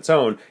 levitating on its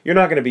own, you're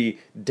not going to be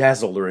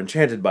dazzled or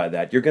enchanted by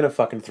that. You're going to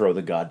fucking throw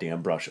the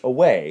goddamn brush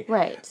away.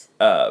 Right.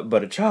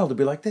 But a child would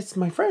be like, this is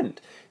my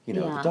friend.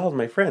 The doll's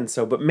my friend.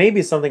 So, but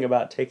maybe something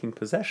about taking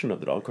possession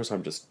of the doll. Of course,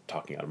 I'm just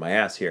talking out of my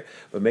ass here.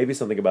 But maybe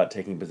something about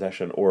taking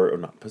possession, or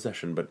not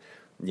possession, but,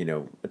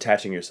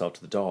 attaching yourself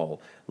to the doll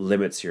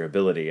limits your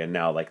ability. And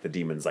now, the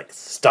demon's,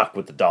 stuck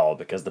with the doll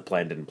because the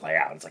plan didn't play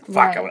out. It's like,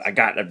 fuck, right.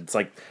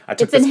 I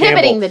took this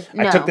gamble.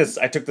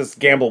 I took this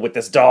gamble with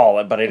this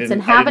doll, but it's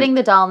inhabiting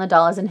the doll, and the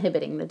doll is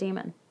inhibiting the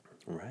demon.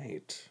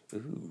 Right.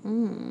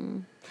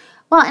 Ooh.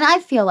 Well, and I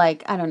feel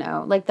like, I don't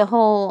know, the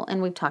whole,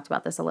 and we've talked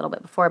about this a little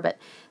bit before, but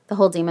the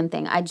whole demon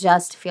thing, I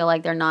just feel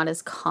like they're not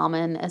as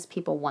common as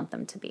people want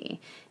them to be.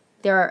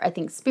 I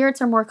think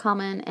spirits are more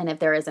common, and if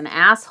there is an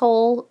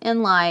asshole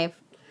in life,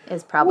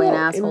 is probably an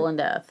asshole in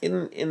death.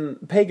 In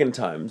pagan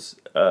times,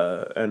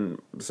 and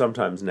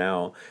sometimes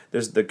now,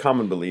 there's the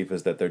common belief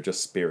is that they're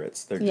just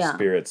spirits. They're just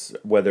spirits,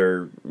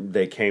 whether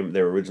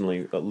they're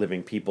originally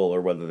living people, or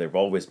whether they've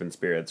always been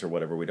spirits, or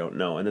whatever, we don't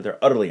know, and that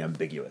they're utterly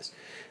ambiguous.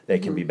 They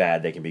can be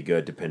bad, they can be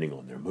good, depending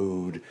on their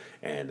mood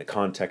and the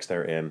context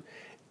they're in.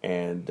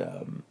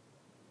 And,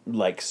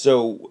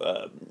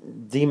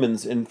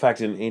 demons, in fact,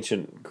 in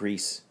ancient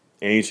Greece,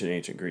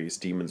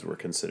 demons were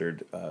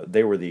considered,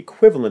 they were the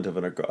equivalent of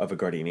a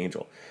guardian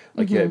angel.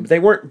 They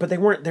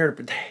weren't there,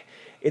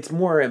 it's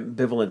more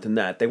ambivalent than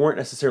that. They weren't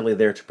necessarily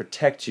there to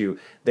protect you.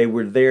 They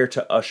were there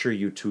to usher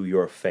you to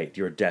your fate,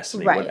 your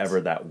destiny, whatever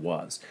that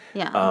was.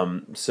 Yeah.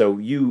 So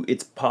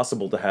it's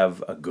possible to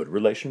have a good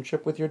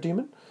relationship with your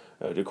demon.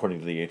 according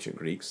to the ancient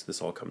Greeks,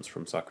 this all comes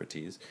from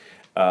Socrates.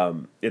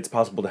 It's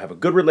possible to have a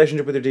good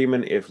relationship with your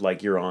demon if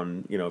like you're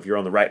on, if you're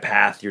on the right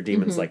path, your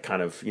demon's like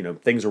kind of,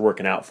 things are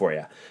working out for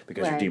you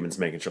because your demon's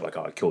making sure like,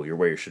 oh, cool, you're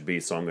where you should be,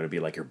 so I'm going to be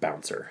like your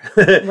bouncer.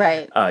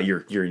 Right.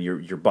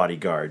 Your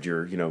bodyguard,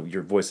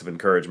 your voice of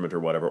encouragement or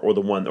whatever,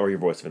 or your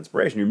voice of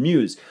inspiration, your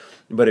muse.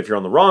 But if you're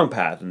on the wrong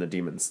path, then the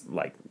demon's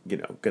like,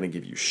 going to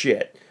give you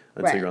shit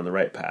until you're on the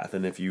right path.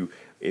 And if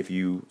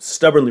you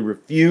stubbornly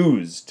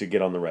refuse to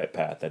get on the right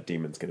path, that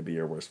demon's going to be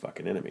your worst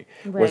fucking enemy.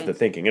 Right. Was the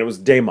thinking. And it was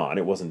daemon.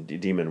 It wasn't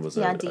demon. Was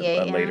a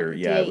later.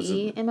 Yeah, it was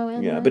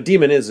D-A-E-M-O-N. Yeah, but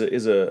demon is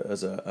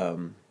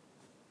a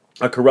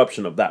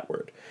corruption of that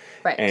word.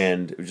 Right.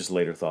 And it was just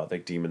later thought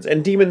like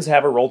demons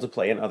have a role to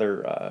play in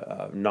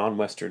other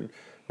non-Western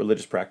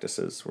religious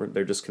practices where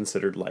they're just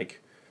considered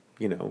like,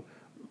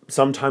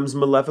 sometimes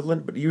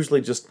malevolent, but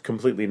usually just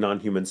completely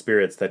non-human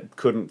spirits that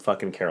couldn't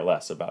fucking care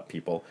less about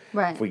people.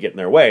 Right. If we get in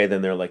their way,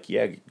 then they're like,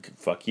 yeah,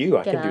 fuck you,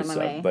 I can do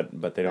stuff.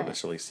 But they don't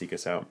necessarily seek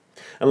us out.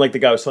 And like the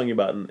guy I was telling you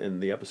about in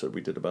the episode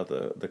we did about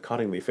the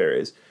Cottingley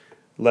fairies,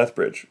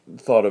 Lethbridge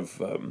thought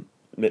of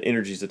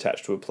energies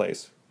attached to a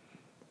place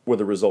were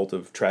the result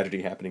of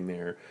tragedy happening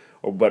there.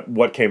 But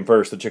what came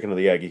first, the chicken or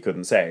the egg, he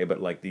couldn't say.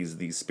 But like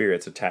these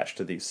spirits attached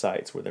to these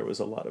sites where there was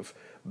a lot of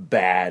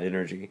bad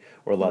energy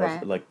or a lot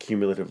of like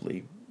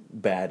cumulatively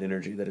bad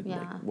energy that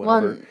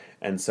whatever,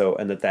 and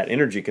that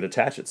energy could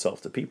attach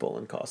itself to people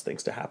and cause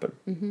things to happen.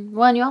 Mm-hmm.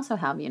 Well, and you also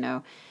have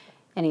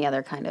any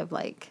other kind of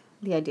like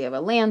the idea of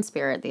a land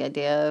spirit, the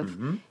idea of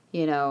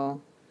there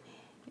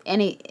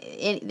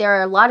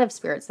are a lot of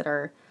spirits that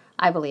are,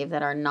 I believe,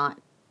 that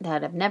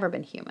have never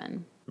been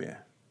human. Yeah.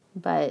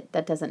 But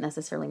that doesn't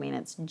necessarily mean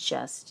it's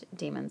just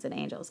demons and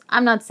angels.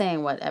 I'm not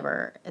saying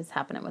whatever is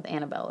happening with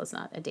Annabelle is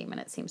not a demon.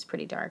 It seems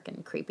pretty dark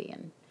and creepy,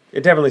 and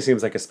it definitely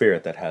seems like a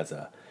spirit that has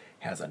a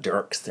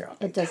dark side.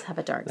 It does have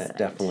a dark side.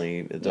 Definitely,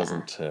 it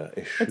doesn't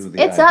issue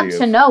the idea. It's up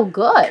to no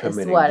good, is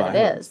what violence.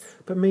 It is.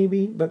 But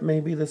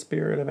maybe the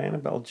spirit of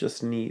Annabelle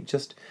just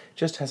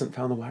hasn't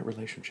found the right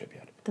relationship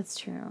yet. That's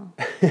true.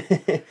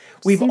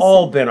 We've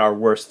all been our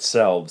worst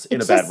selves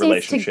in a bad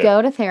relationship. Needs to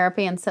go to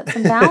therapy and set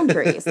some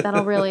boundaries.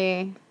 That'll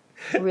really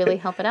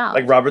help it out.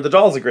 Like Robert the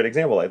Doll is a great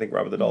example. I think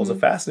Robert the Doll is a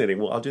fascinating.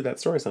 Well, I'll do that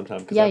story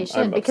sometime because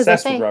I'm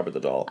obsessed with Robert the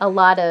Doll. A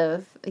lot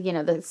of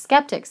the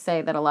skeptics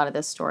say that a lot of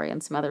this story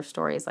and some other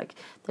stories, like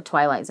the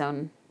Twilight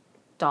Zone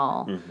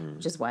doll,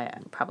 which is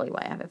probably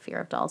why I have a fear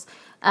of dolls.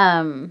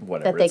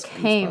 That they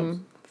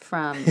came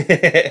from.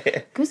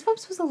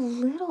 Goosebumps was a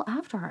little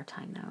after our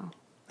time, though.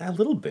 A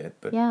little bit,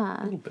 but a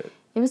little bit.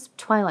 It was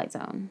Twilight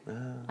Zone.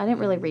 I didn't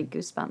really read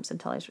Goosebumps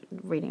until I was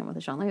reading it with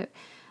Jean-Luc.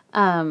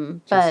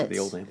 But the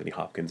old Anthony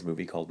Hopkins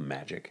movie called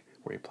Magic,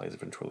 where he plays a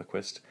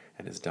ventriloquist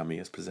and his dummy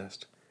is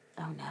possessed.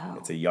 Oh no!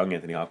 It's a young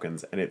Anthony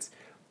Hopkins, and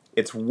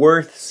it's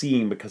worth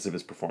seeing because of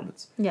his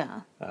performance.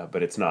 Yeah.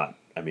 But it's not.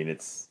 I mean,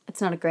 it's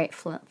not a great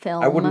film.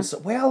 I wouldn't say.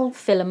 Well,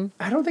 film.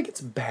 I don't think it's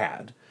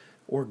bad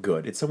or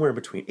good. It's somewhere in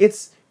between.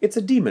 It's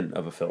a demon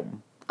of a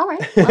film. All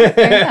right. Well,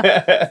 there you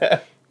go.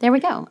 There we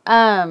go.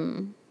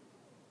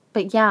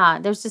 But yeah,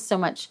 there's just so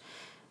much,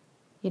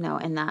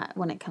 in that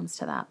when it comes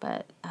to that.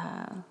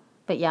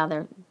 But yeah,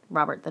 they're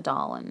Robert the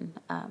Doll and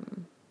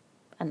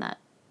that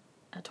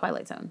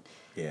Twilight Zone.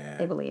 Yeah.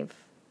 They believe,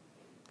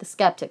 the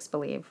skeptics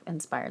believe,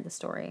 inspired the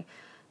story,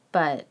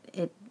 but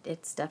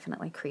it's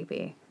definitely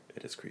creepy.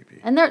 It is creepy.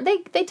 And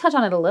they touch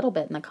on it a little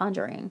bit in The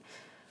Conjuring,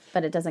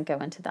 but it doesn't go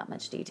into that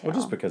much detail. Well,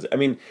 just because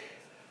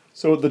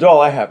so the doll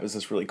I have is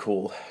this really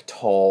cool,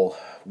 tall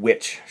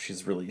witch. She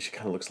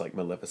kind of looks like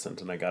Maleficent,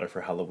 and I got her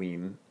for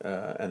Halloween,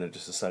 and I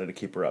just decided to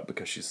keep her up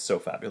because she's so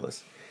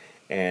fabulous.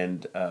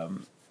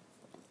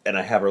 And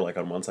I have her like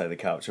on one side of the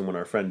couch, and when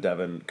our friend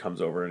Devin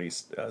comes over and he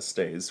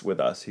stays with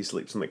us, he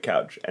sleeps on the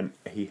couch, and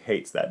he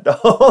hates that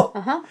doll.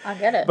 I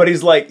get it. But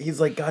he's like,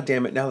 God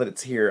damn it! Now that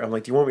it's here, I'm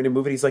like, do you want me to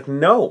move it? He's like,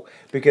 no,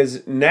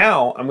 because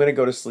now I'm gonna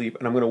go to sleep,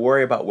 and I'm gonna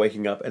worry about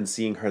waking up and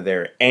seeing her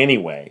there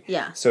anyway.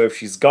 Yeah. So if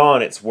she's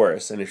gone, it's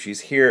worse, and if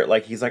she's here,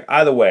 like he's like,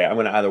 either way, I'm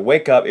gonna either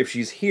wake up if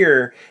she's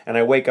here, and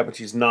I wake up and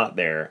she's not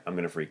there, I'm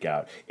gonna freak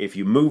out. If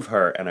you move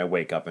her and I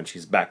wake up and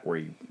she's back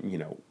where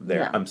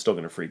there, I'm still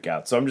gonna freak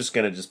out. So I'm just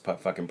gonna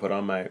fucking put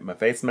on my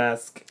face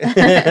mask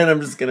and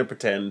I'm just going to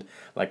pretend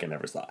like I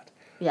never saw it.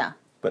 Yeah.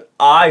 But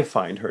I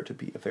find her to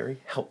be a very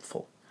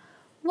helpful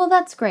Well,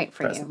 that's great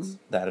for presence. you.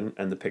 That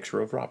and the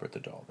picture of Robert the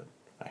doll that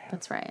I have.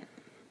 That's right.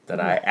 That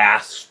I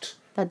asked.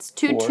 That's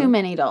too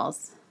many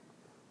dolls.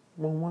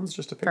 Well, one's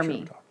just a picture for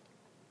me. of a doll.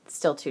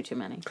 Still too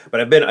many.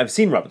 But I've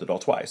seen Robert the doll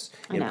twice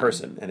in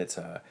person, and it's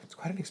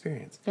quite an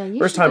experience. Yeah, the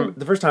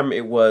first time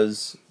it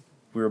was,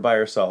 we were by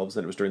ourselves,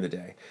 and it was during the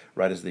day,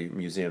 right as the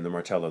museum,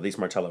 the East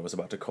Martello was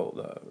about to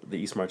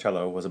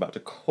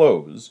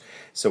close.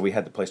 So we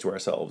had the place to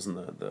ourselves, and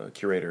the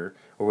curator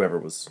or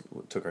whoever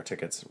took our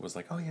tickets was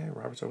like, "Oh yeah,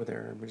 Robert's over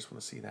there, and we just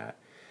want to see that."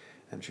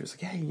 And she was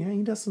like, "Yeah,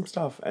 he does some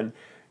stuff, and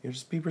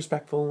just be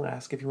respectful,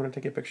 ask if you want to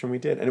take a picture." And we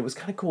did, and it was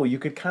kind of cool. You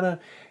could kind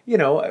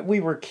of, we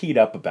were keyed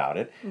up about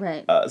it.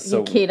 Right.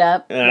 You keyed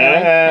up.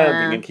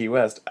 Being in Key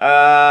West.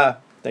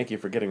 Thank you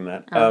for getting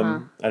that.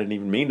 I didn't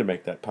even mean to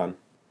make that pun.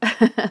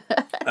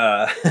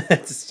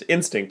 It's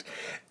instinct.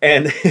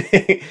 And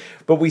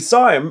but we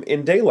saw him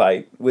in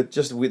daylight with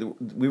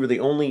we were the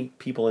only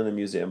people in the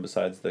museum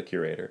besides the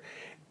curator,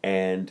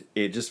 and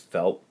it just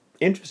felt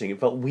interesting. It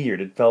felt weird.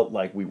 It felt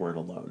like we weren't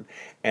alone.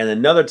 And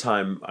another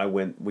time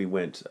we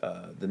went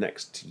the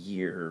next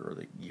year or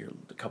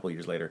a couple of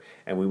years later,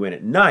 and we went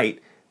at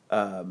night.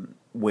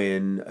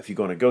 When if you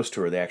go on a ghost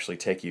tour, they actually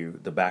take you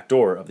the back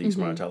door of the East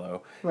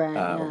Martello,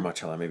 or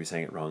Martello, I may be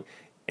saying it wrong,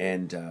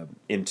 and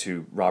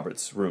into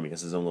Robert's room. He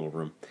has his own little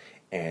room,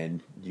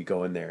 and you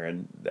go in there,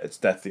 and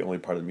that's the only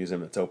part of the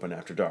museum that's open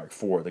after dark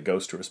for the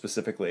ghost tour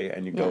specifically.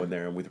 And you go in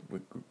there and with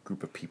a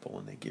group of people,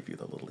 and they give you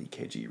the little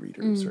EKG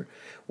readers or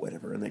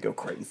whatever, and they go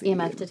crazy.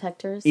 EMF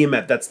detectors.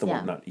 EMF, that's the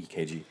one, not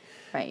EKG.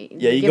 Right.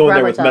 Yeah, you go in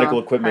there with medical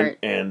equipment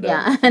and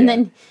and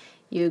then.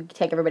 You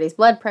take everybody's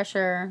blood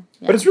pressure.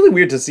 Yeah. But it's really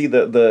weird to see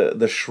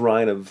the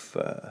shrine of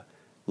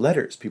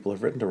letters people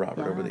have written to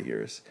Robert over the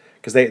years.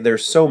 Because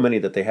there's so many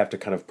that they have to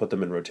kind of put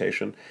them in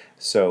rotation.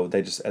 So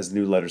they just, as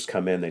new letters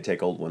come in, they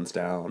take old ones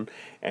down.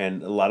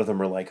 And a lot of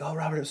them are like, oh,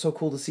 Robert, it's so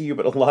cool to see you.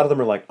 But a lot of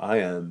them are like, I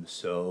am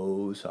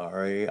so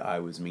sorry I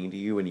was mean to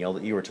you and yelled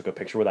at you or took a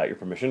picture without your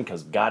permission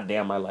because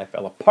goddamn my life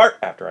fell apart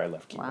after I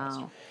left Key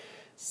West.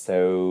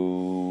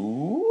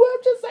 So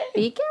I'm just saying.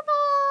 Be careful.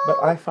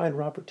 But I find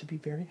Robert to be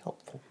very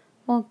helpful.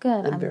 Well,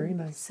 good. And very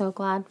nice. So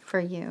glad for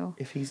you.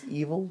 If he's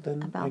evil,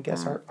 then I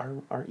guess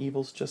our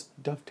evils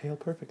just dovetail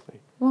perfectly.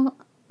 Well,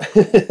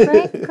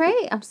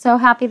 great. I'm so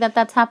happy that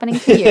that's happening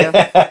to you.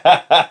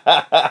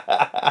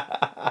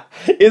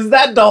 Is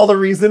that doll the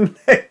reason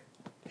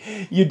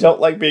you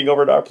don't like being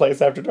over at our place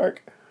after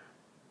dark?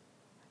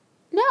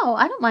 No,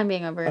 I don't mind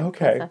being over at our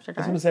place after dark.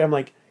 I was going to say, I'm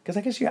like, because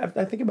I guess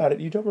I think about it,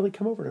 you don't really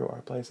come over to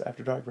our place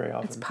after dark very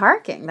often. It's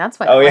parking. That's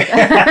why. Oh,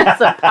 yeah. It's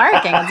the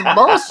parking. It's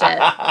bullshit.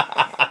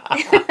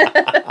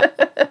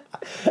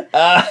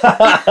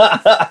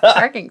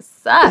 Parking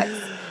sucks.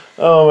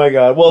 Oh my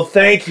God. Well,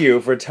 thank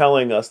you for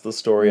telling us the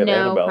story of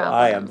Annabelle. Problem.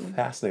 I am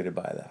fascinated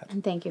by that.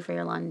 And thank you for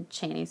your Lon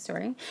Chaney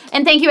story.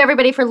 And thank you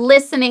everybody for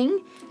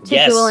listening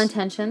to Dual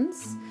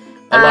Intentions.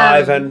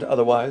 Alive and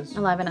otherwise.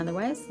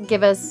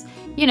 Give us,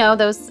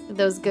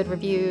 those good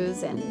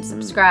reviews and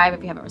subscribe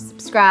if you haven't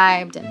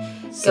subscribed.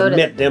 And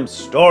submit them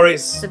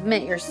stories.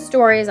 Submit your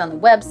stories on the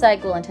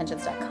website,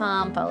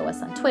 ghoulintentions.com. Follow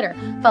us on Twitter.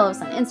 Follow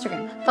us on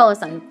Instagram. Follow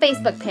us on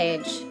Facebook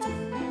page.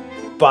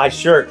 Buy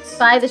shirts.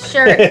 Buy the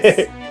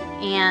shirts.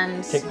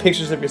 And take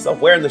pictures of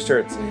yourself wearing the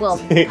shirts. We'll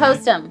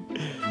post them.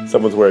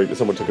 Someone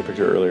took a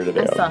picture earlier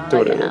today on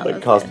Twitter,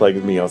 cosplaying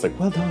as me. I was like,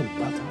 well done.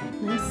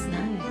 Nice.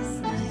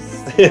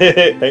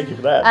 Thank you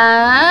for that.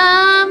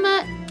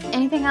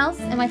 Anything else?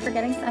 Am I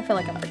forgetting? I feel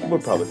like I'm forgetting. We're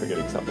probably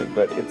forgetting something,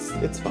 but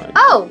it's fine.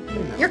 Oh,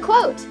 your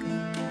quote.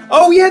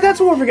 Oh yeah, that's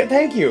what we're forgetting.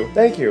 Thank you.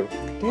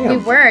 Damn. We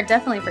were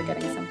definitely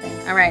forgetting something.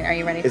 All right, are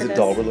you ready for this? Is it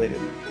doll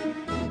related?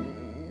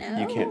 No.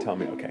 You can't tell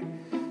me. Okay.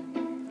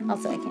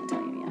 Also, I can't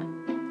tell you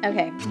yet.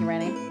 Okay, you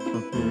ready?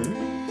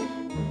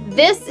 Mm-hmm.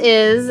 This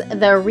is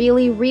the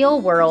really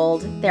real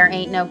world. There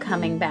ain't no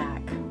coming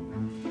back.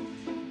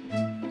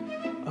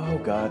 Oh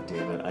God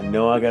damn it! I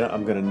know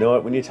I'm gonna know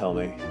it when you tell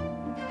me.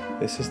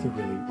 This is the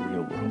really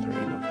real world. There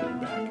ain't no coming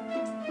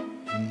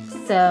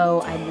back.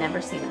 So I'd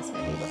never seen this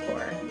movie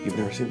before. You've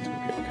never seen this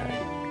movie, okay?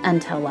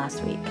 Until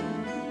last week,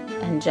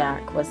 and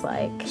Jack was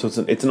like. So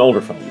it's an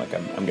older film. Like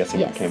I'm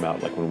guessing it came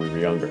out like when we were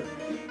younger.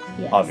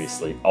 Yes.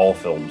 Obviously, all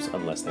films,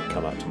 unless they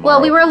come out tomorrow. Well,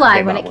 we were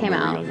alive when it came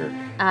out.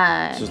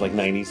 This was like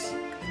 90s.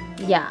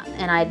 Yeah,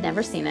 and I'd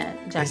never seen it.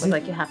 Jack was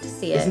like, "You have to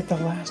see it." Is it The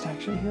Last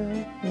Action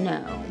Hero? No,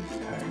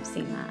 okay. I've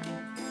seen that.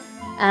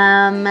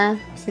 I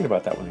was thinking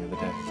about that one the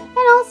other day. And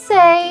I'll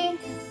say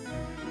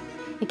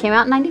it came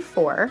out in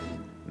 94.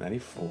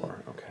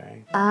 94,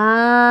 okay.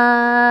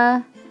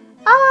 I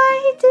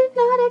did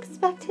not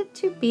expect it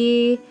to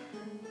be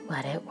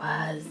what it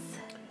was.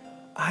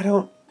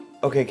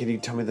 Okay, can you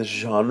tell me the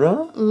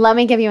genre? Let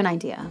me give you an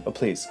idea. Oh,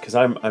 please, because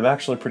I'm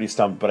actually pretty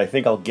stumped, but I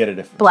think I'll get it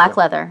if... Black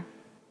leather.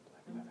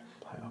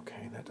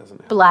 Okay, that doesn't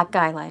help. Black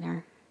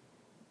eyeliner.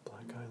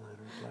 Black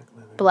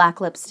leather. Black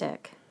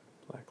lipstick.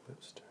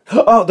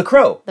 Oh, The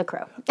Crow. The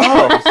Crow.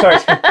 Oh, sorry.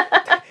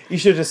 You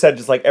should have just said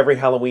just like every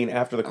Halloween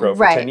after The Crow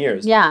for 10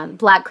 years. Yeah,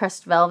 black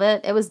crushed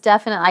velvet. It was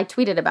definitely, I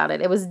tweeted about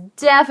it. It was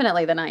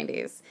definitely the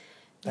 90s.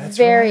 That's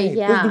right.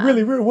 Yeah. This is the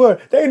really real world.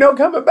 They ain't no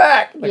coming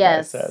back. Like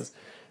yes. Says.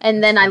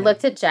 And then I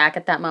looked at Jack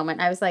at that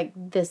moment. I was like,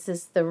 this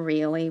is the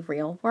really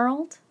real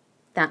world?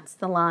 That's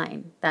the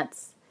line.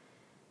 That's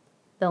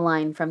the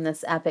line from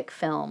this epic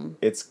film.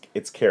 It's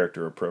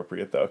character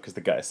appropriate, though, because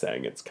the guy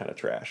saying it's kind of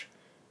trash.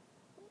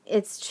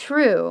 It's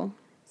true.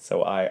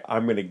 So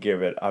I'm gonna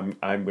give it a thumbs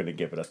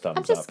up.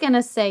 I'm just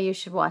gonna say you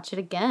should watch it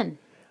again.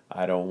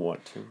 I don't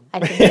want to. I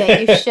think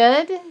that you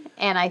should,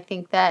 and I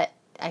think that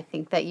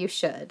you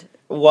should.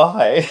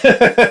 Why?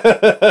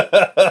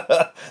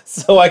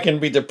 So I can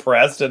be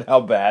depressed at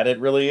how bad it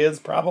really is,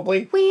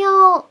 probably.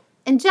 Well,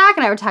 and Jack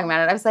and I were talking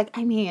about it. I was like,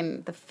 I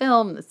mean, the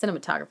film, the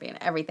cinematography, and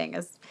everything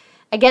is.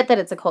 I get that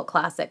it's a cult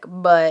classic,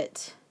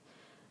 but.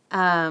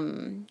 I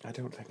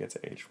don't think it's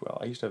aged well.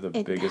 I used to have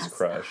the biggest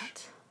crush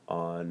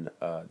on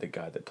the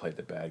guy that played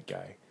the bad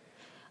guy.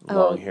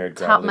 Long-haired,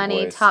 top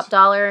money, voiced, top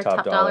dollar.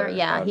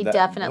 Yeah, he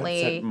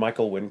definitely.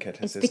 Michael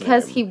Wincott is his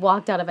because name. he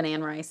walked out of an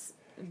Anne Rice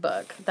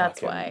book.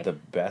 That's why. The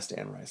best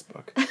Anne Rice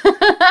book.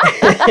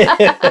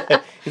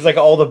 He's like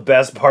all the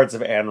best parts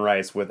of Anne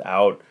Rice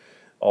without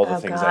all the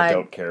things I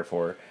don't care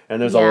for. And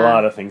there's a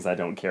lot of things I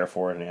don't care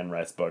for in an Anne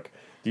Rice book.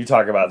 You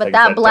talk about things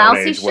that don't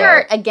age blousy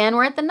shirt. Well. Again,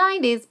 we're at the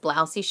 90s.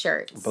 Blousy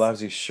shirts.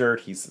 Blousy shirt.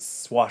 He's a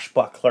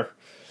swashbuckler.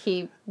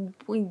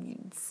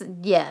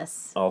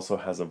 Yes. Also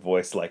has a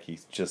voice like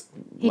he's just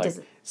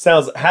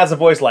has a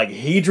voice like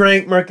he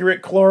drank mercury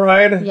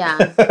chloride. Yeah.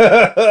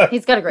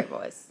 He's got a great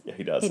voice. Yeah,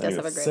 he does. He does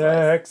have a great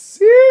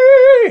sexy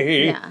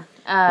voice.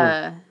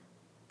 Yeah.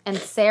 And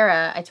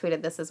Sarah, I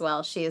tweeted this as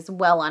well. She is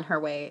well on her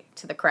way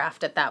to the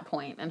craft at that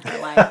point in her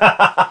life.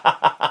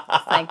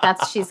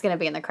 She's going to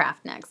be in the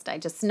craft next. I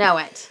just know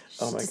it. She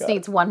just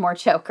needs one more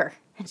choker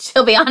and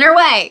she'll be on her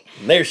way.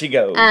 And there she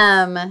goes.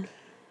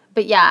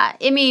 But yeah,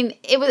 I mean,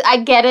 I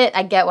get it.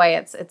 I get why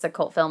it's a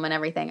cult film and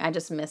everything. I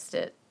just missed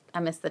it.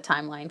 I missed the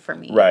timeline for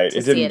me. Right.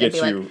 It didn't get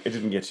you. It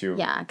didn't get you.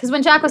 Yeah. Because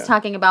when Jack was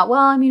talking about,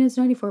 well, I mean, it's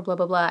 94, blah,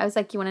 blah, blah. I was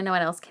like, you want to know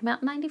what else came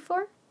out in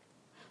 94?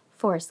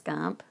 Forrest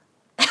Gump.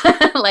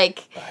 I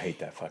hate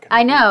that fucking movie.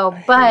 I know,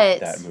 but I hate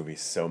that movie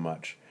so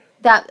much.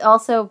 That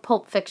also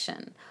Pulp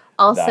Fiction.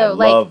 Also, I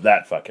love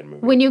that fucking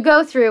movie. When you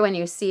go through and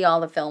you see all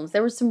the films,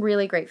 there were some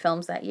really great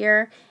films that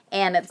year.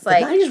 And it's the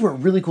 90s were a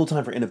really cool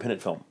time for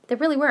independent film. They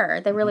really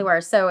were. They really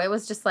were. So it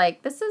was just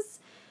like, this is...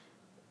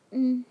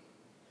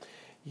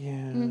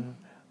 Yeah,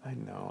 I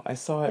know. I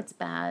saw it. It's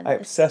bad. I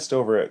obsessed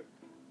over it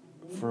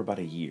for about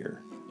a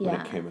year when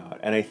it came out.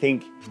 And I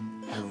think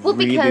I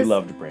really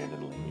loved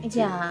Brandon Lee. Too.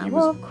 Yeah,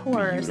 of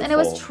course. Beautiful. And it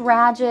was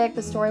tragic.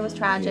 The story was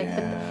tragic.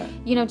 Yeah.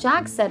 But,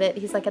 Jack said it.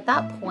 He's like, at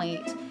that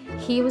point,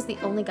 he was the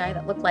only guy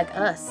that looked like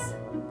us.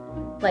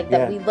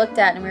 That we looked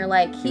at and we were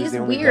like, he's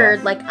weird,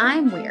 goth. like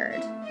I'm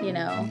weird.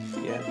 Yeah.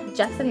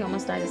 Jack said he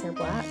almost dyed his hair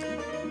black.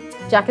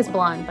 Jack is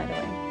blonde, by the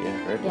way.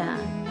 Yeah, very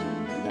blonde.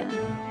 Yeah.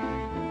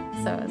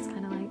 So it's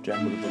kind of like...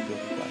 Jack would have looked good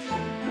with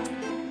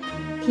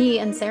black. He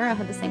and Sarah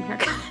had the same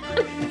haircut.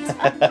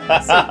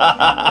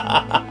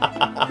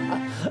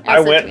 I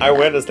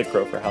went as the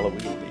Crow for Halloween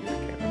the year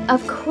it came out.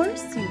 Of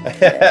course you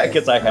did.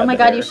 Because I had Oh my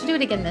God, you should do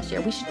it again this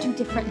year. We should do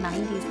different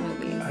 90s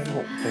movies. I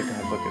don't think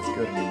I look as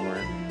good anymore.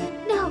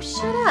 No,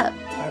 shut up.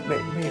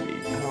 Maybe.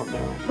 I don't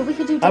know. But we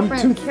could do different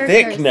characters. I'm too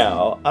thick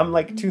now. I'm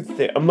like too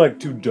thick. I'm like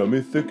too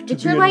dummy thick to be a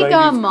 90s But you're like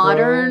a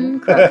modern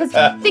Crow. Because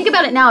think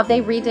about it now. If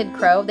they redid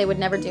Crow, they would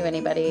never do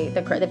anybody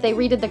the Crow. If they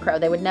redid the Crow,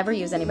 they would never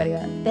use anybody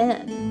that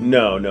thin.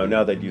 No.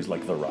 Now they'd use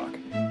like The Rock.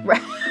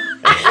 Right.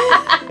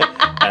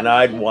 And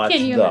I'd watch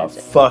the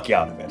fuck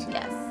out of it.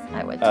 Yes,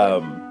 I would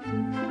too.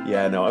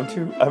 Yeah, no, I'm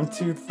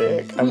too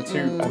thick. I'm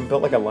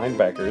built like a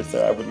linebacker,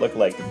 so I would look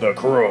like the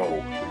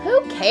Crow.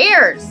 Who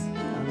cares?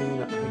 I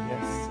mean, I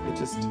guess it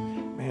just,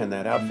 man,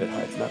 that outfit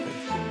hides nothing.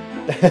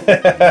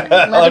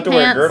 I'll have to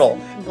wear a girdle.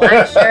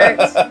 Black shirt.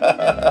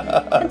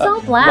 It's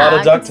all black. A lot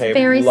of duct tape.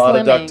 Very a lot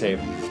slimming. Of duct tape.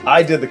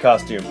 I did the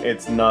costume.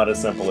 It's not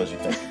as simple as you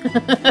think.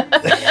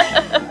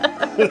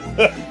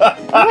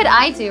 What would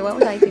I do? What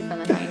would I do from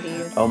the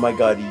 90s? Oh my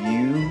God,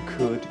 you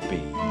could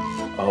be.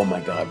 Oh my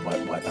God, what?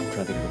 I'm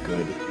trying to think of a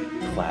good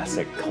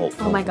classic cult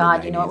film. Oh my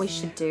God, you know what we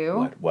should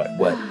do? What?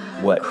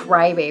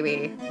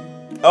 Crybaby.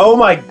 Oh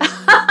my.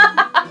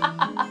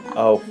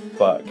 Oh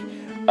fuck.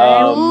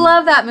 I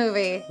love that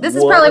movie. This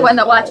is probably one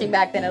that watching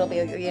back then it'll be,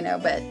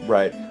 but.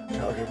 Right.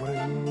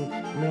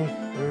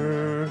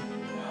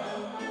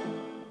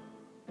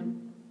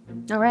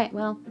 All right,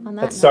 well, on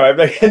that note. Sorry,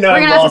 we're going to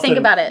have to think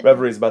about it.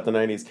 Reveries about the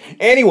 90s.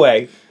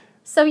 Anyway.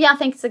 So yeah,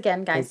 thanks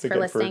again, guys, for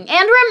listening.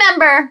 And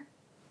remember,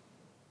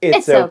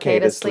 it's okay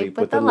to sleep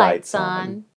with the lights on.